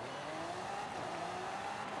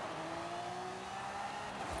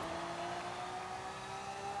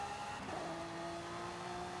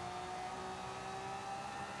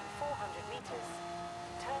 In 400 meters,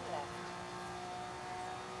 turn left.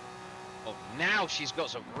 Oh, now she's got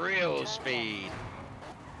some real speed.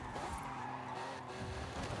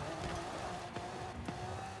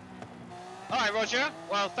 All right, Roger.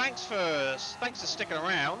 Well, thanks for sticking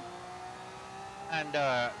around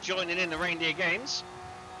and joining in the reindeer games.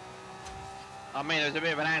 I mean, there's a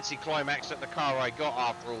bit of an anti-climax that the car I got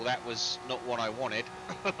after all that was not what I wanted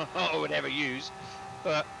or would ever use,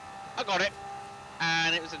 but I got it,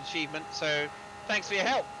 and it was an achievement. So, thanks for your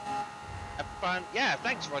help. Have fun. Yeah,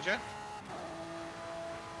 thanks, Roger.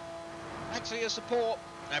 Thanks for your support.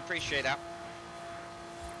 I appreciate that.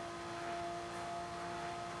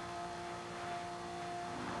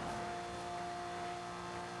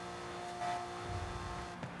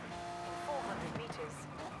 In 400 meters,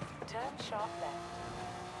 turn sharp left.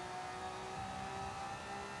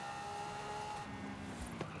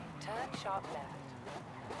 Turn sharp left.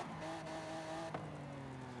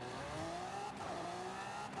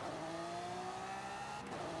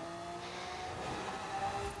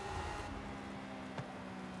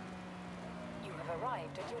 You have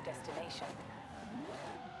arrived at your destination.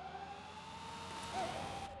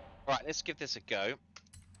 Right, let's give this a go.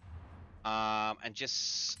 And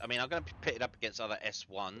just, I mean, I'm going to pit it up against other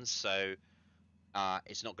S1s, so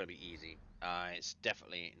it's not going to be easy. It's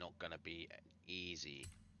definitely not going to be an easy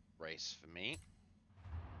race for me.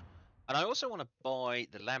 And I also want to buy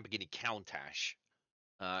the Lamborghini Countach,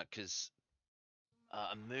 because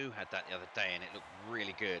Amu had that the other day, and it looked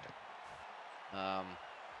really good.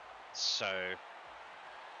 So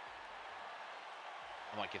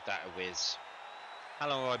I might give that a whiz. How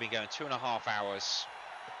long have I been going? 2.5 hours.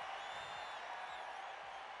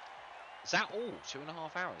 Is that all?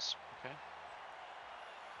 2.5 hours. Okay.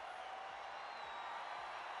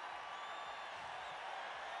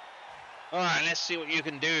 Alright, let's see what you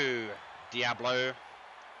can do, Diablo.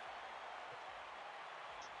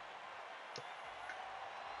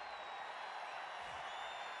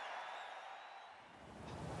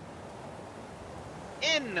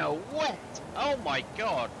 In the wet! Oh my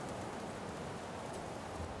god!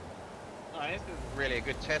 Alright, this isn't really a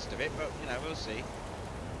good test of it, but, you know, we'll see.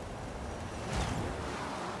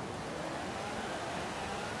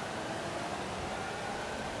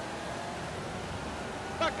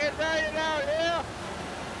 Fucking raining out here!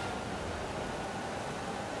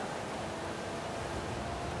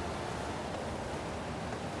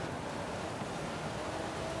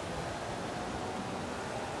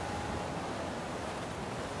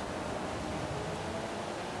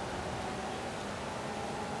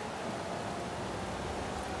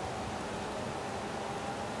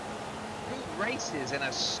 Who races in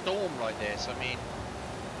a storm like this? I mean...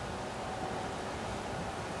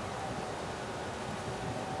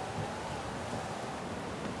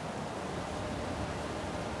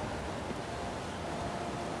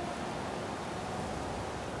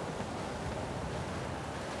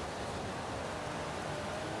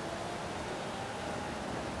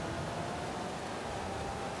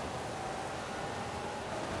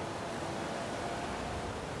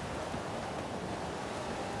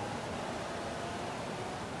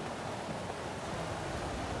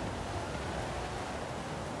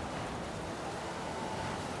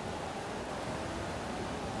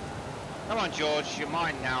 Come on, George, you're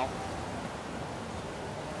mine now.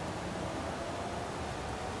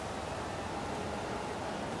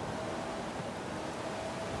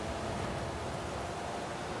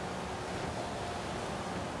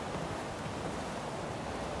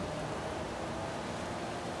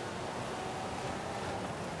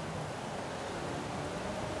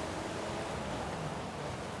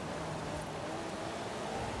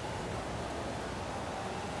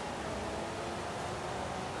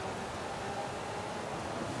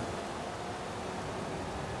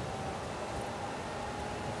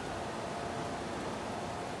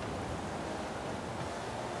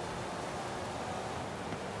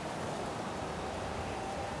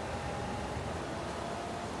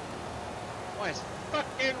 Oh, it's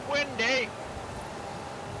fucking windy!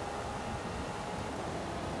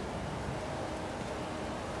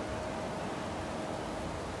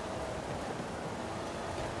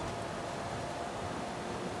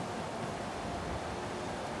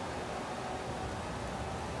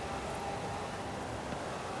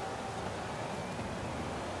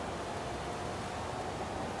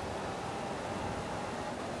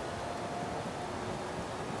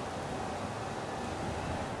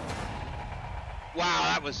 Wow,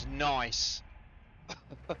 that was nice.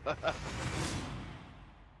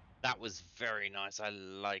 That was very nice. I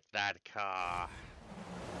like that car.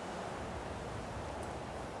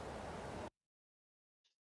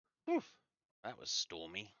 Whew, that was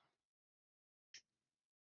stormy.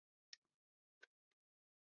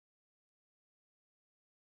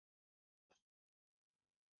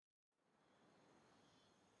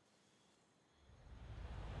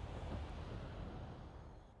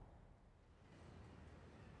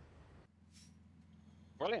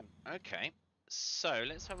 Brilliant. Okay. So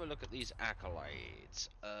let's have a look at these accolades.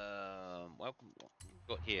 Welcome. What we've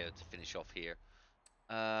got here to finish off here.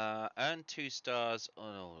 Earn 2 stars.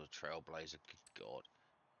 Oh, Trailblazer. Good God.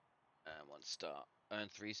 And 1 star. Earn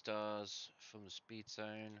 3 stars from the speed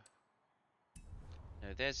zone. No,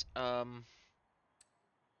 there's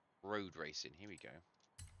road racing. Here we go.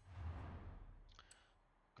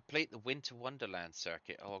 Complete the Winter Wonderland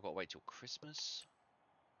circuit. Oh, I've got to wait till Christmas.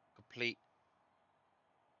 Complete.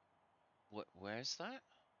 What? Where's that?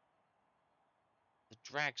 The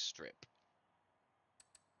drag strip.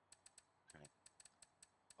 Okay.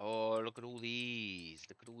 Oh, look at all these.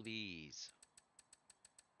 Look at all these.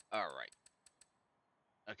 All right.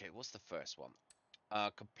 Okay, what's the first one?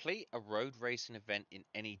 Complete a road racing event in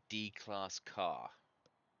any D-class car.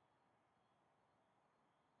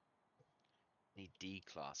 Any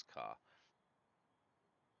D-class car.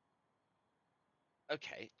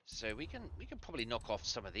 Okay, so we can probably knock off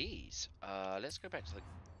some of these. Let's go back to the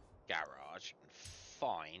garage and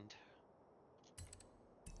find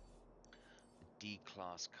a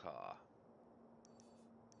D-class car.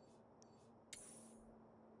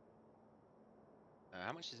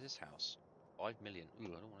 How much is this house? 5 million. Ooh,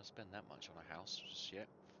 I don't want to spend that much on a house just yet.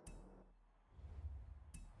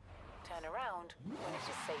 Turn around when it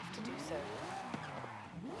is safe to do so.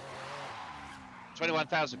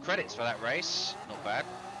 21,000 credits for that race. Not bad.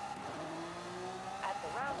 At the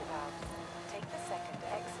roundabout, take the second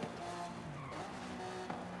exit.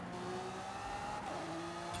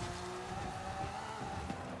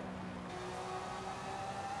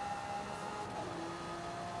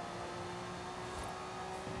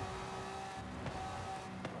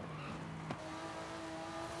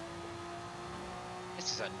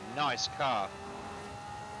 This is a nice car.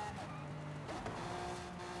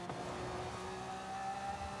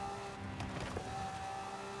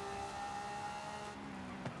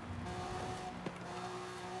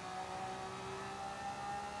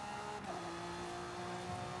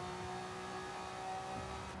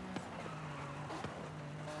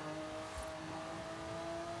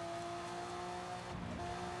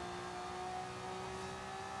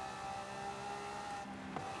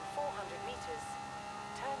 In 400 meters,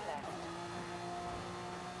 turn left.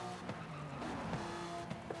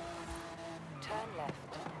 Turn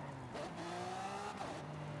left.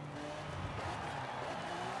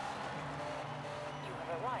 You have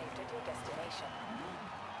arrived at your destination.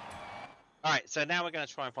 All right, so now we're going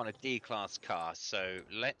to try and find a D-class car. So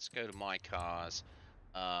let's go to my cars.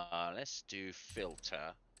 Let's do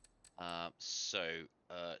filter.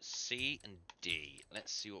 C and D.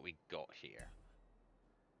 Let's see what we got here.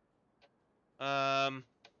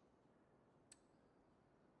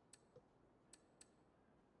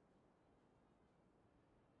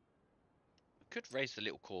 We could race the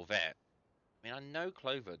little Corvette. I mean, I know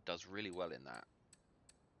Clover does really well in that.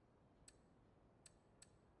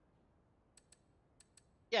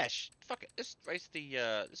 Yeah, fuck it. Let's race the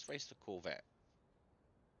Corvette.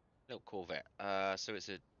 Little Corvette. So it's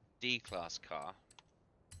a D-class car.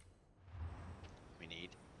 We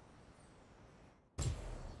need.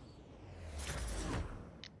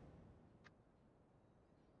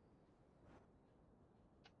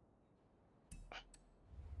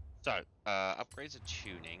 So, upgrades and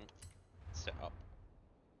tuning. Set up.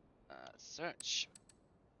 Search.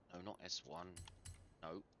 No, not S1.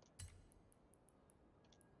 No.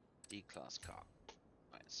 D-class car.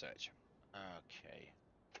 Right, search. Okay.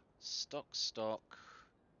 Stock.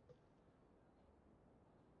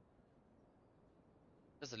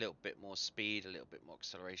 There's a little bit more speed, a little bit more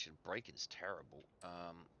acceleration. Braking's terrible.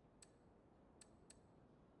 I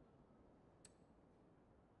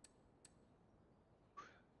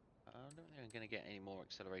don't think I'm going to get any more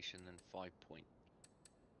acceleration than 5.4.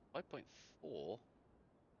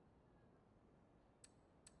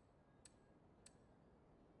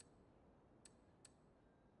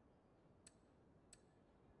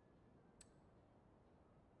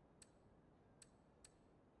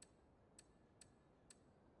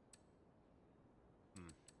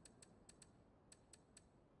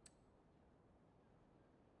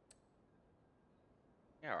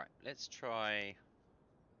 Yeah, all right. Let's try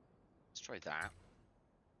that.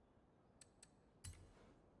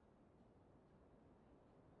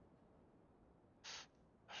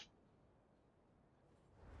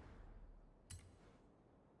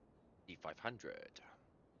 D500.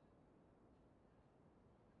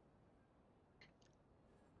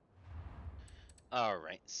 All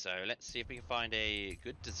right. So let's see if we can find a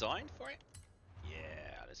good design for it.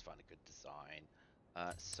 Yeah, let's find a good design.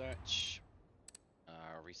 Search.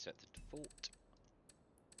 Reset the default.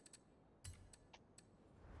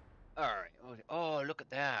 All right. Oh, look at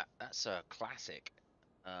that. That's a classic.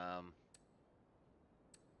 It's a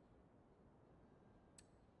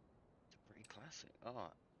pretty classic.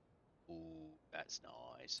 Oh. Ooh, that's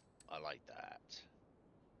nice. I like that.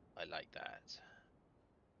 I like that.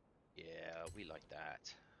 Yeah, we like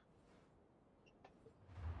that.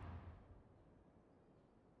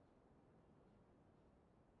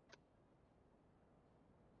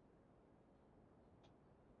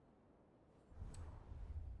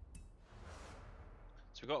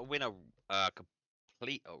 So we've got to win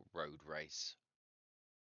complete a road race.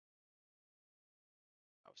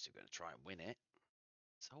 Obviously, we're going to try and win it.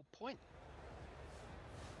 That's the whole point.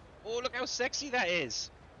 Oh, look how sexy that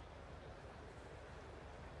is.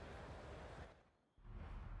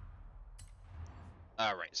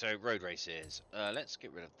 All right, so road races. Let's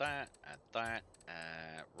get rid of that, add that,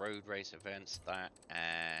 road race events, that,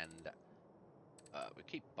 and We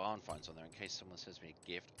keep barn finds on there in case someone sends me a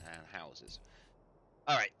gift and houses.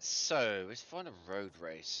 Alright, so let's find a road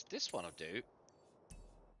race. This one will do.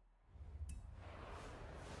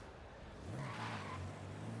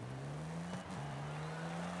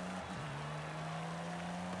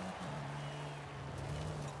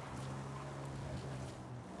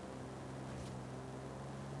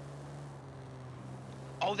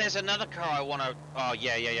 Oh, there's another car I want to... Oh,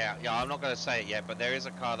 yeah. I'm not going to say it yet, but there is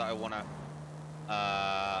a car that I want to...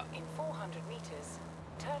 In 400 meters,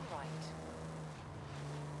 turn right.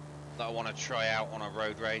 That I want to try out on a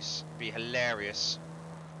road race. Be hilarious.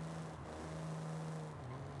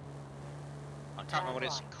 I can't remember what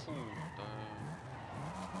it's called.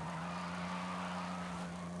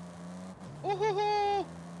 Ooh,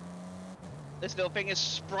 this little thing is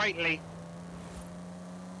sprightly.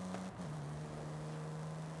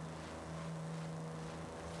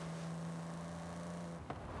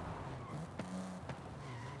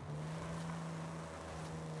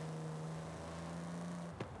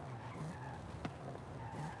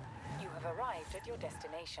 Arrived at your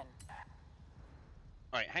destination.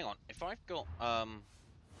 Alright, hang on. If I've got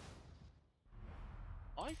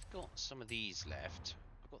some of these left.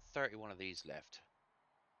 I've got 31 of these left.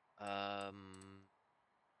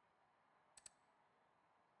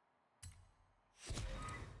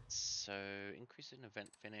 So increase in event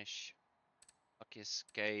finish. Lucky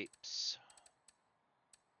escapes.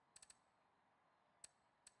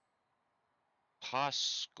 Pass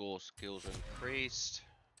score skills are increased.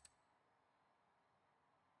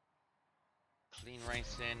 Clean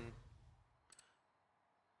racing.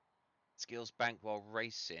 Skills bank while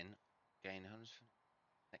racing. Gain 100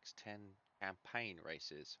 for next 10 campaign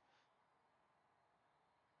races.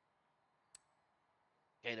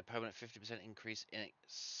 Gain a permanent 50% increase in it.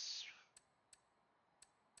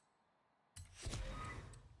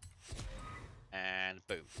 And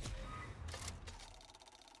boom.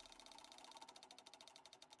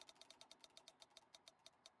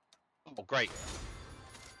 Oh, great.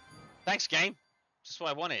 Thanks, game. Just what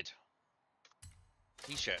I wanted.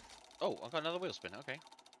 T-shirt. Oh, I've got another wheel spin. Okay.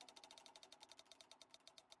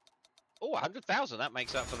 Oh, 100,000. That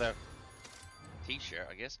makes up for the T-shirt,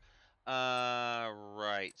 I guess.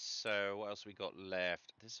 Right. So what else we got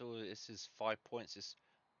left? This is 5 points. This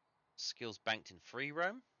skills banked in free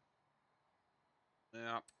roam.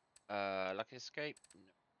 Yeah. Lucky escape.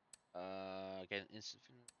 No. Again, instant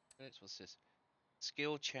minutes. What's this?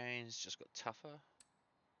 Skill change. Just got tougher.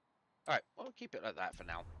 All right. Well, we'll keep it like that for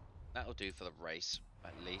now. That'll do for the race,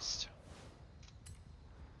 at least.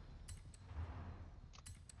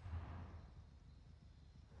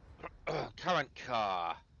 Current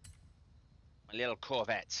car. My little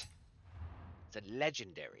Corvette. It's a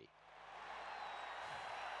legendary.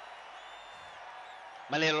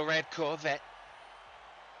 My little red Corvette.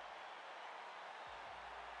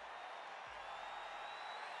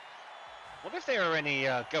 What if there are any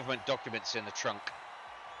government documents in the trunk?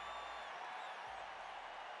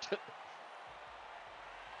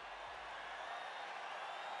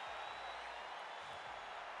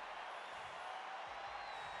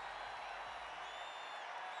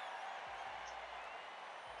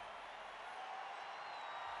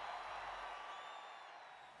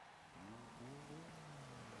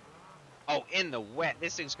 Oh, in the wet.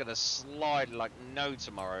 This thing's gonna slide like no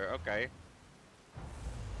tomorrow. Okay.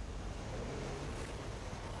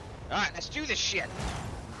 Alright, let's do this shit.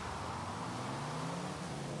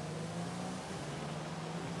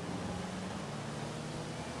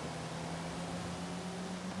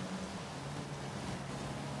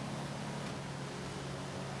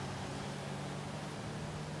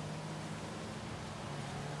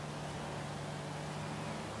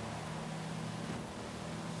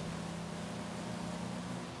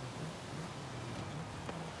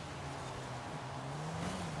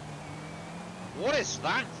 What is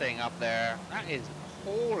that thing up there? That is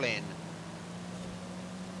hauling.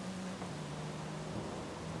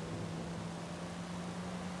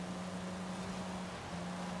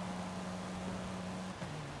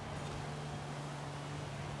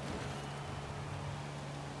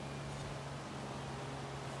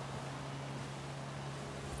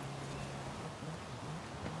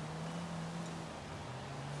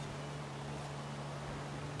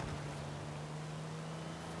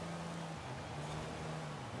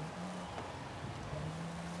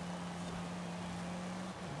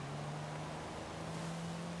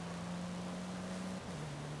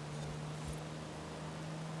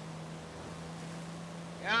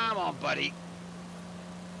 Come on, buddy.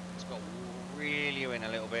 It's got to reel you in a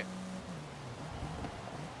little bit.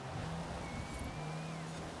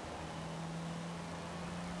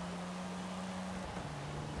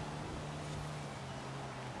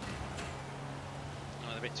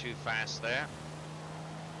 a bit too fast there.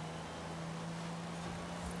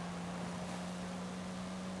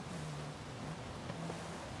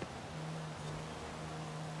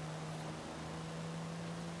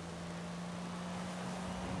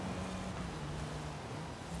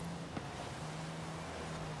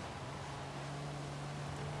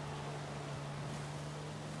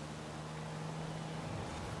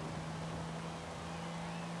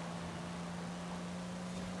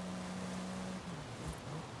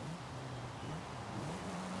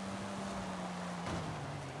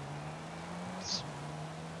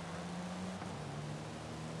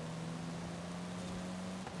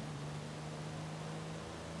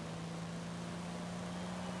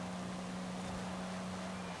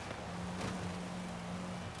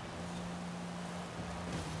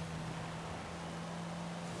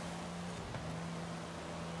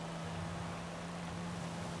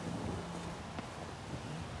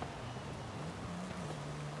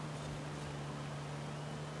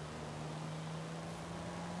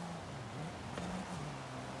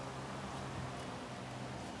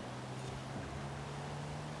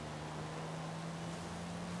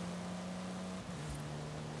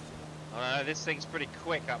 Oh no, this thing's pretty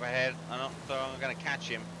quick up ahead. I'm not sure I'm going to catch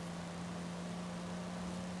him.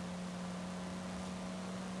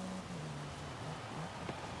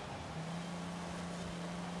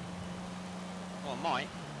 Well, I might.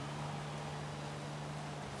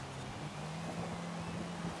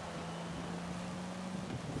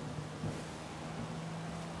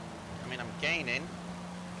 I mean, I'm gaining.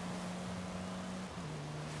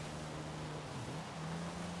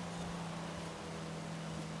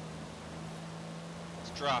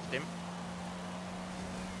 Let's draft him.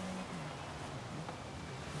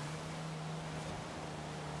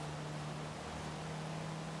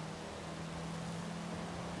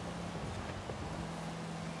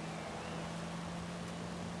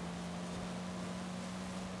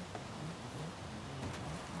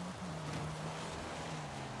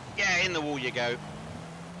 Yeah, in the wall you go.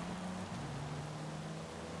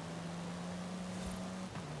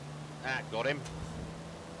 Ah, got him.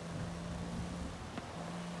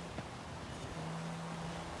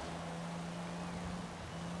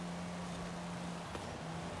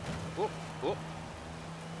 Whoop, whoop.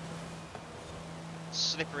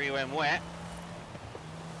 Slippery when wet.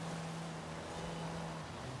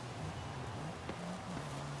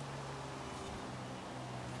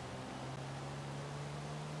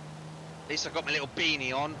 At least I've got my little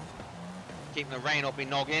beanie on, keeping the rain off me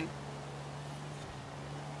noggin.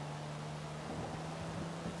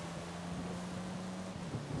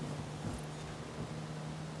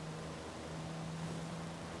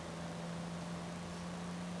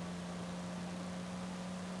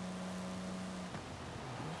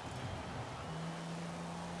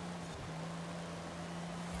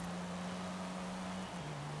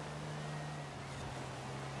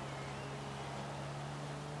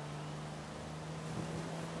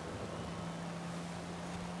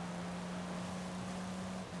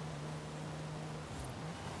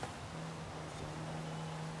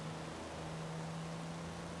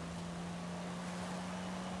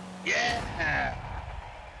 Yeah!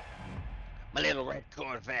 My little red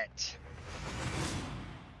Corvette.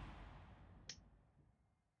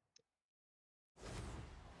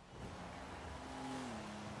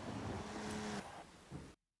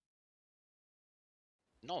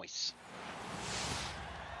 Nice.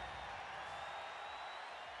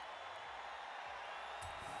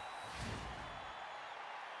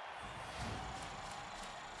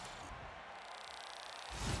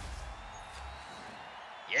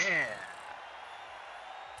 Yeah!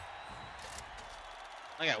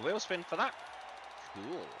 I got a wheel spin for that.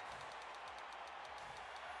 Cool.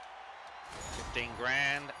 15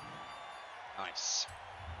 grand. Nice.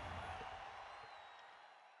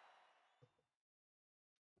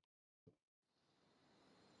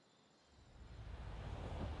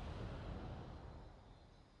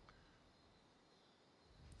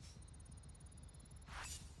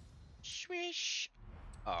 Swish.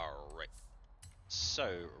 Alright.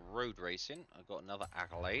 So, road racing. I got another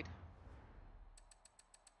accolade.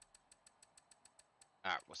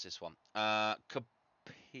 What's this one?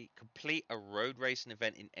 Complete a road racing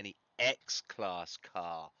event in any X-Class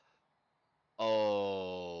car.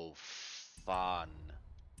 Oh, fun.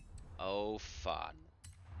 Oh, fun.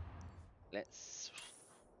 Let's...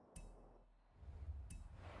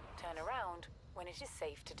 Turn around when it is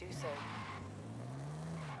safe to do so.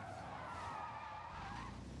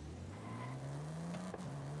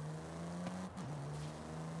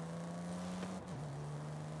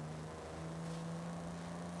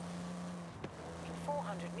 In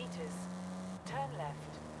 400 meters, turn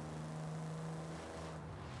left.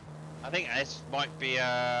 I think this might be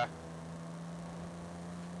Turn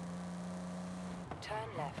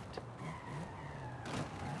left.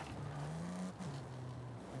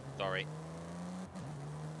 sorry.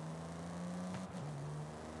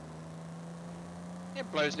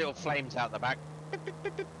 It blows little flames out the back. Beep, beep,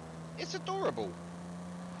 beep, beep. It's adorable.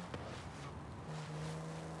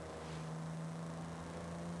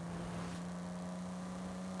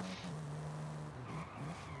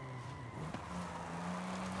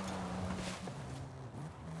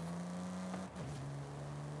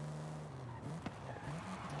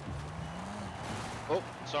 Oh,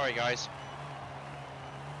 sorry guys.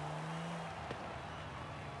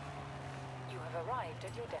 You have arrived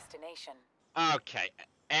at your destination. Okay,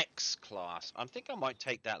 X class. I think I might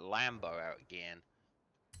take that Lambo out again.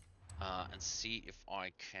 And see if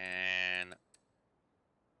I can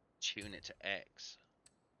tune it to X.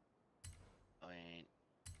 I mean,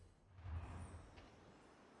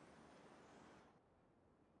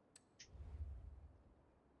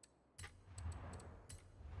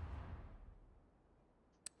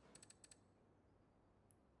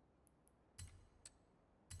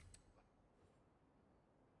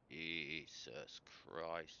 Jesus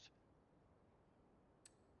Christ.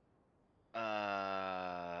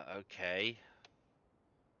 Okay.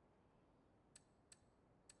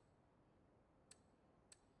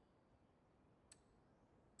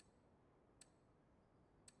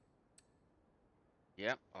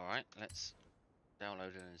 Yep, alright, let's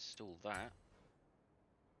download and install that.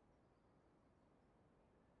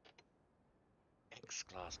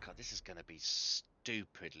 X-Class card, this is going to be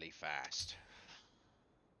stupidly fast.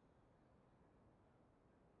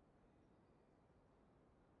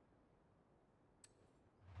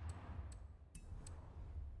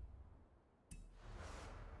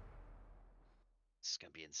 This is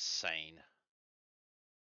going to be insane.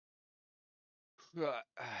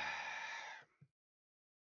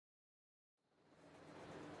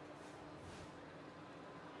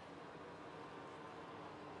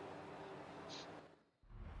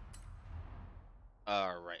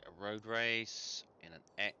 Alright, a road race in an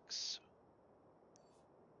X.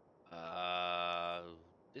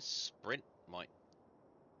 This sprint might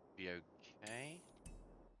be okay.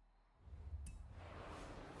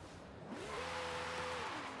 In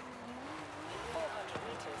 400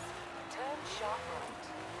 meters, turn sharp right.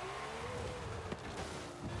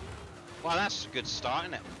 Well, that's a good start,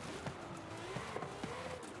 isn't it?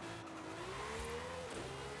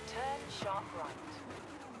 Turn sharp right.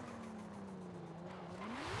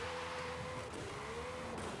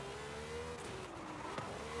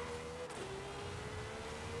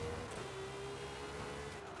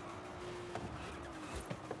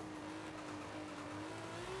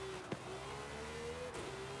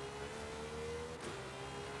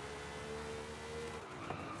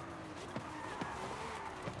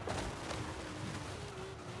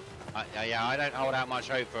 Yeah, I don't hold out much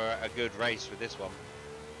hope for a good race with this one.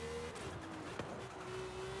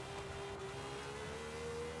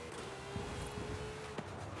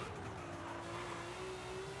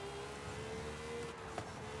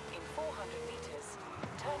 In 400 meters,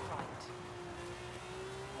 turn right.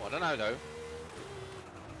 Oh, I don't know though.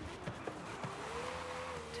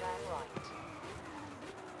 Turn right.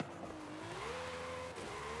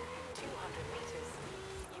 200 meters,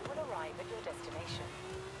 you will arrive at your destination.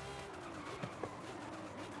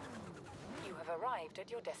 You have arrived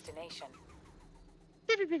at your destination.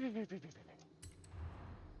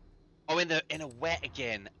 Oh, in a wet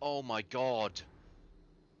again. Oh my god.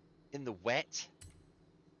 In the wet?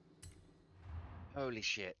 Holy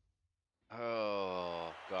shit.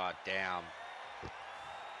 Oh, god damn.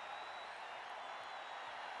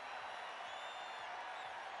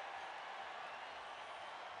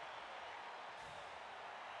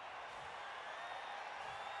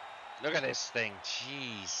 Look at this thing.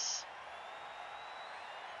 Jeez.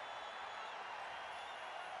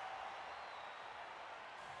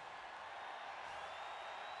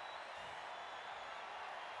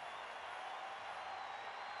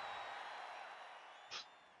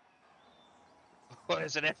 Oh,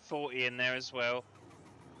 there's an F40 in there as well.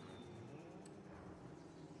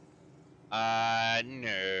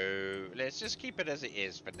 No. Let's just keep it as it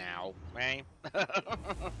is for now, eh?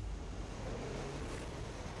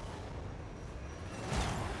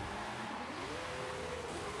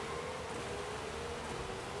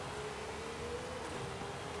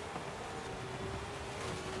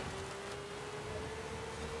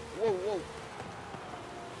 Whoa, whoa.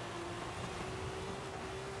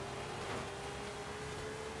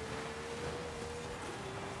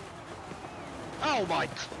 Oh my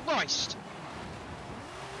Christ!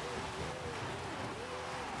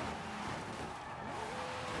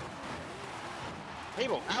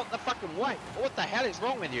 People, out the fucking way. What the hell is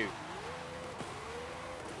wrong with you?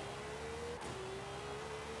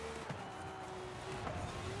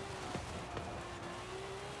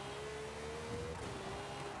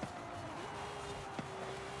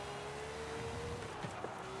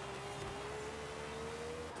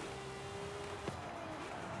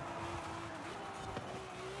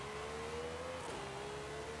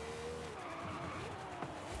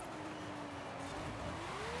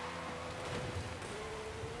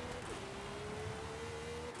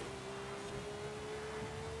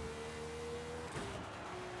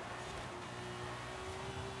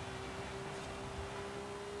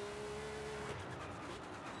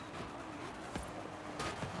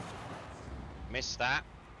 Missed that.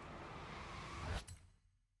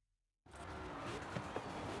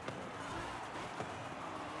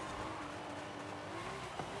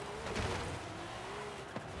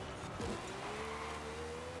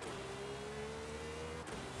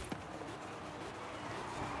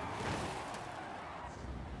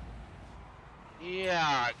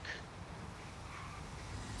 Yuck.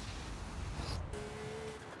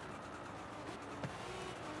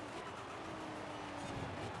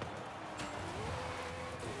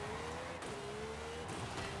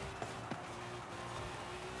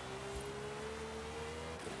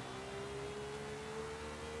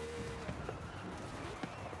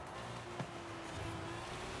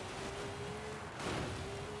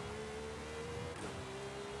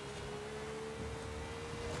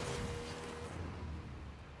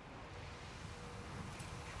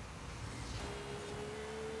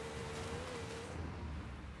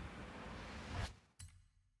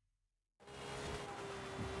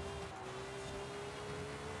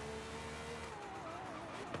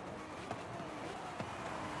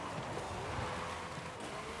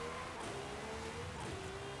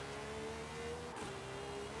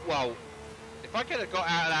 Well, if I could have got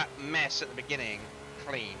out of that mess at the beginning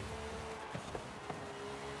clean,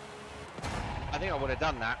 I think I would have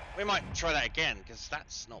done that. We might try that again, because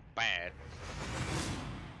that's not bad.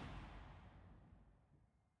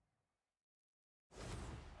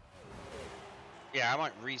 Yeah, I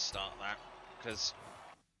might restart that, because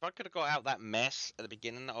if I could have got out that mess at the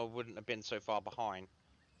beginning, I wouldn't have been so far behind.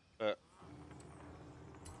 But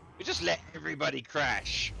we just let everybody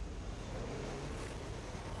crash.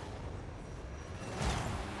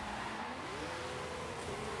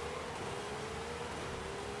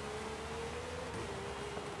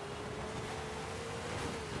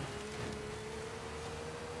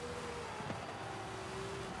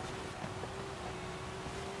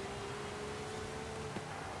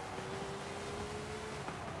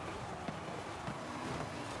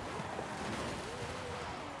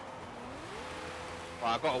 Well,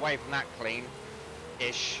 I got away from that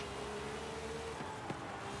clean-ish.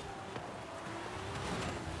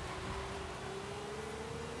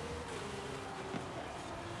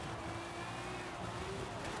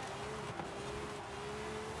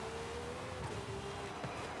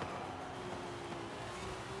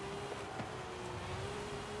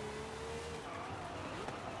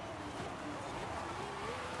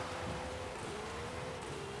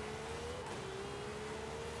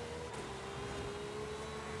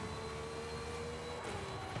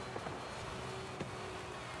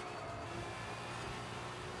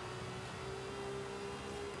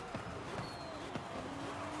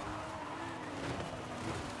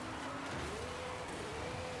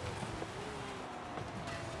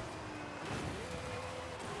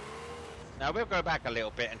 Now we'll go back a little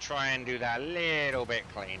bit and try and do that a little bit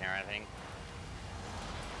cleaner, I think.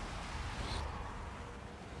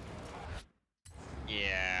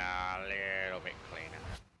 Yeah, a little bit cleaner.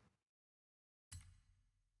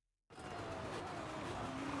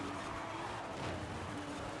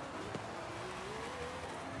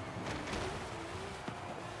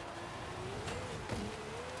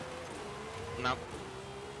 Nope.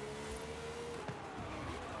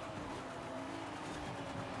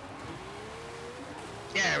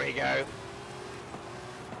 There we go.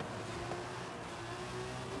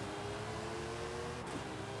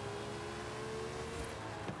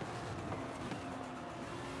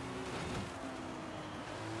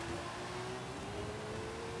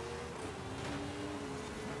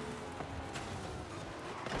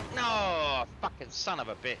 No, fucking son of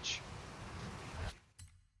a bitch.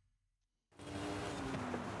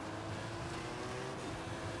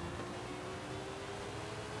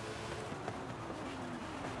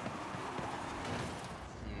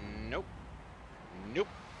 Nope. Nope.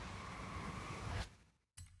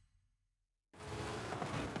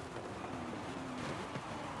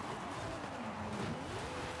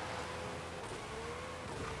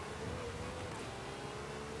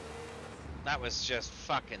 That was just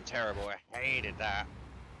fucking terrible. I hated that.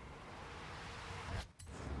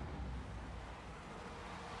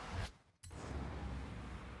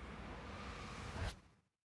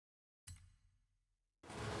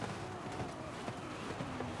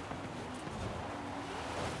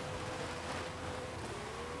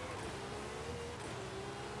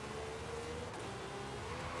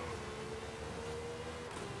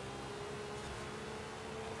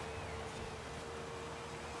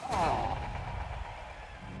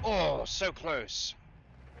 Oh, so close.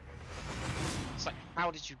 It's like, how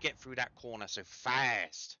did you get through that corner so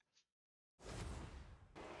fast?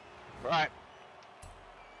 Right.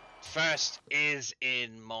 First is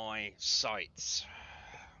in my sights.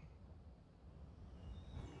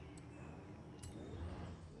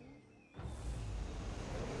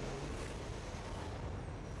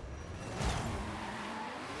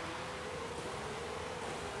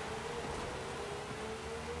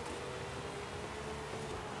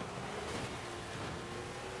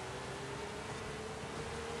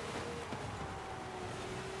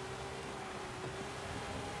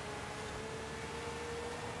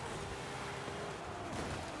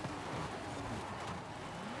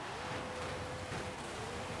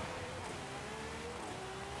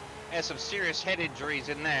 There's some serious head injuries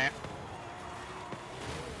in there.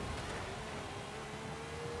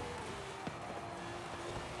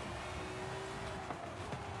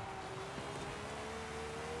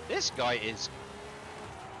 This guy is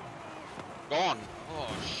gone. Oh,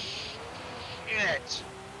 shit.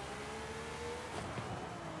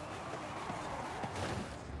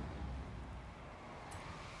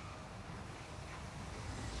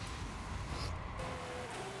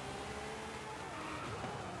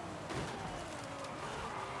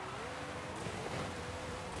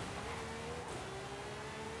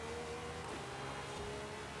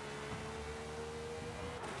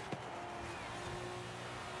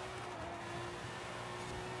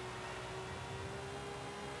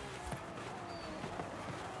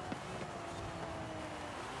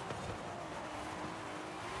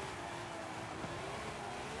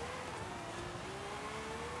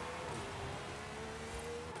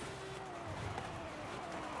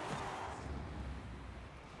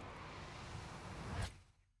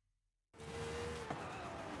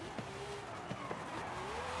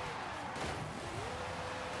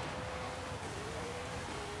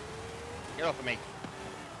 Get off of me.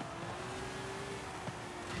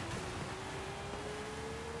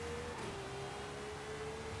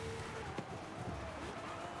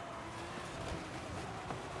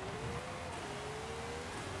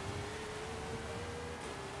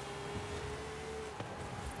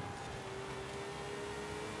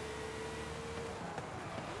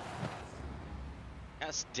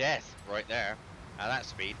 That's death right there at that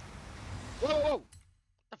speed. Whoa, whoa! What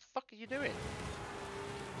the fuck are you doing?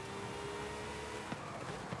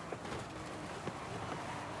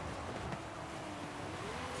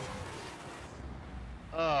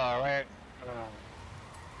 Oh, right.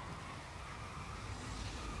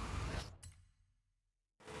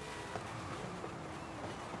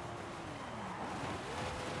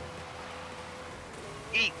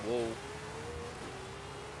 Eat wall.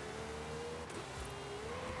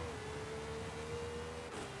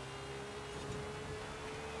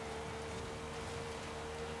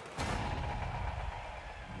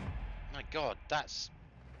 My God, that's...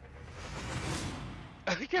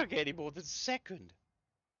 I can't get any more than second.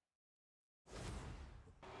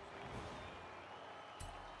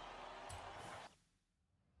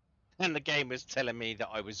 And the game was telling me that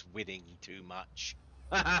I was winning too much.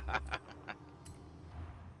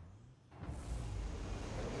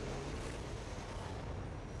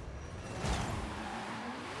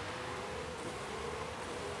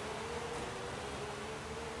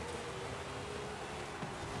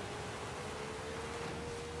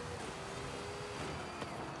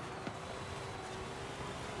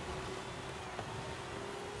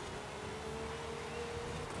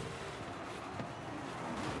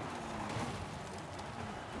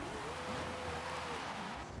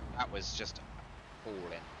 That was just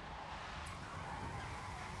appalling.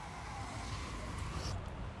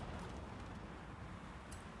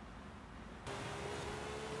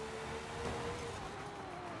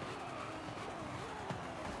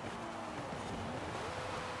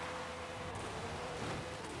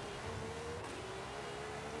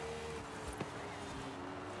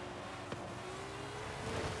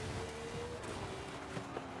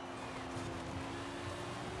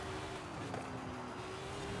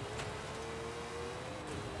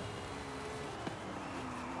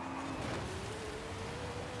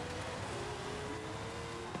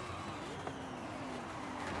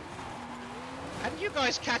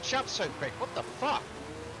 guys catch up so quick? What the fuck?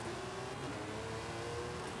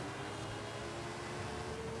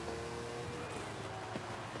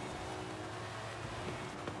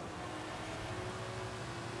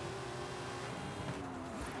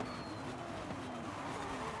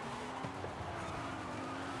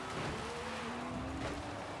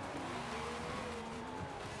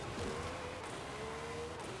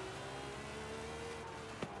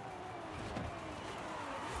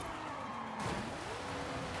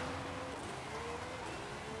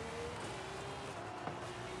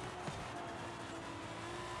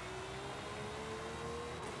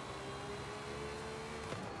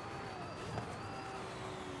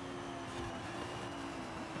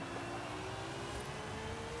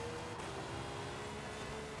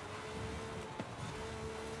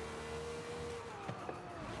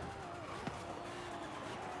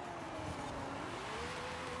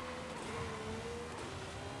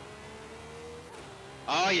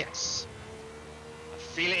 Oh, yes. I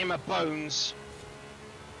feel it in my bones.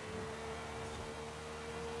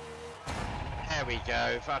 There we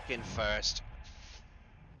go. Fucking first.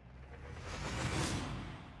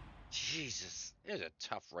 Jesus. Those are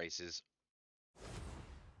tough races.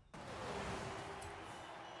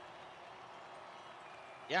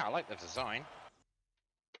 Yeah, I like the design.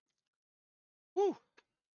 Woo.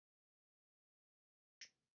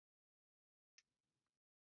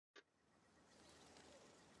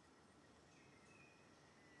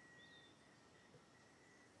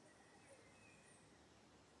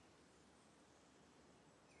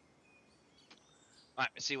 Right,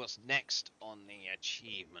 let's see what's next on the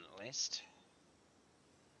achievement list.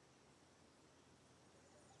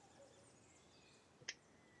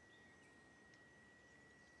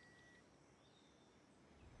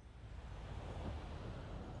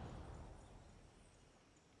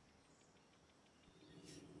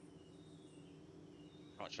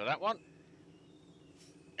 How much for that one?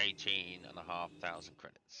 18,500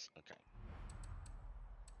 credits. Okay.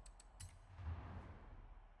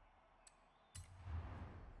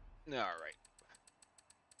 All right.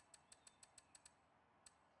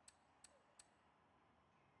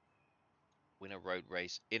 Win a road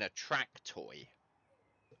race in a track toy.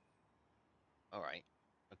 All right.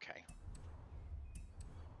 Okay.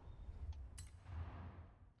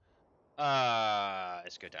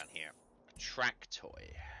 Let's go down here. A track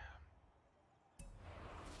toy.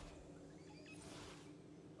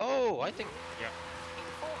 Oh, I think, yeah. In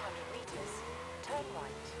 400 meters, turn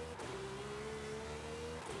right.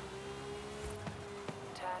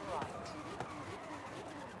 Turn right.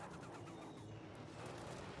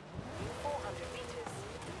 In 400 meters,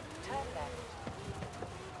 turn left.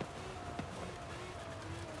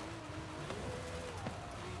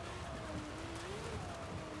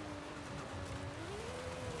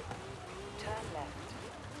 Turn left.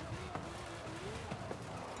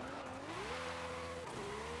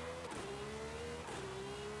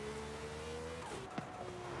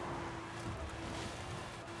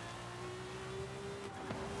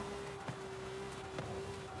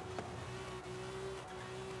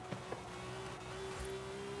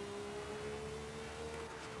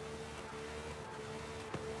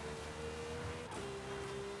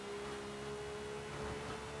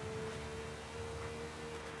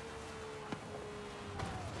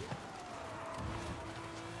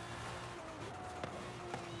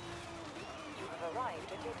 You have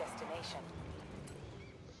arrived at your destination.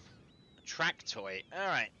 A track toy. All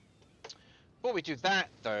right. Before we do that,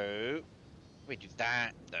 though,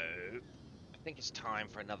 I think it's time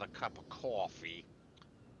for another cup of coffee.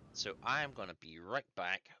 So I'm going to be right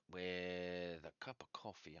back with a cup of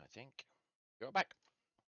coffee, I think. Be right back.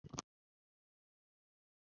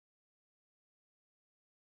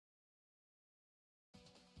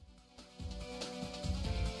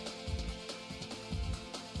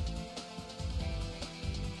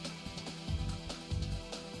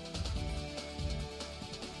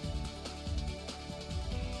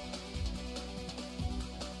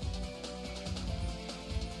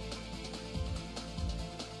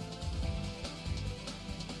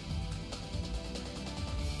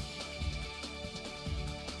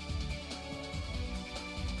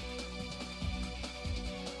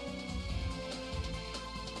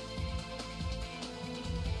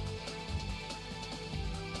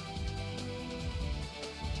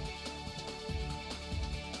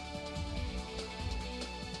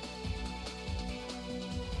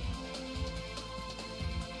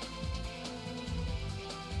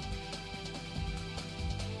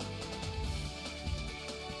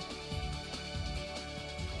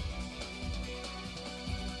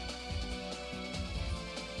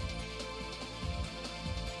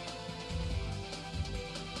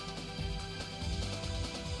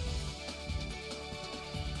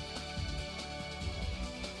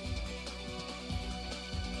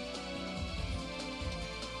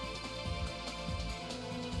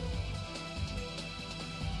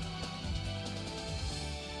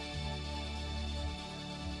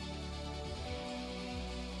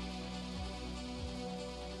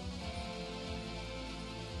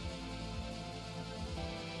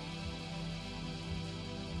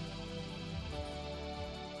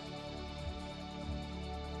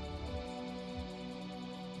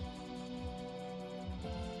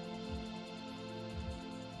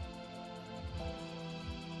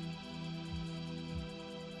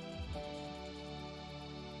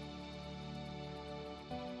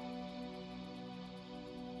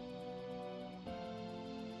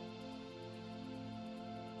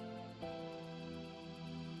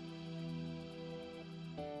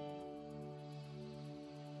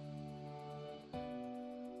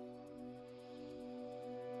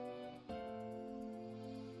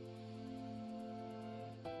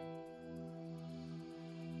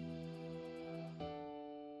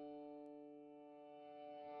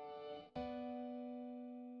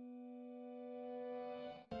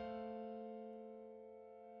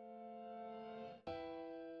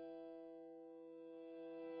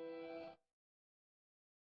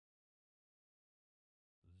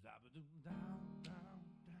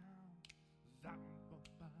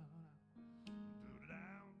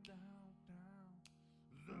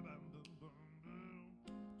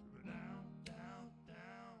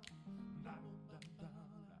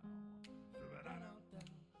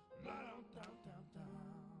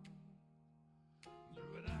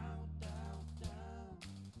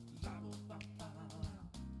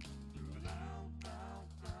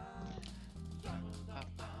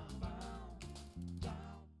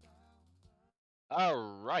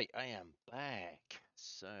 Alright, I am back.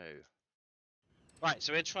 So, right,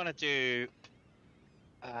 so we're trying to do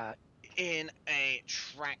in a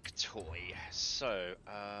track toy. So,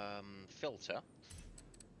 filter.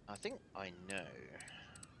 I think I know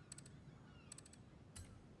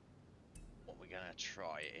what we're gonna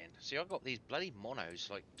try it in. See, I've got these bloody monos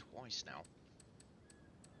like twice now.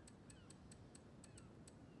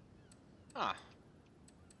 Ah.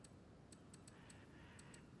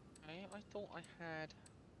 I thought I had.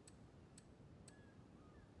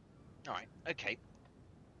 Alright, okay.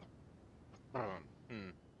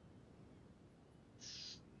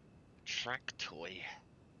 Track toy.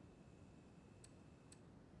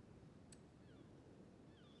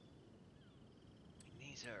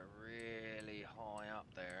 These are really high up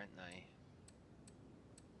there, aren't they?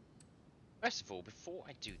 First of all, before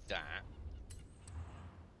I do that,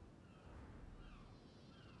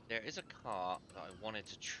 there is a car that I wanted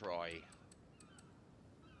to try.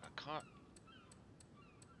 I can't.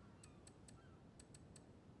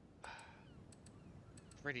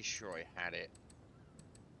 Pretty sure I had it.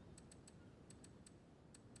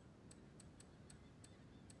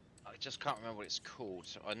 I just can't remember what it's called.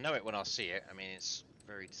 So I know it when I see it. I mean, it's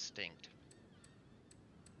very distinct.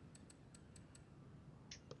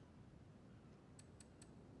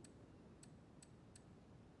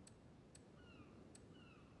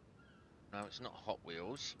 No, it's not Hot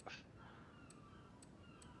Wheels.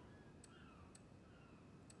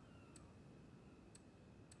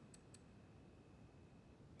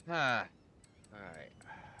 Ah, alright.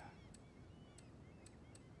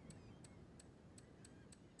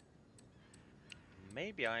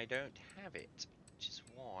 Maybe I don't have it, which is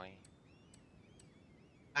why.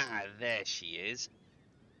 Ah, there she is.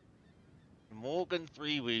 Morgan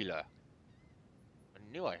three-wheeler. I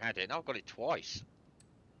knew I had it, and I've got it twice.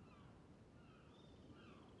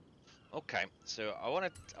 Okay, so I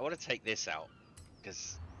want to take this out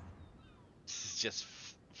because this is just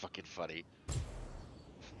fucking funny.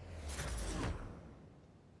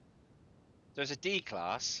 There's a D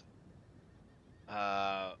class.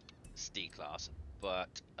 It's D class, but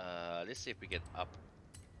let's see if we can up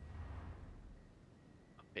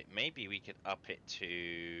it. Maybe we could up it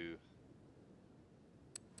to.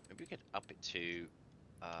 Maybe we could up it to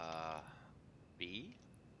B.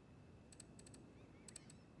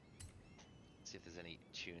 See if there's any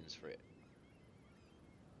tunes for it.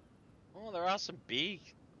 Oh, there are some B.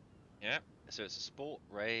 Yeah, so it's a sport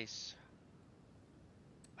race.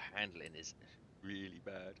 Handling is really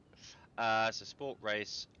bad. It's a sport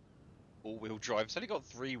race, all-wheel drive. It's only got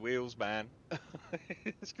 3 wheels, man.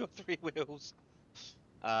 It's got 3 wheels.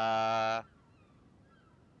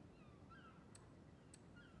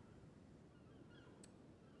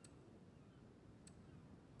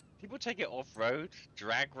 People take it off-road,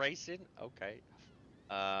 drag racing. Okay.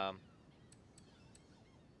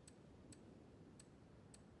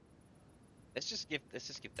 Let's just give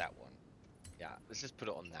that one. Yeah, let's just put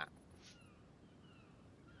it on that.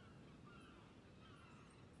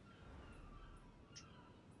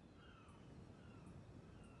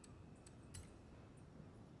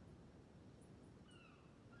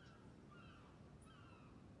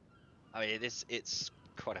 I mean, it's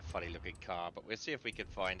quite a funny looking car, but we'll see if we can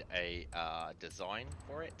find a design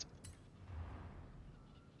for it.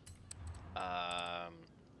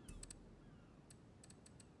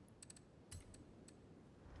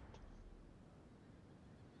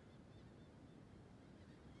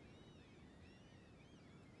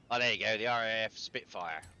 Oh, there you go, the RAF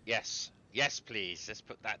Spitfire. Yes, yes, please. Let's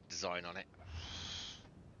put that design on it.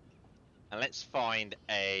 And let's find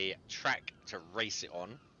a track to race it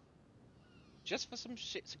on. Just for some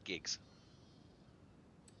shits and gigs.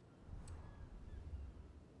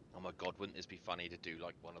 Oh my god, wouldn't this be funny to do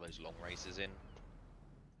like one of those long races in?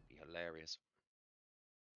 Be hilarious.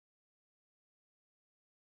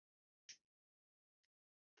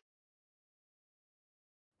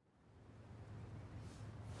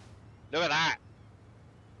 Look at that!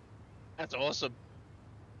 That's awesome.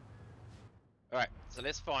 Alright, so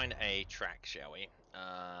let's find a track, shall we?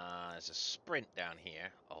 There's a sprint down here.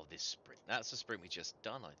 Oh, this sprint. That's the sprint we just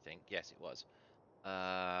done, I think. Yes, it was.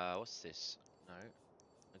 What's this? No.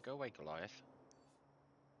 Go away, Goliath.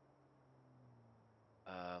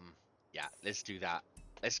 Yeah, let's do that.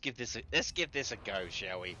 Let's give this a go,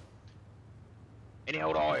 shall we? Any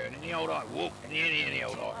old iron, any old iron. Whoa, any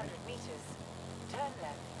old 200 iron. meters. Turn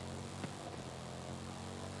left.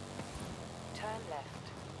 Turn left.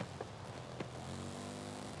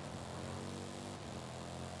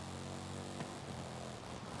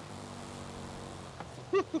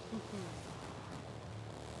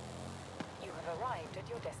 You have arrived at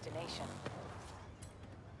your destination.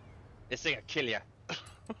 This thing will kill you.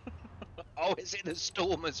 Oh, it's in a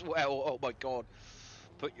storm as well. Oh my god.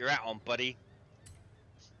 Put your hat on, buddy.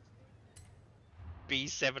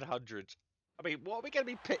 B700. I mean, what are we going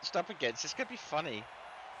to be pitched up against? It's going to be funny.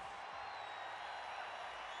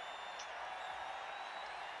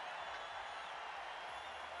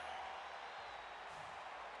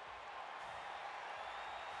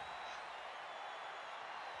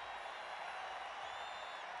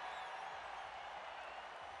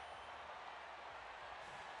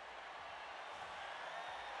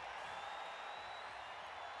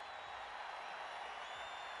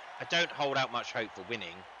 I don't hold out much hope for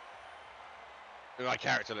winning. My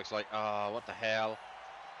character looks like, oh, what the hell?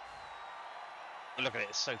 Look at it,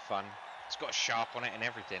 it's so fun. It's got a shark on it and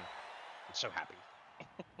everything. I'm so happy.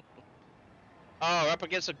 Oh, we're up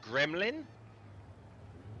against a gremlin?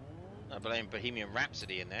 I blame Bohemian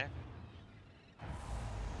Rhapsody in there.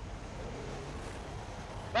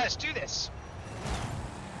 Let's do this!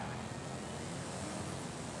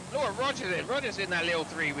 Look what Roger's in. Roger's in that little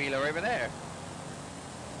three-wheeler over there.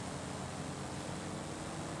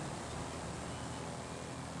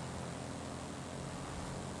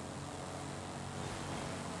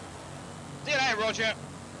 See you later, Roger.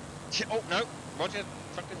 Oh, no. Roger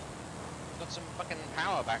fucking got some fucking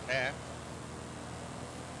power back there.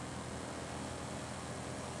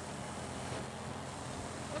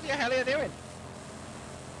 What the hell are you doing?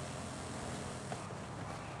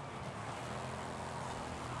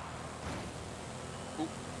 Ooh.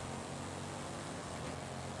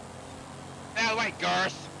 Out of the way,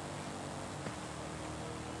 Garth.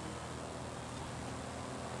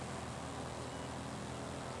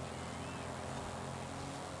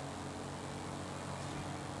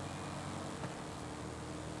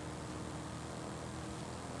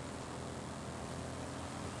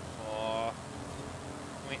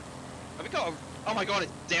 Oh my god,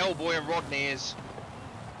 it's Del Boy and Rodney is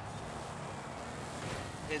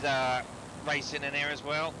racing in there as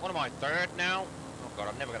well. What am I, third now? Oh god,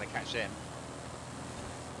 I'm never going to catch them.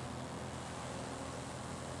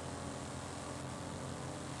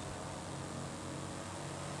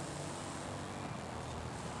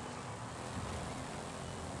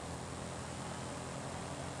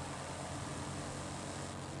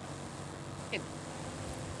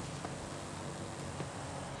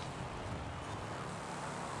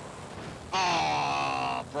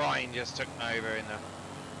 Brian just took over in the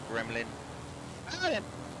gremlin. Oh, then.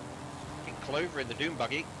 Fucking Clover in the Doom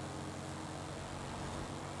buggy.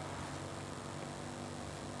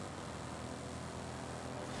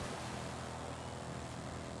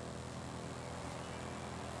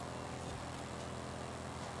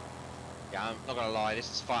 Yeah, I'm not gonna lie, this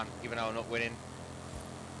is fun, even though I'm not winning.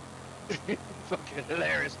 Fucking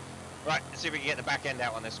hilarious. Right, let's see if we can get the back end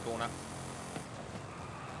out on this corner.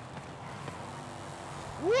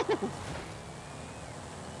 Woo!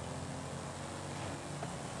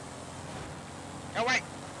 Go away!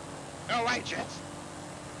 Go away, Jets!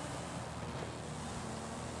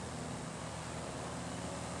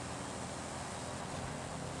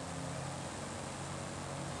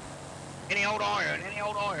 Any old iron, any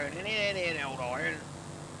old iron, any old iron.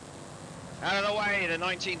 Out of the way, the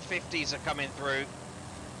 1950s are coming through.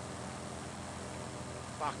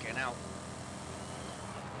 Fucking hell.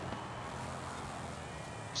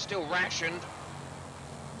 Still rationed.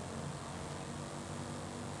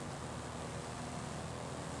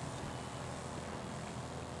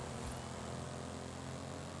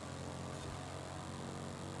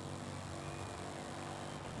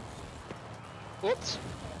 Whoops.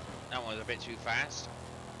 That one was a bit too fast.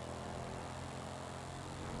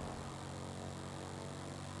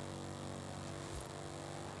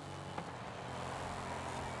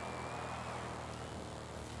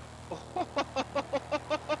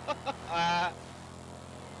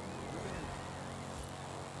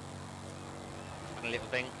 A little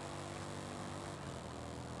thing.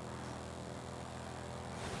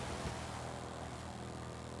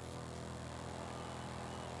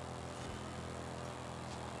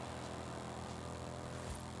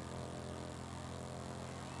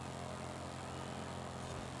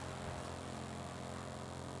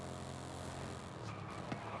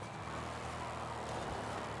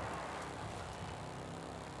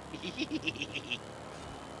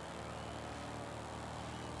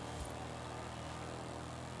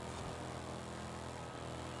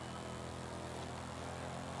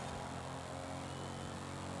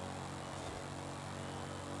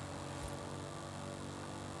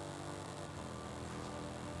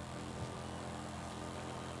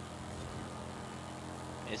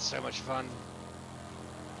 It's so much fun.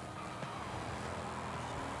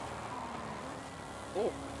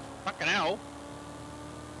 Oh, fucking hell.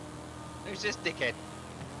 Who's this dickhead?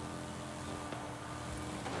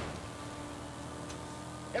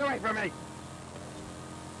 Get away from me!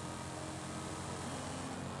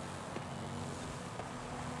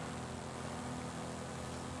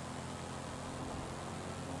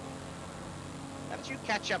 How did you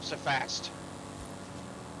catch up so fast?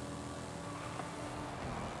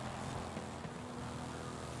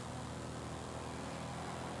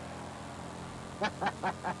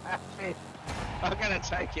 I'm gonna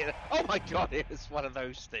take it. Oh my god, it was one of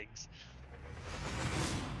those things.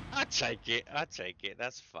 I take it. I take it.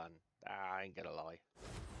 That's fun. I ain't gonna lie.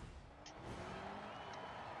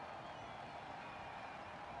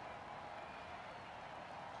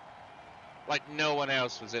 Like no one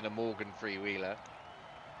else was in a Morgan freewheeler.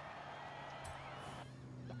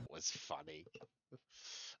 That was funny.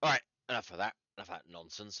 Alright, enough of that. Enough of that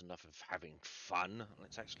nonsense. Enough of having fun.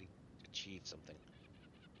 Let's actually achieve something.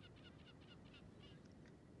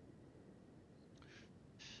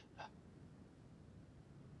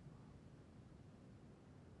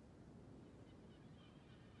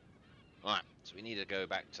 Alright, so we need to go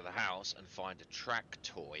back to the house and find a track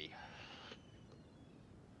toy.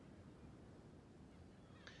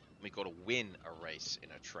 We got to win a race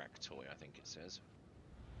in a track toy, I think it says.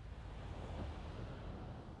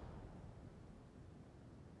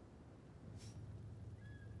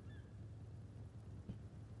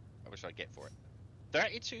 How much did I get for it?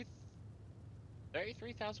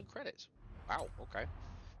 33,000 credits. Wow, okay.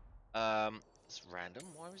 It's random.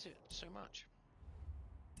 Why was it so much?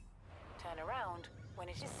 Turn around when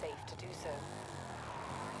it is safe to do so.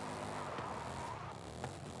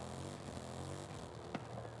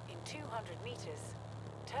 In 200 meters,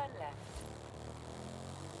 turn left.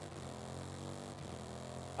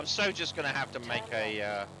 I'm so just gonna have to make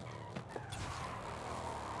a.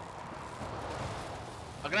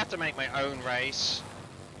 I'm gonna have to make my own race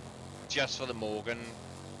just for the Morgan,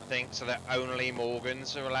 I think, so that only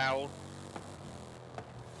Morgans are allowed.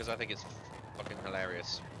 Because I think it's fucking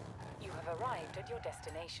hilarious. You have arrived at your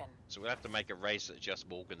destination. So we'll have to make a race that just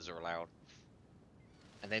Morgans are allowed,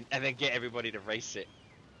 and then get everybody to race it.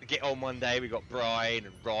 Get on one day. We got Brian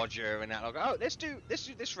and Roger and that. Like, oh, let's do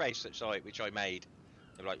this race which I made.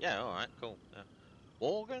 They're like, yeah, all right, cool. Yeah.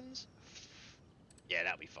 Morgans. Yeah,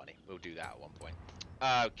 that'll be funny. We'll do that at one point.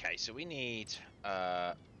 Okay, so we need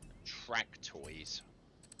track toys.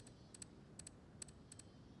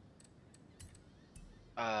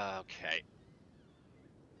 Okay.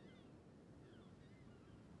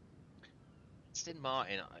 Aston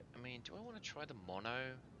Martin. I mean, do I want to try the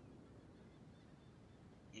mono?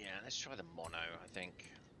 Yeah, let's try the mono, I think.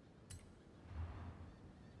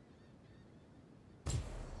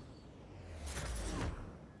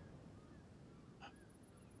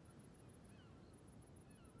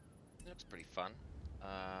 It looks pretty fun.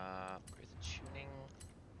 Where's the tuning?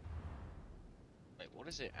 Wait, what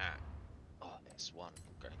is it at? Oh, S1.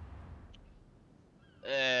 Okay.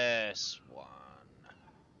 S1.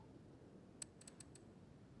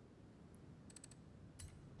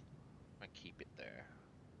 I keep it there.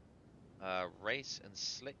 Race and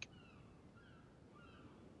slick.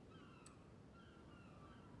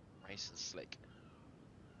 Race and slick.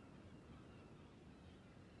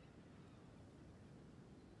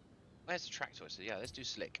 Where's the track toy? So yeah, let's do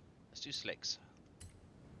slick. Let's do slicks.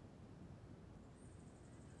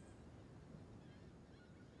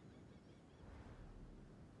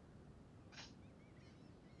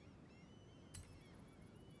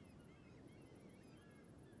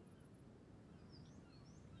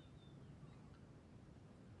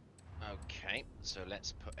 Okay, so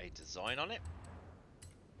let's put a design on it.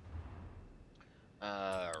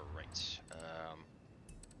 Right.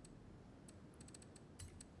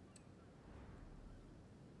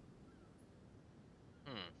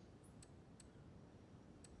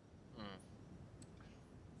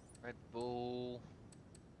 Red Bull.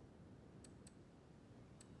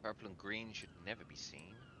 Purple and green should never be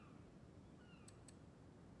seen.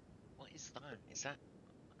 What is that? Is that...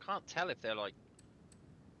 I can't tell if they're like...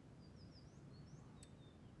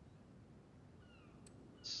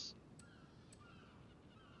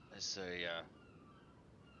 Let's say,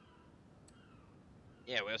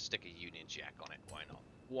 yeah, we'll stick a Union Jack on it. Why not?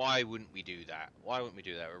 Why wouldn't we do that? Why wouldn't we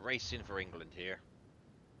do that? We're racing for England here.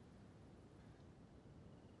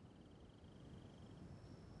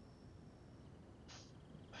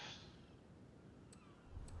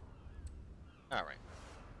 All right.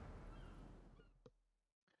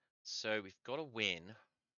 So we've got to win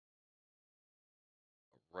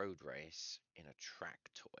a road race in a track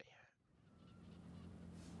toy.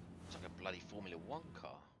 It's like a bloody Formula One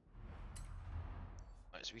car.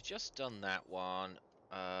 Right, so we've just done that one.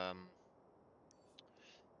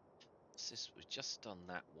 What's this? We've just done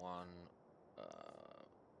that one.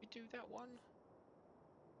 We do that one?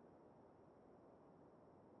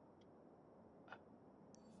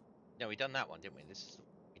 No, we done that one, didn't we?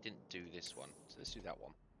 We didn't do this one, so let's do that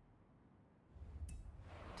one.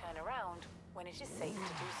 Turn around when it is safe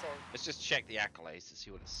to do so. Let's just check the accolades to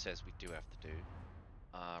see what it says we do have to do.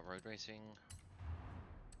 Road racing.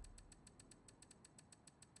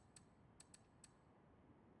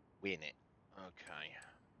 Win it. Okay.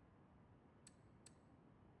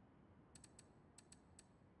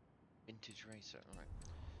 Vintage racer, alright.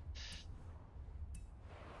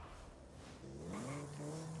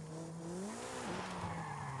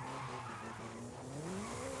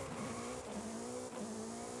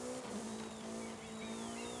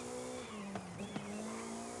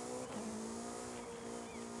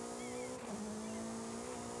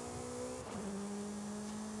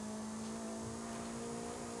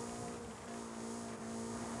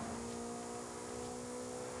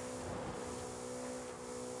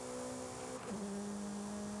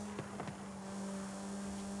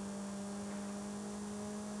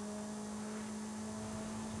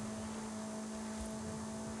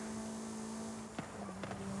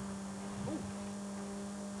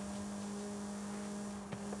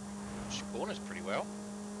 Corners pretty well.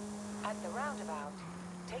 At the roundabout,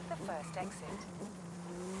 take the first exit.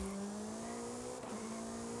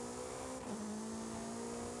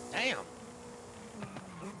 Damn!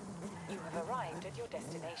 You have arrived at your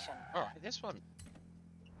destination. Alright, this one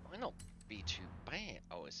might not be too bad.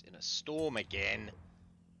 Oh, it's in a storm again.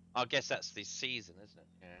 I guess that's the season, isn't it?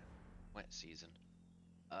 Yeah. Wet season.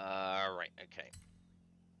 Right, okay.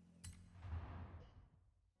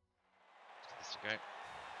 Let's go.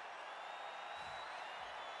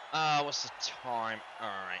 What's the time?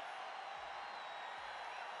 Alright.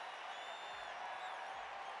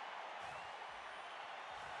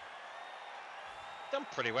 Done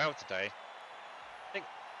pretty well today. I think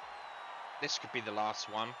this could be the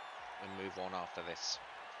last one and move on after this.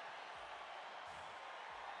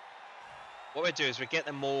 What we do is we get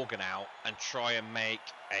the Morgan out and try and make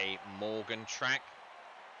a Morgan track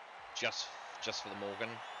just for the Morgan.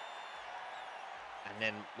 And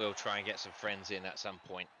then we'll try and get some friends in at some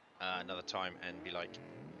point, another time, and be like,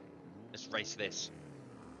 let's race this.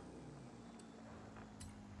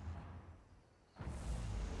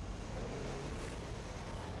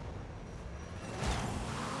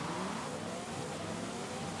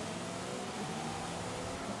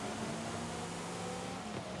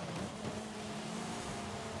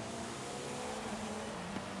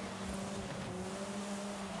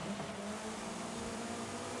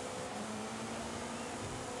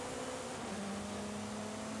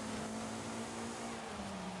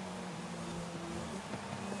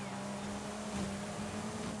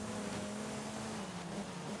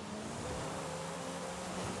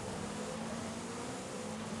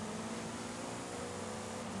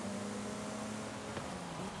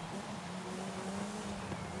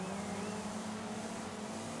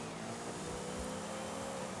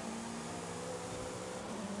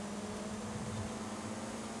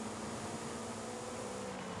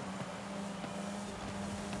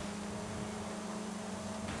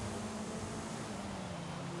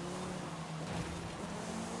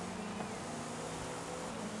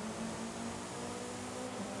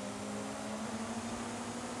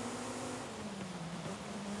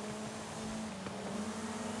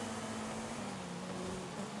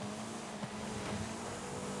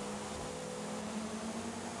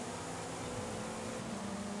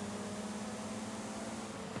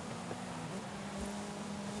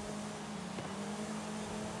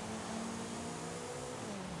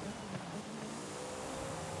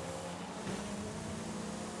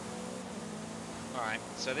 Alright,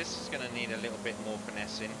 so this is going to need a little bit more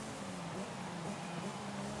finessing.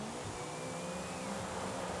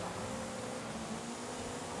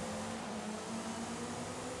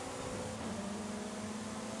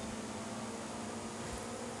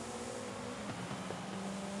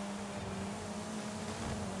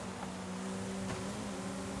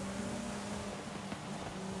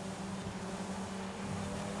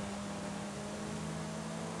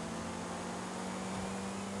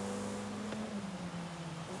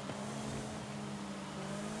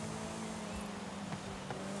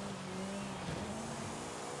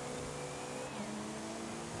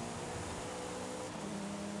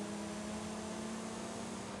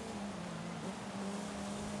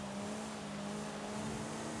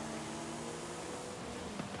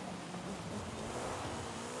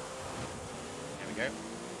 go.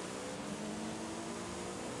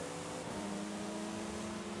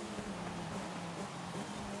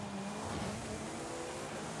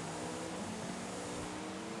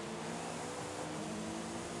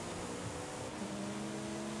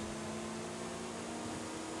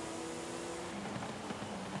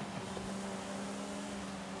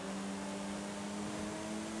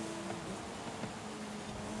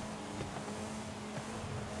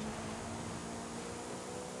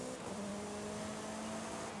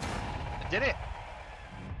 Did it!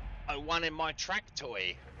 I won in my track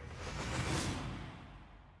toy.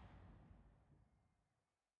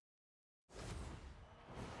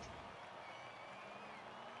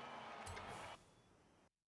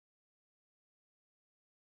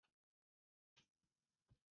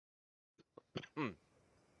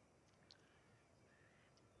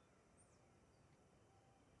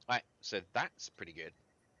 Right, so that's pretty good.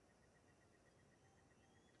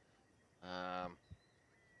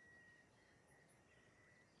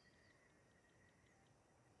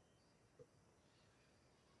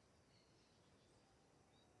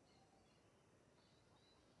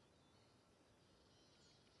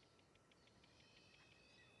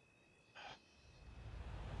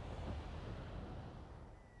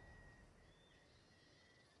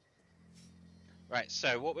 Right,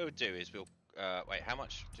 so what we'll do is we'll wait. How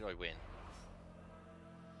much did I win?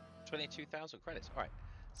 22,000 credits. All right.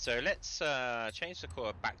 So let's change the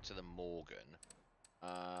core back to the Morgan.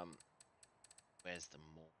 Where's the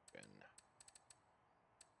Morgan?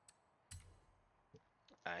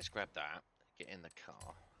 Let's grab that. Get in the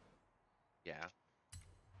car. Yeah.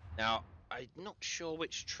 Now, I'm not sure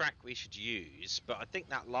which track we should use, but I think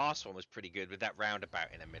that last one was pretty good with that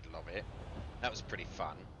roundabout in the middle of it. That was pretty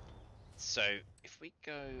fun. So, if we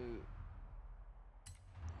go...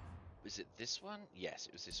 Was it this one? Yes,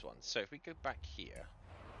 it was this one. So, if we go back here...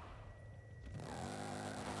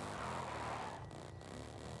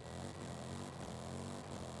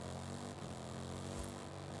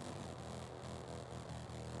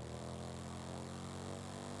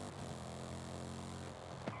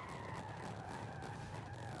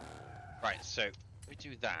 Right, so we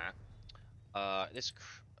do that. This,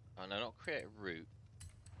 oh no, not create a route,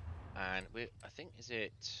 and we, I think, is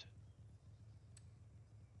it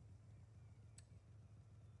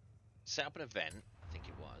set up an event? I think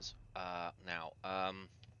it was. Now,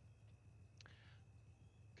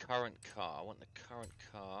 current car. I want the current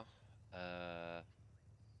car.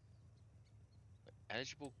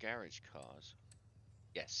 Eligible garage cars.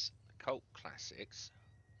 Yes, the Cult Classics.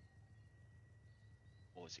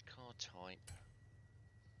 Or is it car type?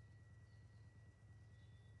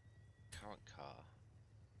 Current car.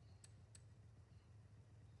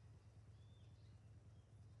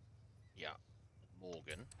 Yeah,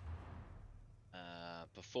 Morgan.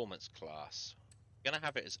 Performance class. I'm gonna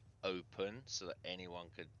have it as open so that anyone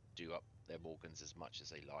could do up their Morgans as much as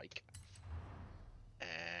they like.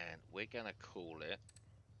 And we're gonna call it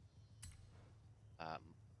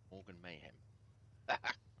Morgan Mayhem.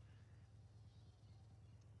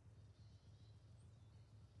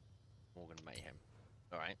 Morgan Mayhem.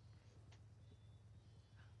 Alright.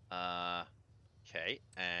 Okay,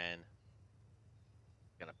 and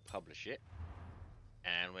we're gonna publish it.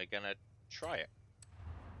 And we're gonna try it.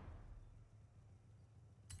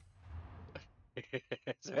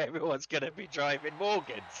 So everyone's gonna be driving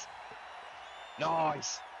Morgans.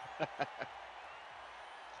 Nice.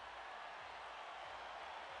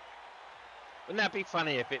 Wouldn't that be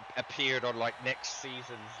funny if it appeared on like next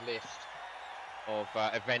season's list of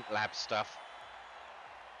Event Lab stuff?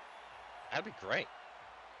 That'd be great.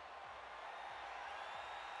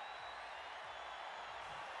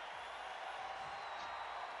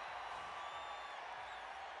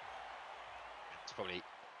 It's probably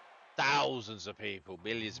thousands of people,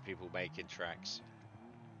 millions of people making tracks.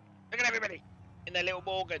 Look at everybody in their little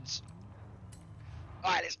Morgans.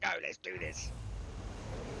 Alright, let's go, let's do this.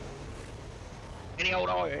 Any old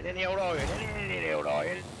iron, any old iron, any old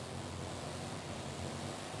iron.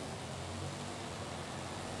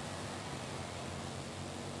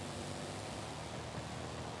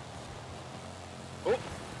 Oh.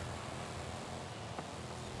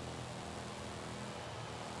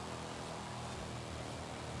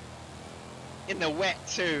 In the wet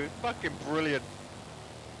too, fucking brilliant.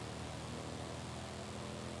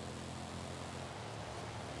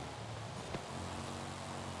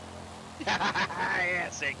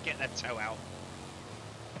 That's it, get the toe out.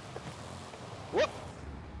 Whoop!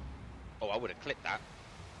 Oh, I would have clipped that.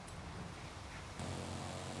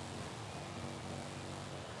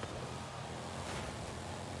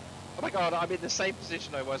 Oh my god, I'm in the same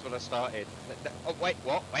position I was when I started. Oh, wait,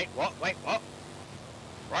 what? Wait, what? Wait, what?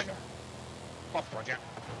 Roger. Off, Roger.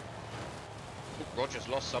 Oh, Roger's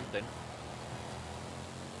lost something.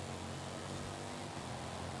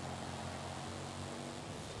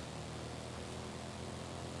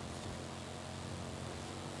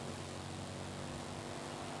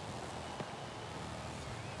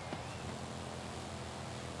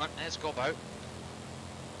 Right, let's go about.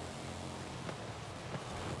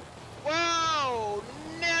 Whoa!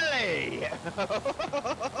 Nelly!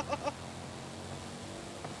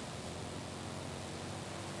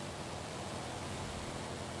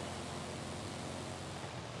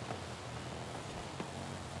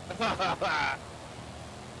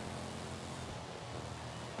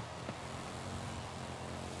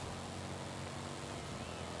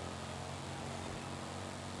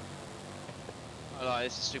 I like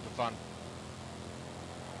this is super fun.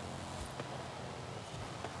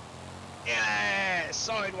 Yeah,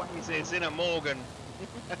 sideways is in a Morgan.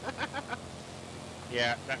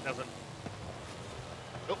 Yeah, that doesn't.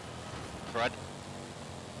 Oh, crud.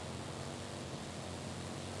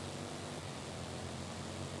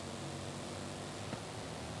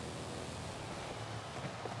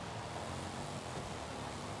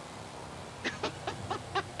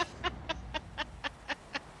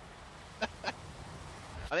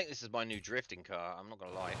 I think this is my new drifting car. I'm not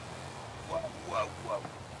gonna lie. Whoa, whoa, whoa.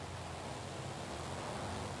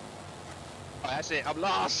 Oh, that's it. I'm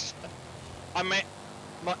last. I made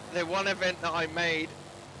the one event that I made.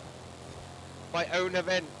 My own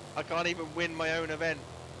event. I can't even win my own event.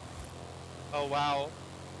 Oh wow.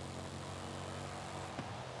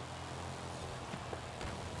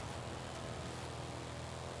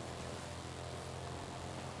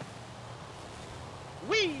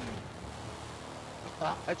 Whee!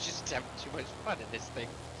 I just having too much fun in this thing.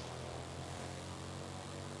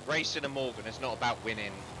 Racing a Morgan is not about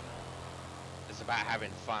winning. It's about having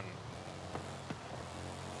fun.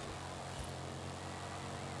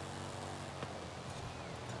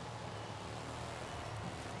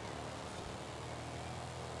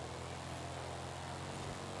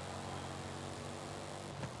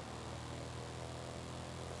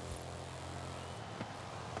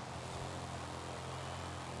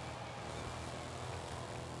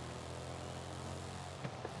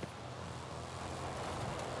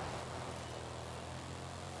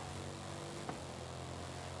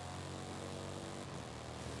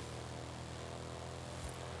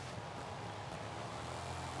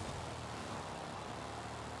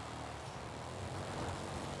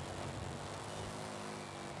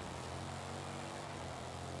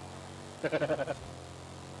 You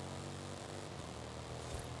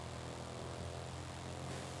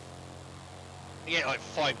get like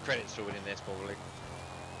 5 credits for winning this probably.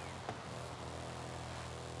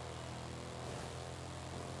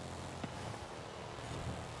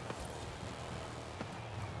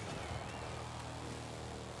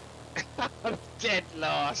 I'm dead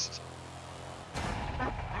last.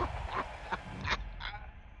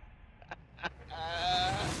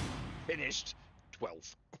 Finished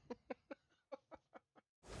 12th.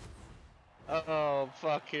 Oh,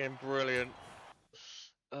 fucking brilliant.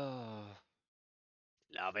 Oh,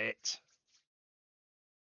 love it.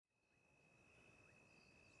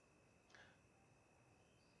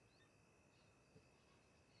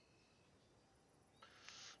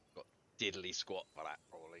 Got diddly squat for that,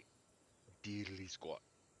 probably. Diddly squat.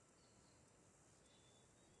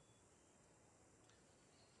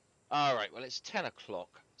 All right, well, it's 10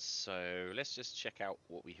 o'clock, so let's just check out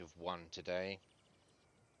what we have won today.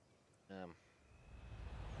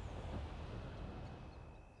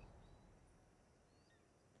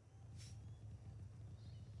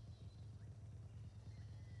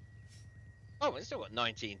 Oh, we still got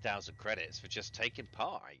 19,000 credits for just taking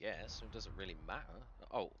part, I guess. It doesn't really matter.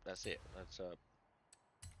 Oh, that's it. That's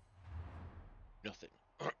nothing.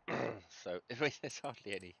 So there's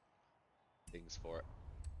hardly any things for it.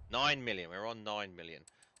 9 million. We're on 9 million.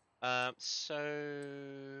 So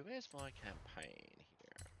where's my campaign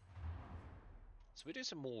here? So we do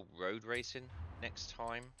some more road racing next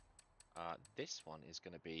time. This one is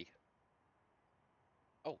going to be.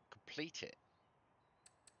 Oh, complete it.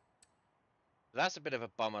 That's a bit of a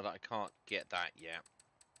bummer that I can't get that yet.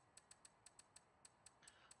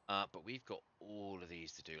 But we've got all of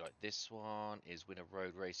these to do. Like this one is win a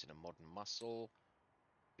road race in a modern muscle,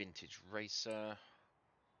 vintage racer,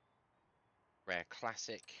 rare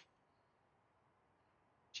classic,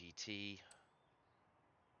 GT,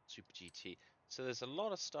 super GT. So there's a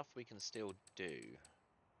lot of stuff we can still do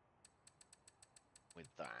with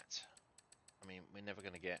that. I mean, we're never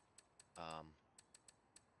going to get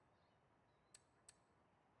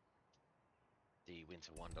the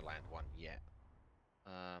Winter Wonderland one yet.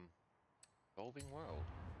 Evolving world.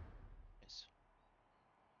 Yes.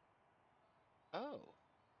 Oh.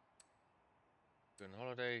 During the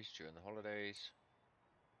holidays, during the holidays,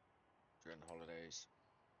 during the holidays,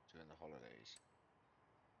 during the holidays.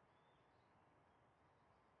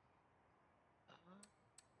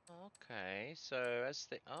 Okay, so as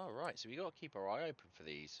the right, so we got to keep our eye open for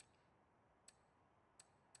these.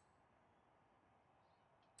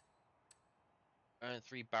 Earn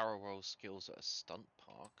 3 barrel roll skills at a stunt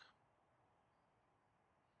park.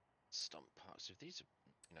 Stunt parks. So these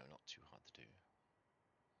are, not too hard to do.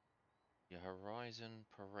 Your Horizon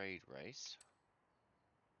Parade Race.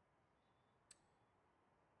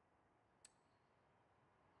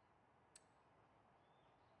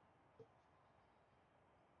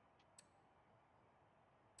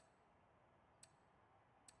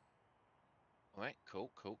 Alright,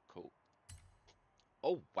 cool, cool, cool.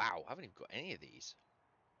 Oh, wow, I haven't even got any of these.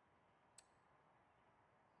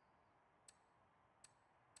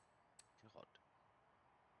 God.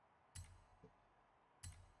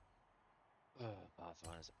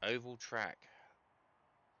 Pathfinders. Oval track.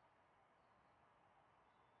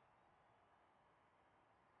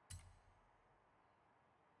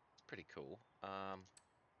 It's pretty cool.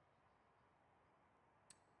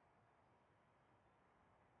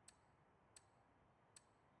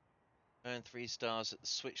 Earn 3 stars at the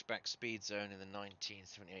Switchback Speed Zone in the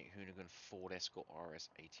 1978 Hoonigan Ford Escort RS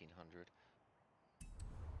 1800.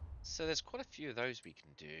 So there's quite a few of those we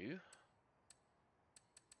can do.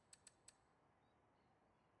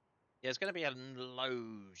 Yeah, it's going to be a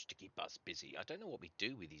load to keep us busy. I don't know what we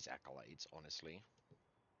do with these accolades, honestly.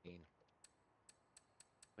 I mean,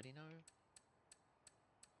 anybody know?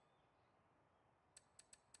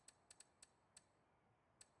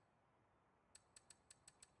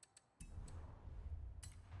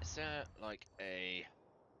 Is there like a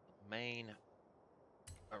main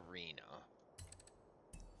arena?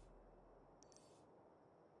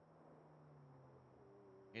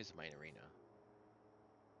 Here's the main arena.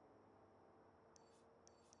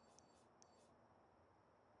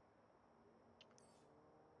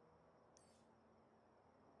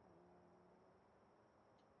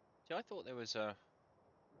 See, I thought there was a...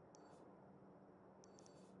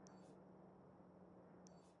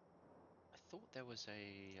 I thought there was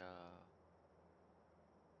a...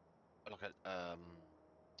 like a...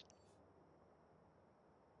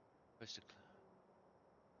 supposed to...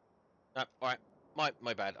 No, alright.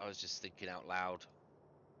 My bad. I was just thinking out loud.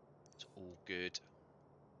 It's all good.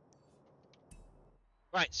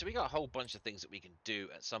 Right, so we got a whole bunch of things that we can do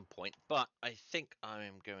at some point, but I think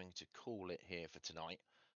I'm going to call it here for tonight.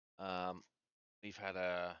 We've had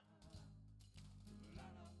a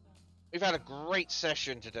great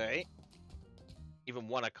session today. Even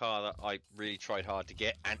won a car that I really tried hard to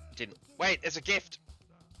get and didn't. Wait, there's a gift.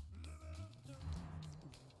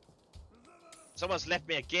 Someone's left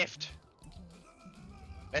me a gift.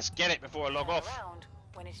 Let's get it before I log off. Around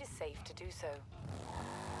when it is safe to do so.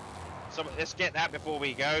 Let's get that before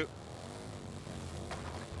we go.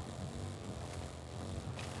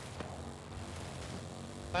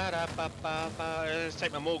 Let's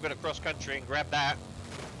take my Morgan across country and grab that.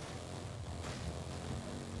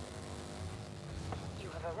 You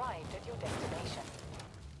have arrived at your destination.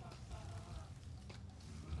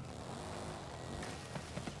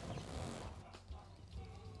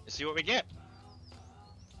 Let's see what we get.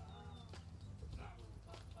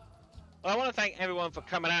 Well, I want to thank everyone for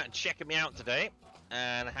coming out and checking me out today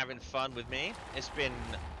and having fun with me. It's been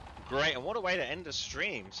great, and what a way to end a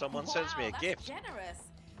stream. Someone sends me a gift. Generous.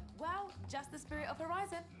 Well, just the spirit of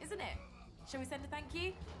Horizon, isn't it? Shall we send a thank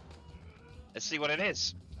you? Let's see what it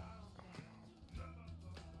is.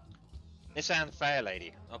 Nissan Fair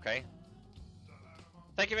Lady. Okay.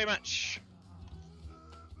 Thank you very much.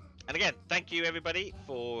 And again, thank you everybody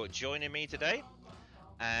for joining me today.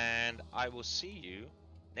 And I will see you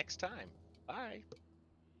next time. Bye.